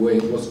house. The way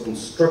it was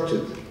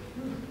constructed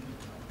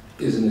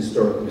is an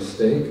historic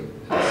mistake.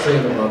 The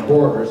same about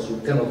borders. You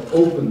cannot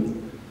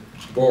open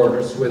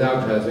borders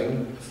without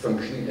having a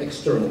functioning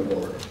external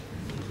border.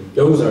 So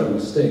those are the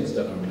mistakes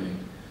that are made.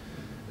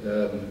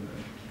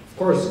 Of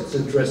course, it's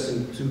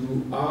interesting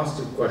to ask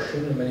the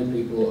question, and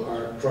many people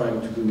are trying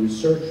to do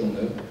research on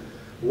that,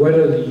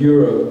 whether the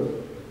euro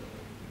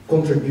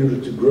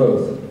contributed to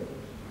growth.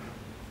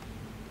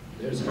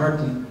 There's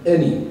hardly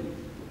any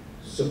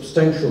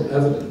substantial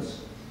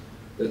evidence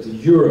that the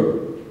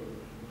euro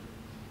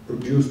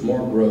produced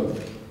more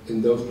growth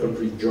in those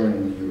countries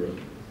joining the euro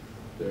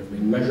There have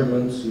been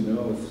measurements, you know,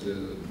 of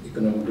the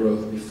economic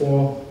growth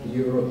before the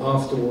euro,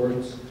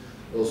 afterwards.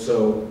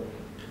 Also,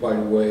 by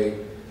the way,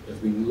 there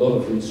have been a lot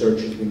of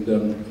research has been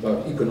done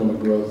about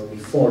economic growth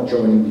before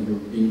joining the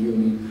European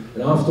Union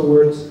and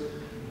afterwards.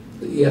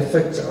 The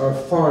effects are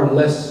far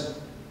less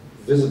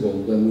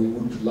visible than we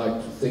would like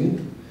to think,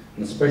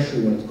 and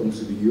especially when it comes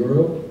to the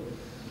euro.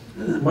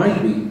 It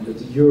might be that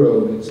the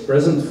euro in its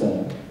present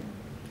form,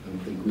 and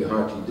I think we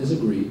hardly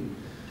disagree,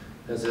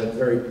 has had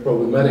very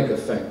problematic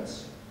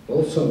effects,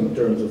 also in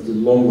terms of the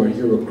longer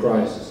euro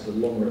crisis, the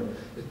longer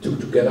it took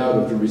to get out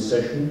of the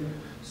recession.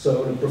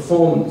 So the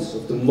performance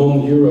of the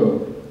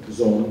non-euro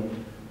zone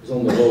is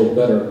on the whole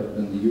better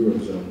than the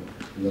eurozone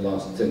in the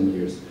last 10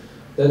 years.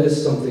 That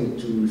is something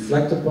to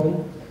reflect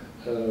upon.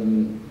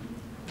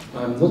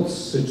 I'm not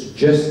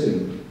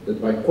suggesting that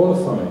by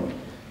qualifying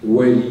the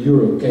way the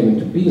euro came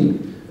into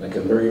being, I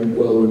can very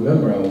well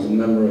remember I was a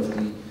member of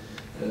the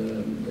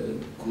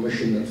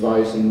Commission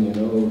advising, you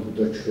know,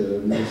 the Dutch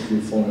Ministry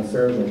of Foreign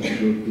Affairs on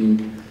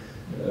European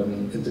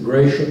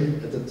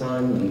integration at the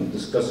time, and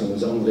discussing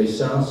with André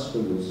Saas,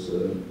 who was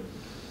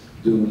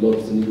doing a lot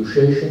of the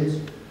negotiations,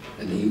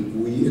 and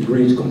we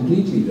agreed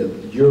completely that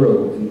the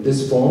euro in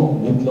this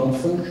form would not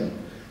function,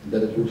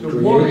 that it would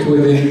create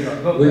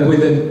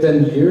within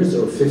 10 years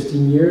or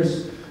 15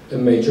 years a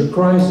major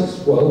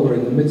crisis. Well, we're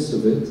in the midst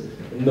of it,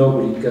 and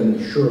nobody can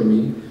assure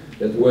me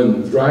that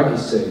when Draghi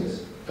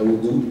says, I will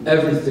do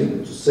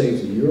everything to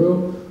save the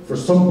euro, for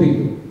some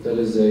people that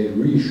is a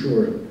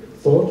reassuring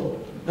thought.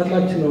 I'd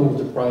like to know what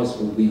the price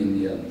will be in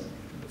the end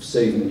of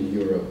saving the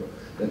euro.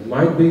 That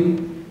might be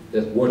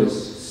that what is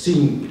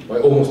seen by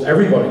almost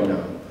everybody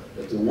now,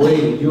 that the way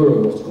the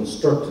euro was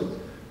constructed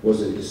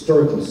was a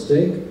historic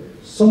mistake.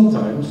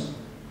 Sometimes,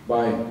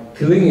 by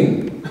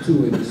clinging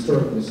to a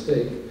historic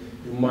mistake,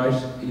 you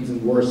might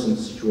even worsen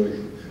the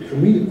situation. For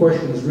me, the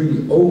question is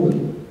really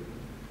open,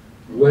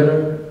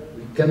 whether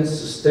we can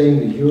sustain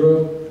the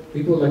euro.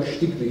 People like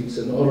Stiglitz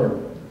and other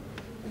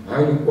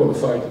highly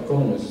qualified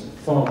economists,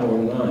 far more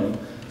than I am,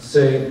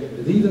 say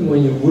that even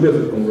when you would have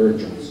a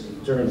convergence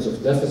in terms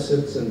of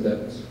deficits and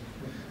debt,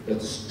 that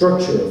the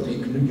structure of the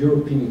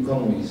European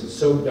economies is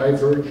so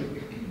divergent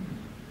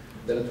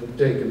that it would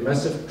take a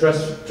massive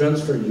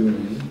transfer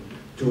union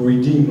to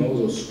redeem all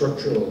those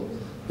structural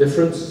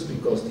differences,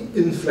 because the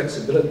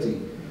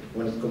inflexibility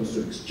when it comes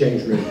to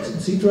exchange rates,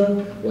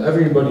 etc. Well,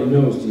 everybody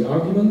knows the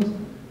argument.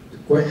 The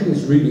question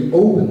is really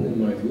open, in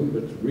my view,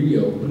 but really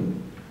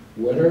open,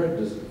 whether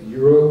the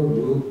euro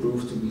will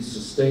prove to be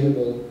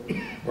sustainable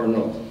or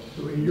not.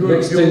 The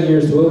next 10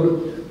 years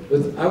will,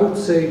 but I would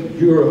say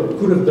euro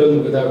could have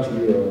done without the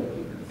euro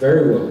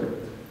very well.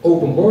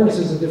 Open borders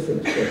is a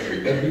different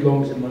question. That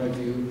belongs, in my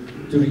view,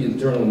 to the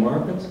internal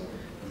market.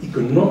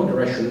 Economic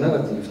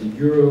rationality of the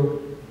euro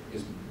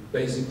is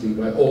basically,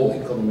 by all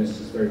economists,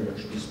 is very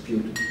much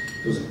disputed.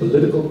 It was a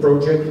political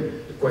project.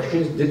 The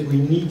question is, did we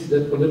need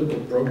that political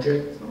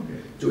project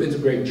to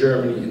integrate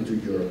Germany into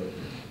Europe?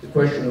 The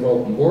question of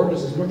open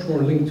borders is much more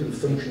linked to the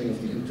functioning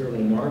of the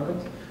internal market.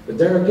 But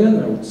there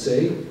again, I would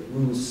say,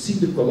 we will see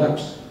the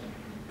collapse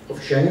of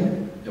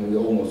Schengen, and we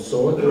almost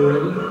saw it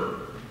already,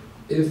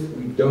 if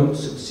we don't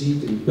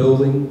succeed in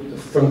building a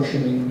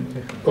functioning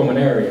common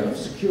area of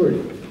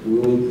security. We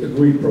will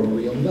agree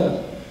probably on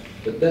that.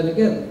 But then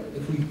again,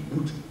 if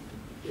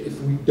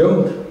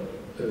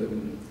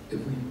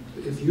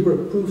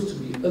Europe proves to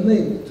be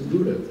unable to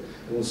do that,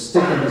 and will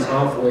stick in this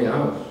halfway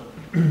house,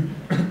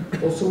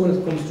 also when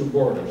it comes to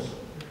borders,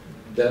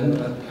 then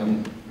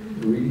I'm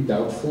really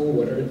doubtful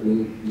whether it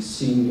will be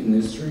seen in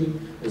history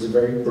as a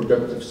very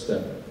productive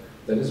step.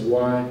 That is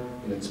why,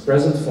 in its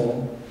present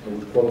form, I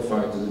would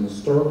qualify it as an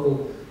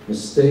historical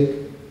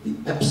mistake, the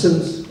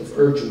absence of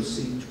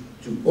urgency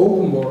to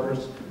open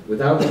borders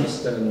without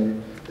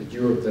understanding that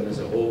Europe then as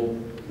a whole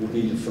would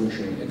need a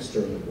functioning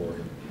external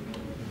border.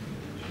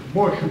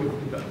 More should have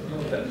been done.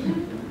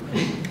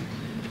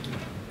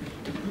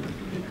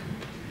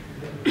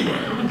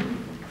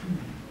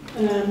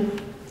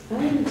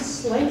 I'm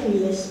slightly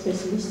less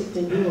pessimistic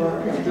than you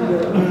are about the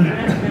euro.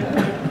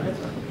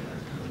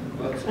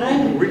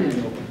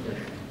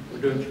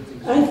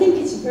 I think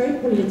it's a very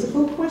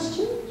political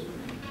question.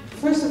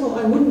 First of all,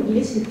 I wouldn't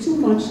listen too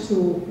much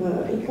to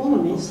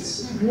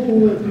economists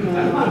who,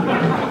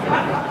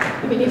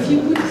 I mean, if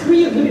you put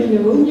 3 of them in a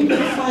room, you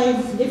get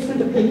 5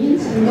 different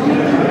opinions, and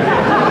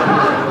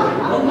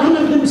none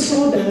of them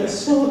saw the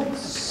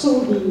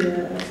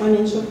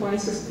financial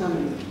crisis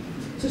coming,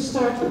 to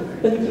start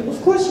with. But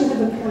of course you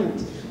have a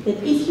point,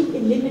 that if you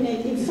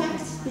eliminate, in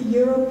fact, the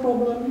euro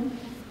problem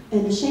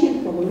and the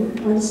Schengen problem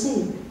are the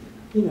same.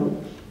 You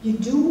know, you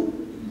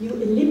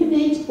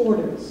eliminate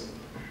borders.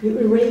 You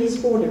erase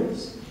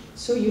borders,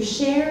 so you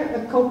share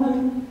a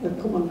common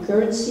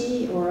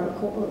currency or a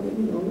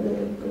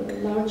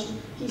large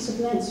piece of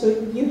land. So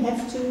you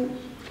have to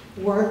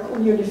work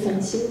on your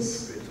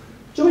defenses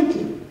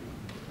jointly,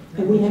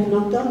 and we have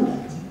not done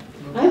that.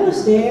 I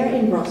was there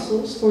in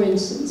Brussels, for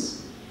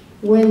instance,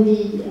 when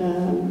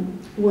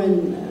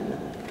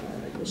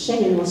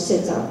Schengen was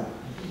set up,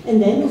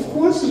 and then of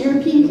course the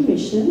European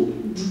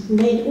Commission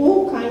made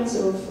all kinds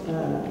of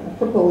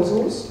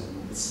proposals,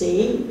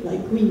 saying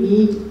like we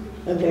need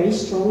a very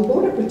strong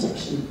border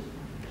protection.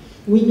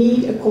 We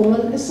need a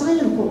common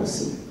asylum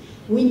policy.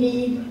 We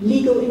need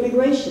legal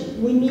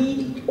immigration. We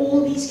need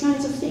all these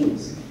kinds of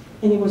things.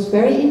 And it was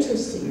very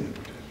interesting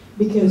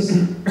because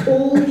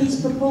all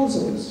these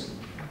proposals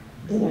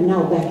that are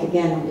now back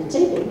again on the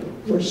table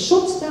were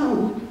shot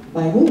down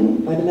by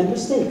whom? By the member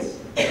states.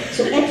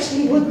 So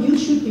actually what you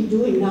should be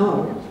doing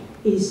now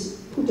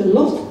is put a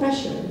lot of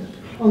pressure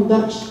on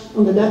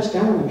the Dutch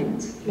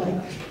government,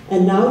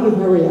 and now you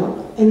hurry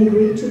up and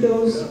agree to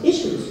those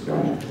issues,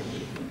 right?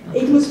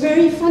 It was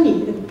very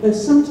funny.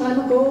 Some time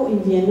ago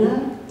in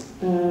Vienna,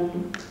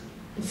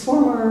 the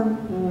former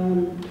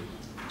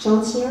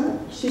Chancellor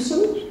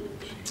Scheffer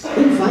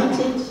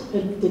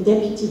invited the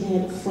deputy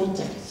head of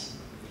Frontex.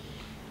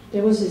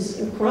 There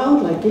was a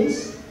crowd like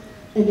this,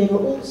 and they were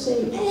all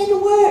saying,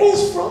 and where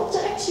is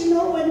Frontex, you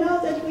know, and now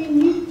that we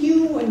need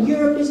you, and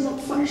Europe is not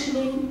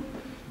functioning.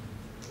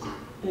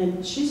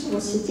 And Scheffer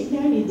was sitting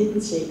there and he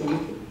didn't say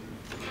anything.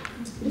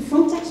 The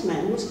Frontex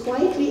man was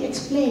quietly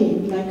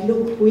explaining, like,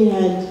 look, we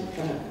had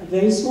a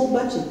very small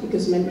budget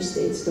because member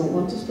states don't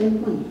want to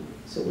spend money.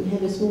 So we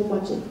had a small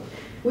budget,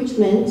 which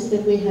meant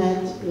that we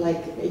had,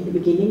 like, in the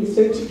beginning,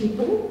 30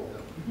 people.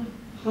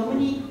 How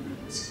many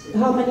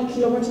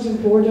kilometers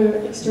of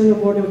border, external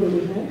border do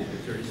we have?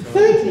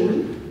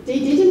 Thirdly, they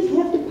didn't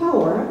have the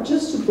power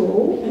just to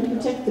go and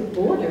protect the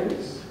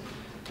borders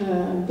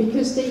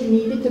because they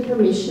needed the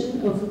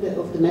permission of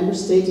the member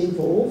state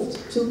involved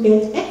to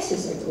get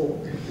access at all.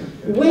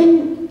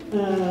 When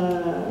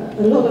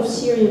a lot of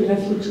Syrian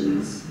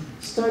refugees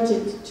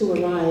started to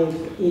arrive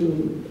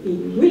in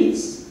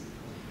Greece,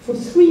 for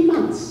 3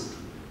 months,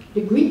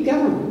 the Greek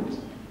government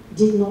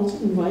did not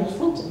invite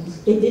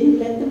Frontex. They didn't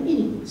let them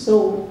in.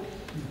 So,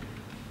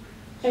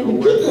 and the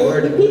people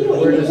in the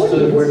audience.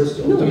 Where does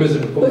the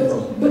optimism come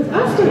from? But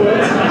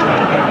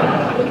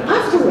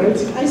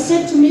afterwards, I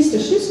said to Mr.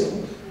 Scheffer,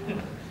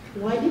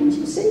 why didn't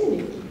you say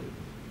anything?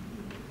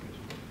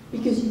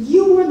 Because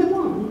you were the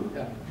one.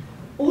 Yeah.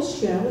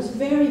 Austria was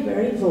very,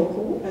 very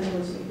vocal, as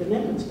was the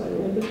Netherlands, by the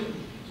way, but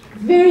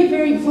very,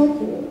 very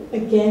vocal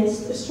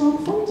against a strong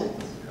Frontex.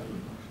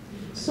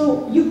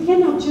 So you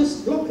cannot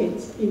just block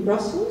it in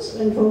Brussels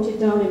and vote it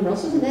down in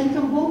Brussels and then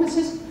come home and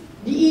say,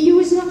 the EU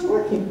is not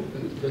working.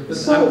 But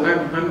So,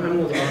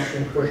 I'm not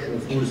asking a question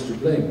of who is to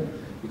blame,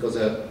 because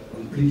I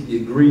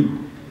completely agree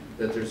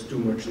that there's too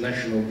much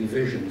national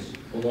divisions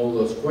on all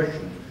those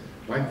questions.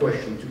 My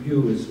question to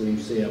you is, when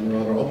you say I'm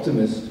rather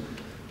optimist,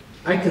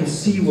 I can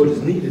see what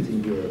is needed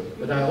in Europe,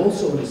 but I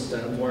also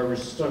understand why we're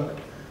stuck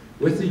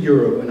with the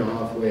euro in a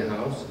halfway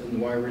house and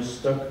why we're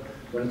stuck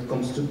when it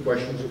comes to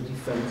questions of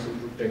defense and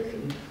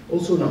protection,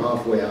 also in a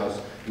halfway house.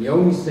 And the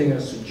only thing I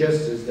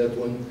suggest is that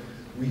when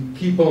we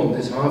keep on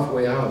this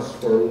halfway house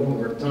for a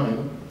longer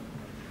time,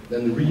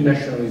 then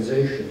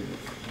renationalization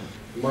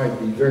might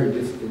be very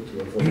difficult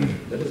to avoid.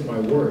 That is my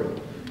worry.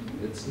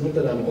 It's not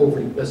that I'm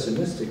overly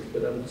pessimistic,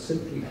 but I'm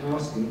simply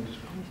asking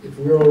if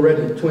we're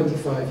already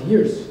 25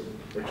 years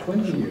or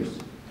 20 years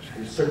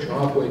in such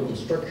halfway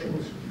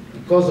constructions,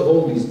 because of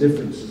all these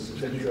differences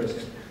of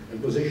interest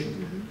and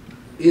position,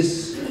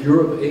 is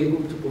Europe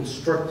able to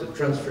construct a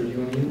transfer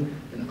union,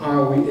 and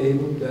are we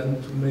able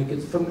then to make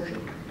it function?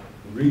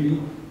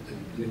 Really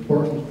an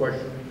important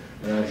question,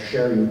 and I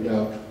share your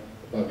doubt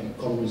about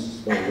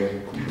economists, by the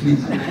way,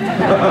 completely.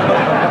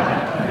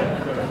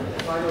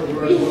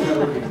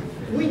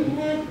 we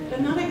had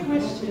another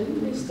question,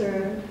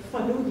 Mr.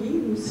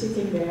 Fadoudi, who's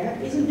sitting there.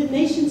 Isn't the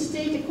nation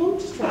state a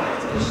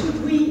construct?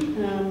 Should we,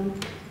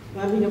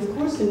 I mean, of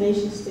course the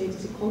nation state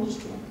is a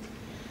construct,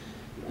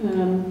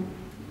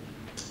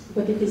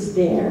 but it is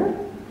there,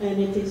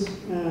 and it is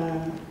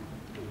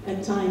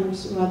at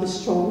times rather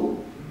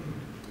strong,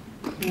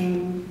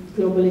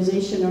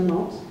 globalization or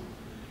not.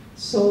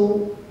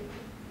 So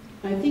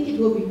I think it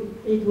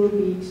will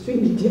be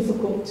extremely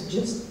difficult to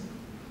just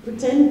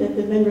pretend that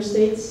the member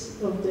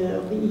states of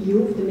the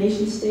EU, of the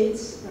nation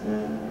states,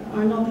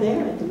 are not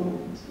there at the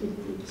moment.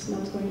 It's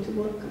not going to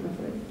work, I'm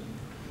afraid.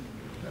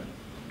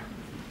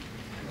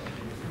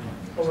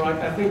 All right,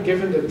 I think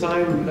given the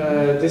time,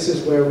 this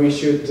is where we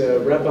should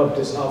wrap up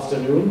this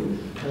afternoon.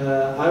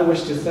 I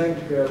wish to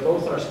thank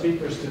both our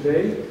speakers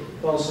today,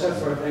 Paul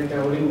Scheffer and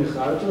Caroline de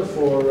Gruyter,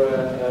 for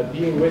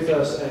being with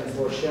us and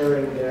for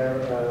sharing their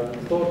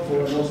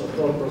thoughtful and also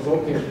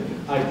thought-provoking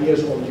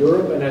ideas on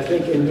Europe. And I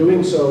think in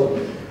doing so,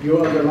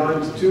 you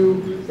underlined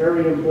two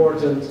very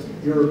important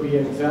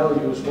European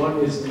values. One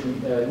is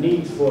the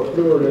need for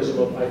pluralism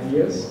of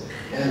ideas,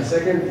 and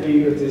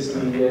secondly, it is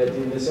the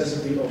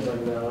necessity of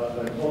an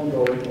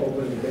ongoing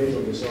open debate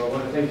on this. So I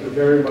want to thank you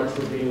very much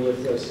for being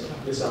with us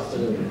this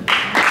afternoon.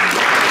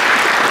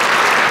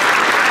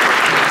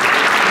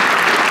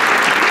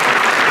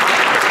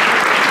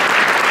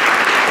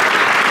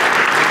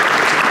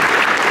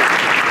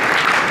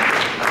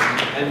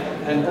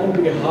 And on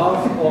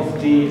behalf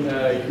of the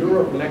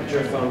Europe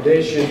Lecture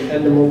Foundation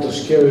and the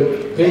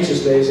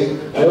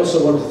Montesquieu-Prinsjeslezing, I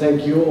also want to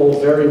thank you all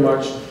very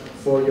much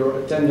for your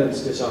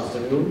attendance this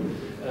afternoon.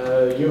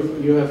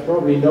 You have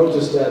probably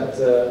noticed that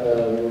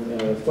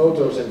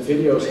photos and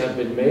videos have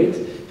been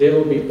made. They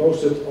will be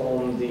posted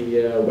on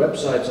the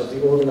websites of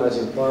the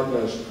organizing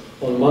partners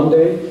on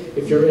Monday,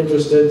 if you're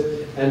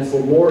interested. And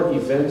for more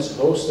events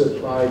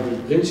hosted by the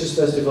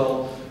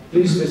Prinsjesfestival,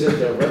 please visit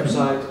their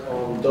website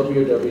on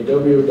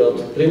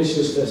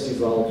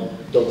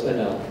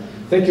www.prinsjesfestival.nl.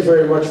 Thank you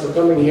very much for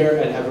coming here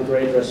and have a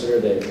great rest of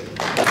your day.